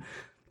time,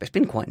 but it's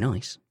been quite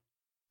nice.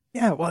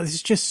 Yeah, well,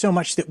 there's just so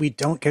much that we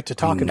don't get to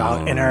talk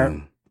about in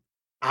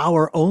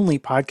our only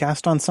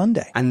podcast on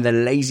Sunday. And the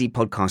lazy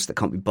podcasts that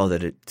can't be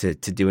bothered to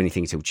do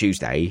anything till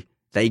Tuesday,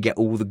 they get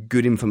all the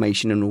good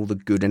information and all the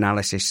good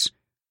analysis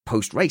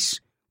post-race,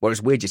 whereas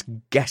we're just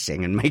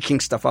guessing and making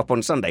stuff up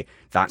on Sunday.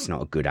 That's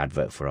not a good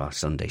advert for our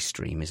Sunday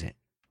stream, is it?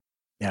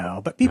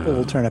 No, but people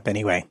will turn up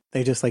anyway.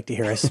 They just like to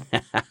hear us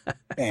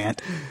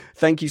bant.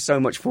 Thank you so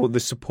much for the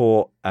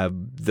support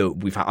that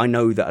we've had. I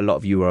know that a lot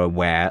of you are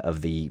aware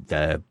of the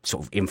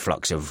sort of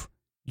influx of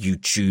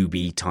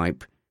YouTube-y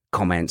type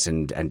comments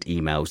and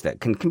emails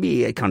that can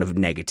be a kind of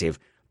negative.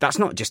 That's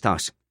not just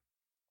us.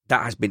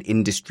 That has been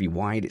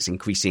industry-wide. It's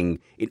increasing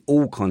in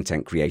all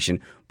content creation,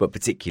 but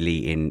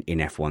particularly in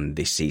F1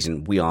 this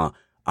season. We are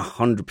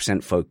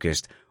 100%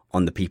 focused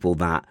on the people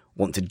that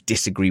want to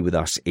disagree with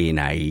us in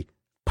a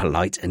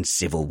polite and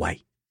civil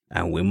way.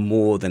 And we're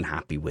more than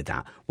happy with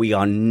that. We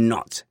are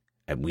not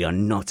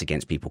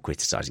against people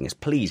criticizing us.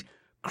 Please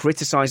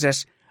criticize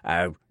us.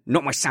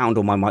 Not my sound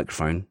or my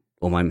microphone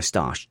or my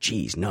moustache.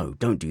 Jeez, no,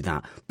 don't do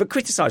that. But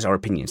criticize our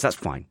opinions. That's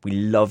fine. We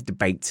love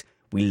debate.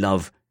 We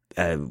love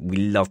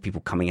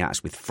people coming at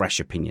us with fresh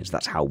opinions.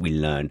 That's how we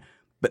learn.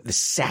 But the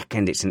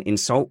second it's an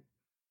insult,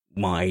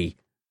 my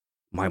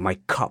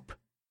cup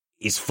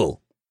is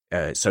full.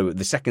 So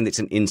the second it's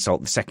an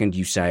insult, the second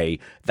you say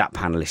that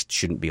panelist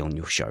shouldn't be on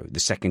your show, the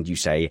second you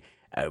say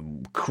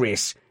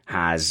Chris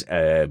has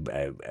a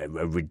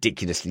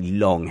ridiculously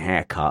long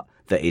haircut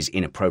that is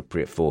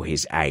inappropriate for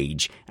his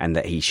age and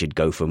that he should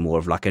go for more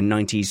of like a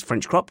 90s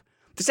French crop,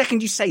 the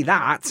second you say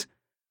that,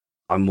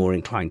 I'm more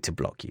inclined to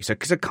block you. So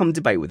come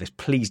debate with us,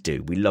 please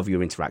do. We love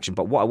your interaction.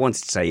 But what I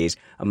wanted to say is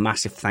a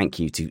massive thank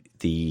you to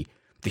the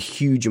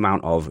huge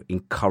amount of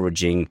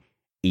encouraging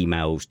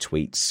emails,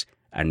 tweets,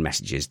 and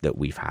messages that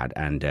we've had,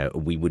 and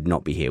we would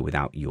not be here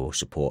without your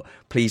support.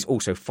 Please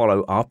also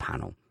follow our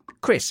panel.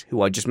 Chris,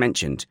 who I just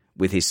mentioned,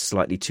 with his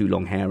slightly too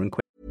long hair and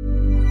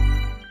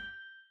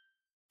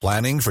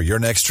Planning for your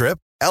next trip?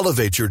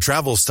 Elevate your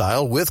travel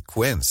style with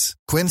Quince.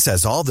 Quince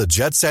has all the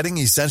jet-setting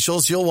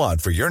essentials you'll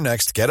want for your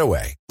next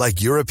getaway,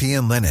 like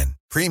European linen,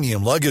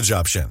 premium luggage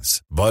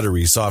options,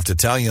 buttery soft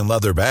Italian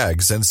leather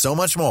bags, and so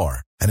much more.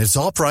 And it's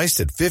all priced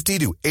at 50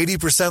 to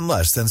 80%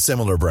 less than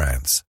similar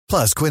brands.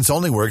 Plus, Quince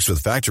only works with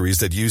factories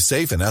that use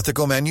safe and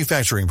ethical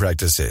manufacturing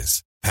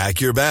practices.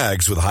 Pack your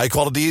bags with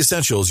high-quality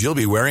essentials you'll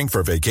be wearing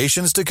for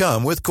vacations to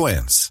come with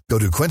Quince. Go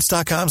to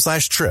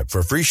quince.com/trip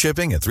for free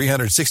shipping and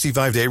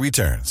 365-day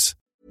returns.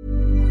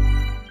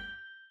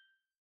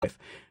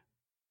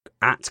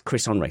 At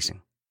Chris on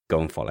Racing.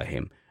 Go and follow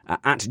him.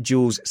 At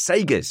Jules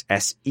Seegers,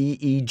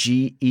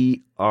 Seegers.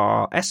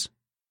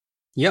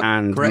 Yep,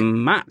 and correct.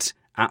 Matt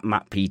at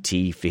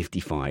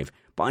MattPT55.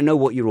 But I know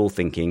what you're all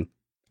thinking.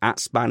 At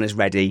Spanners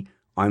Ready,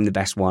 I'm the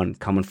best one.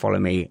 Come and follow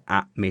me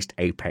at Missed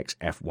Apex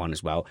F1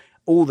 as well.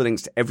 All the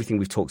links to everything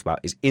we've talked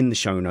about is in the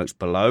show notes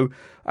below.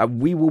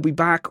 We will be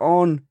back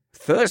on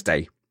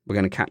Thursday. We're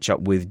going to catch up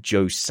with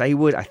Joe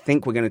Saywood. I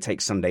think we're going to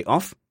take Sunday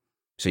off.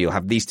 So you'll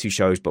have these two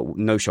shows, but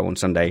no show on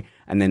Sunday.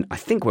 And then I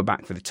think we're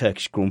back for the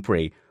Turkish Grand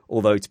Prix.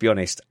 Although, to be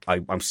honest,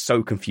 I'm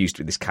so confused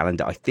with this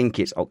calendar. I think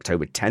it's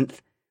October 10th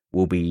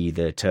will be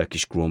the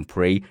Turkish Grand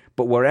Prix.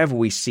 But wherever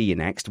we see you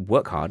next,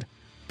 work hard,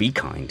 be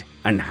kind,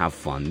 and have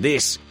fun.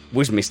 This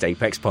was Missed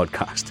Apex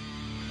Podcast.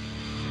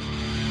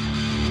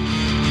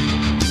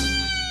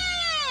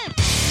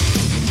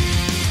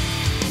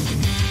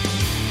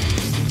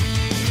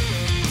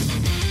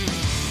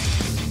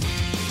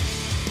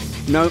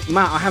 No,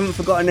 Matt, I haven't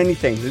forgotten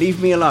anything.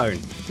 Leave me alone.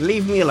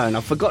 Leave me alone.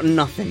 I've forgotten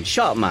nothing.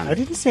 Shut up, man. I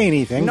didn't say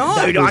anything. No,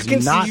 that I was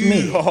can not see you.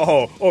 me.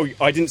 Oh,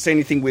 I didn't say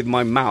anything with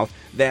my mouth.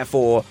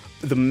 Therefore,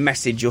 the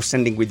message you're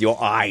sending with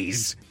your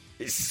eyes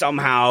is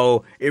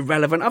somehow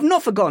irrelevant. I've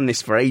not forgotten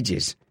this for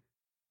ages.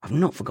 I've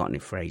not forgotten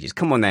it for ages.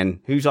 Come on, then.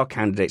 Who's our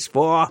candidates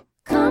for?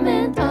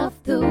 Comment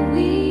of the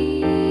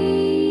week.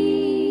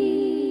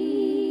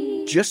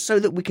 Just so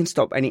that we can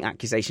stop any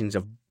accusations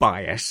of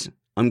bias,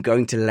 I'm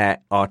going to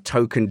let our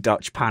token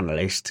Dutch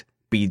panelist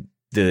be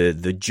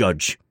the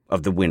judge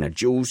of the winner.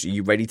 Jules, are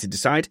you ready to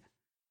decide?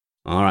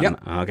 All right.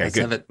 Yep. Okay, Let's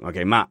good. have it.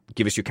 Okay, Matt,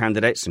 give us your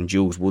candidates, and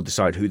Jules will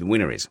decide who the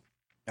winner is.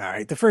 All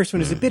right, the first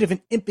one is a bit of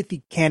an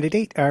empathy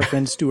candidate. Our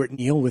friend Stuart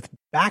Neal with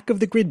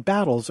back-of-the-grid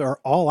battles are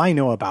all I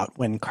know about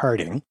when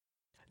karting.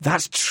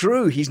 That's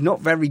true. He's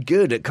not very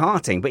good at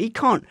karting, but he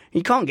can't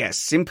get a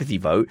sympathy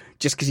vote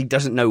just because he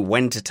doesn't know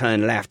when to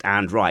turn left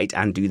and right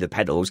and do the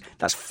pedals.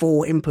 That's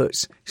 4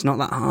 inputs. It's not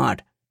that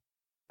hard.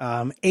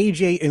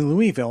 AJ in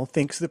Louisville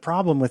thinks the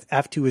problem with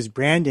F2 is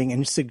branding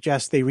and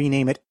suggests they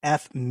rename it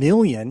F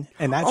Million,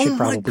 and that should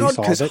probably solve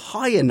because it.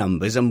 higher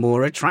numbers are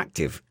more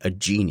attractive. A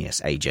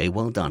genius, AJ.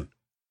 Well done.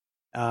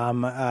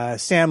 Sam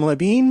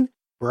Labine,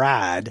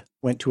 Brad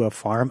went to a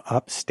farm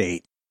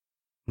upstate.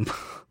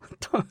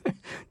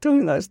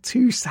 Don't, that's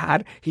too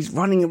sad. He's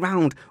running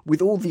around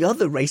with all the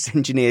other race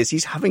engineers.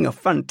 He's having a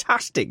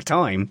fantastic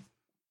time.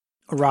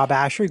 Rob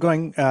Asher,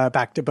 going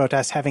back to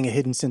Bottas having a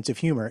hidden sense of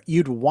humor.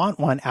 You'd want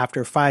one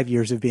after 5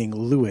 years of being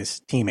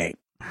Lewis' teammate.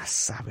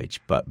 Savage,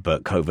 but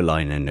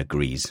Kovalainen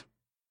agrees.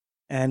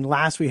 And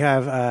last we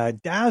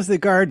have Daz the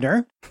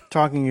Gardener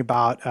talking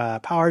about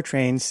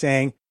powertrains,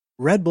 saying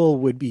Red Bull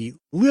would be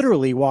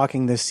literally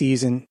walking this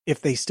season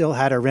if they still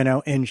had a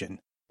Renault engine.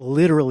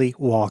 Literally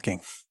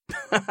walking.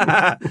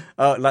 Like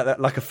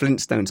a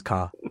Flintstones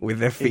car with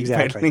their feet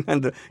Exactly. pedaling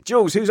under.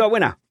 Jules, who's our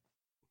winner?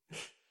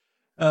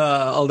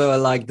 Although I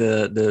like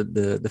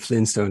the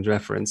Flintstones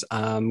reference,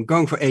 I'm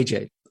going for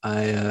AJ.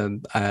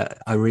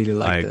 I really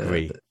like. I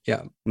agree.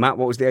 Yeah, Matt,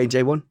 what was the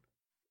AJ one?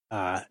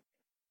 That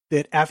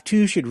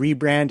F2 should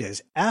rebrand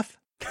as F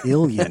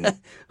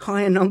billion.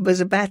 Higher numbers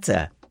are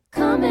better.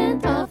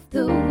 Comment of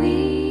the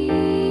week.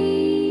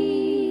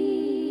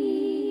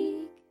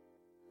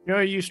 You know,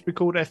 it used to be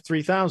called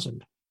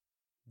F3000.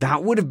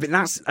 That would have been.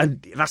 That's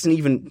an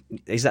even.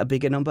 Is that a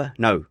bigger number?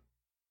 No,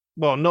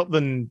 Well, not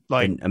than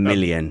like a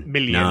million.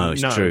 No,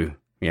 it's true.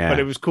 Yeah, But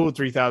it was called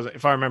 3000,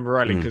 if I remember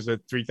rightly, because the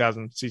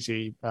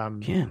 3000cc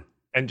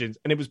engines.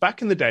 And it was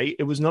back in the day.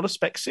 It was not a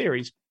spec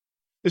series.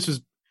 This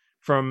was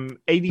from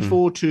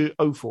 84 to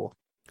 04.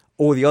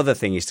 Or the other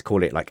thing is to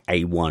call it like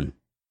A1,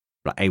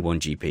 like A1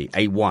 GP.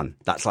 A1.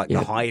 That's like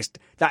the highest.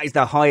 That is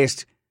the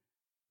highest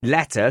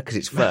letter because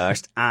it's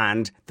first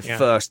and the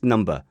first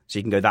number. So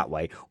you can go that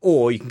way.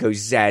 Or you can go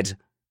Z,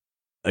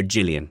 a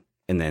jillion,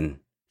 and then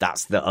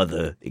that's the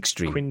other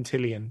extreme.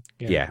 Quintillion.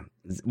 Yeah.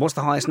 What's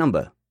the highest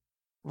number?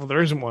 Well,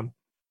 there isn't one.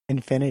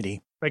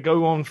 Infinity. They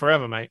go on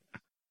forever, mate.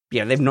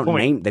 Yeah, they've not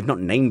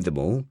named them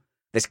all.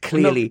 There's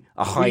clearly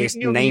a highest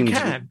named. You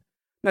can.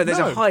 No, there's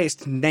a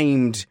highest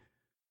named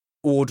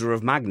order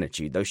of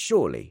magnitude, though.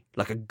 Surely,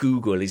 like a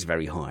Google is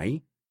very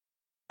high.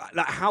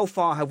 Like, how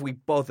far have we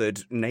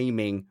bothered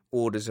naming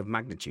orders of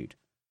magnitude?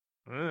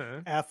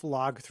 F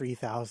log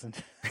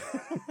 3000.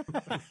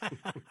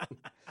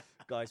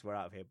 Guys, we're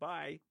out of here.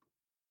 Bye.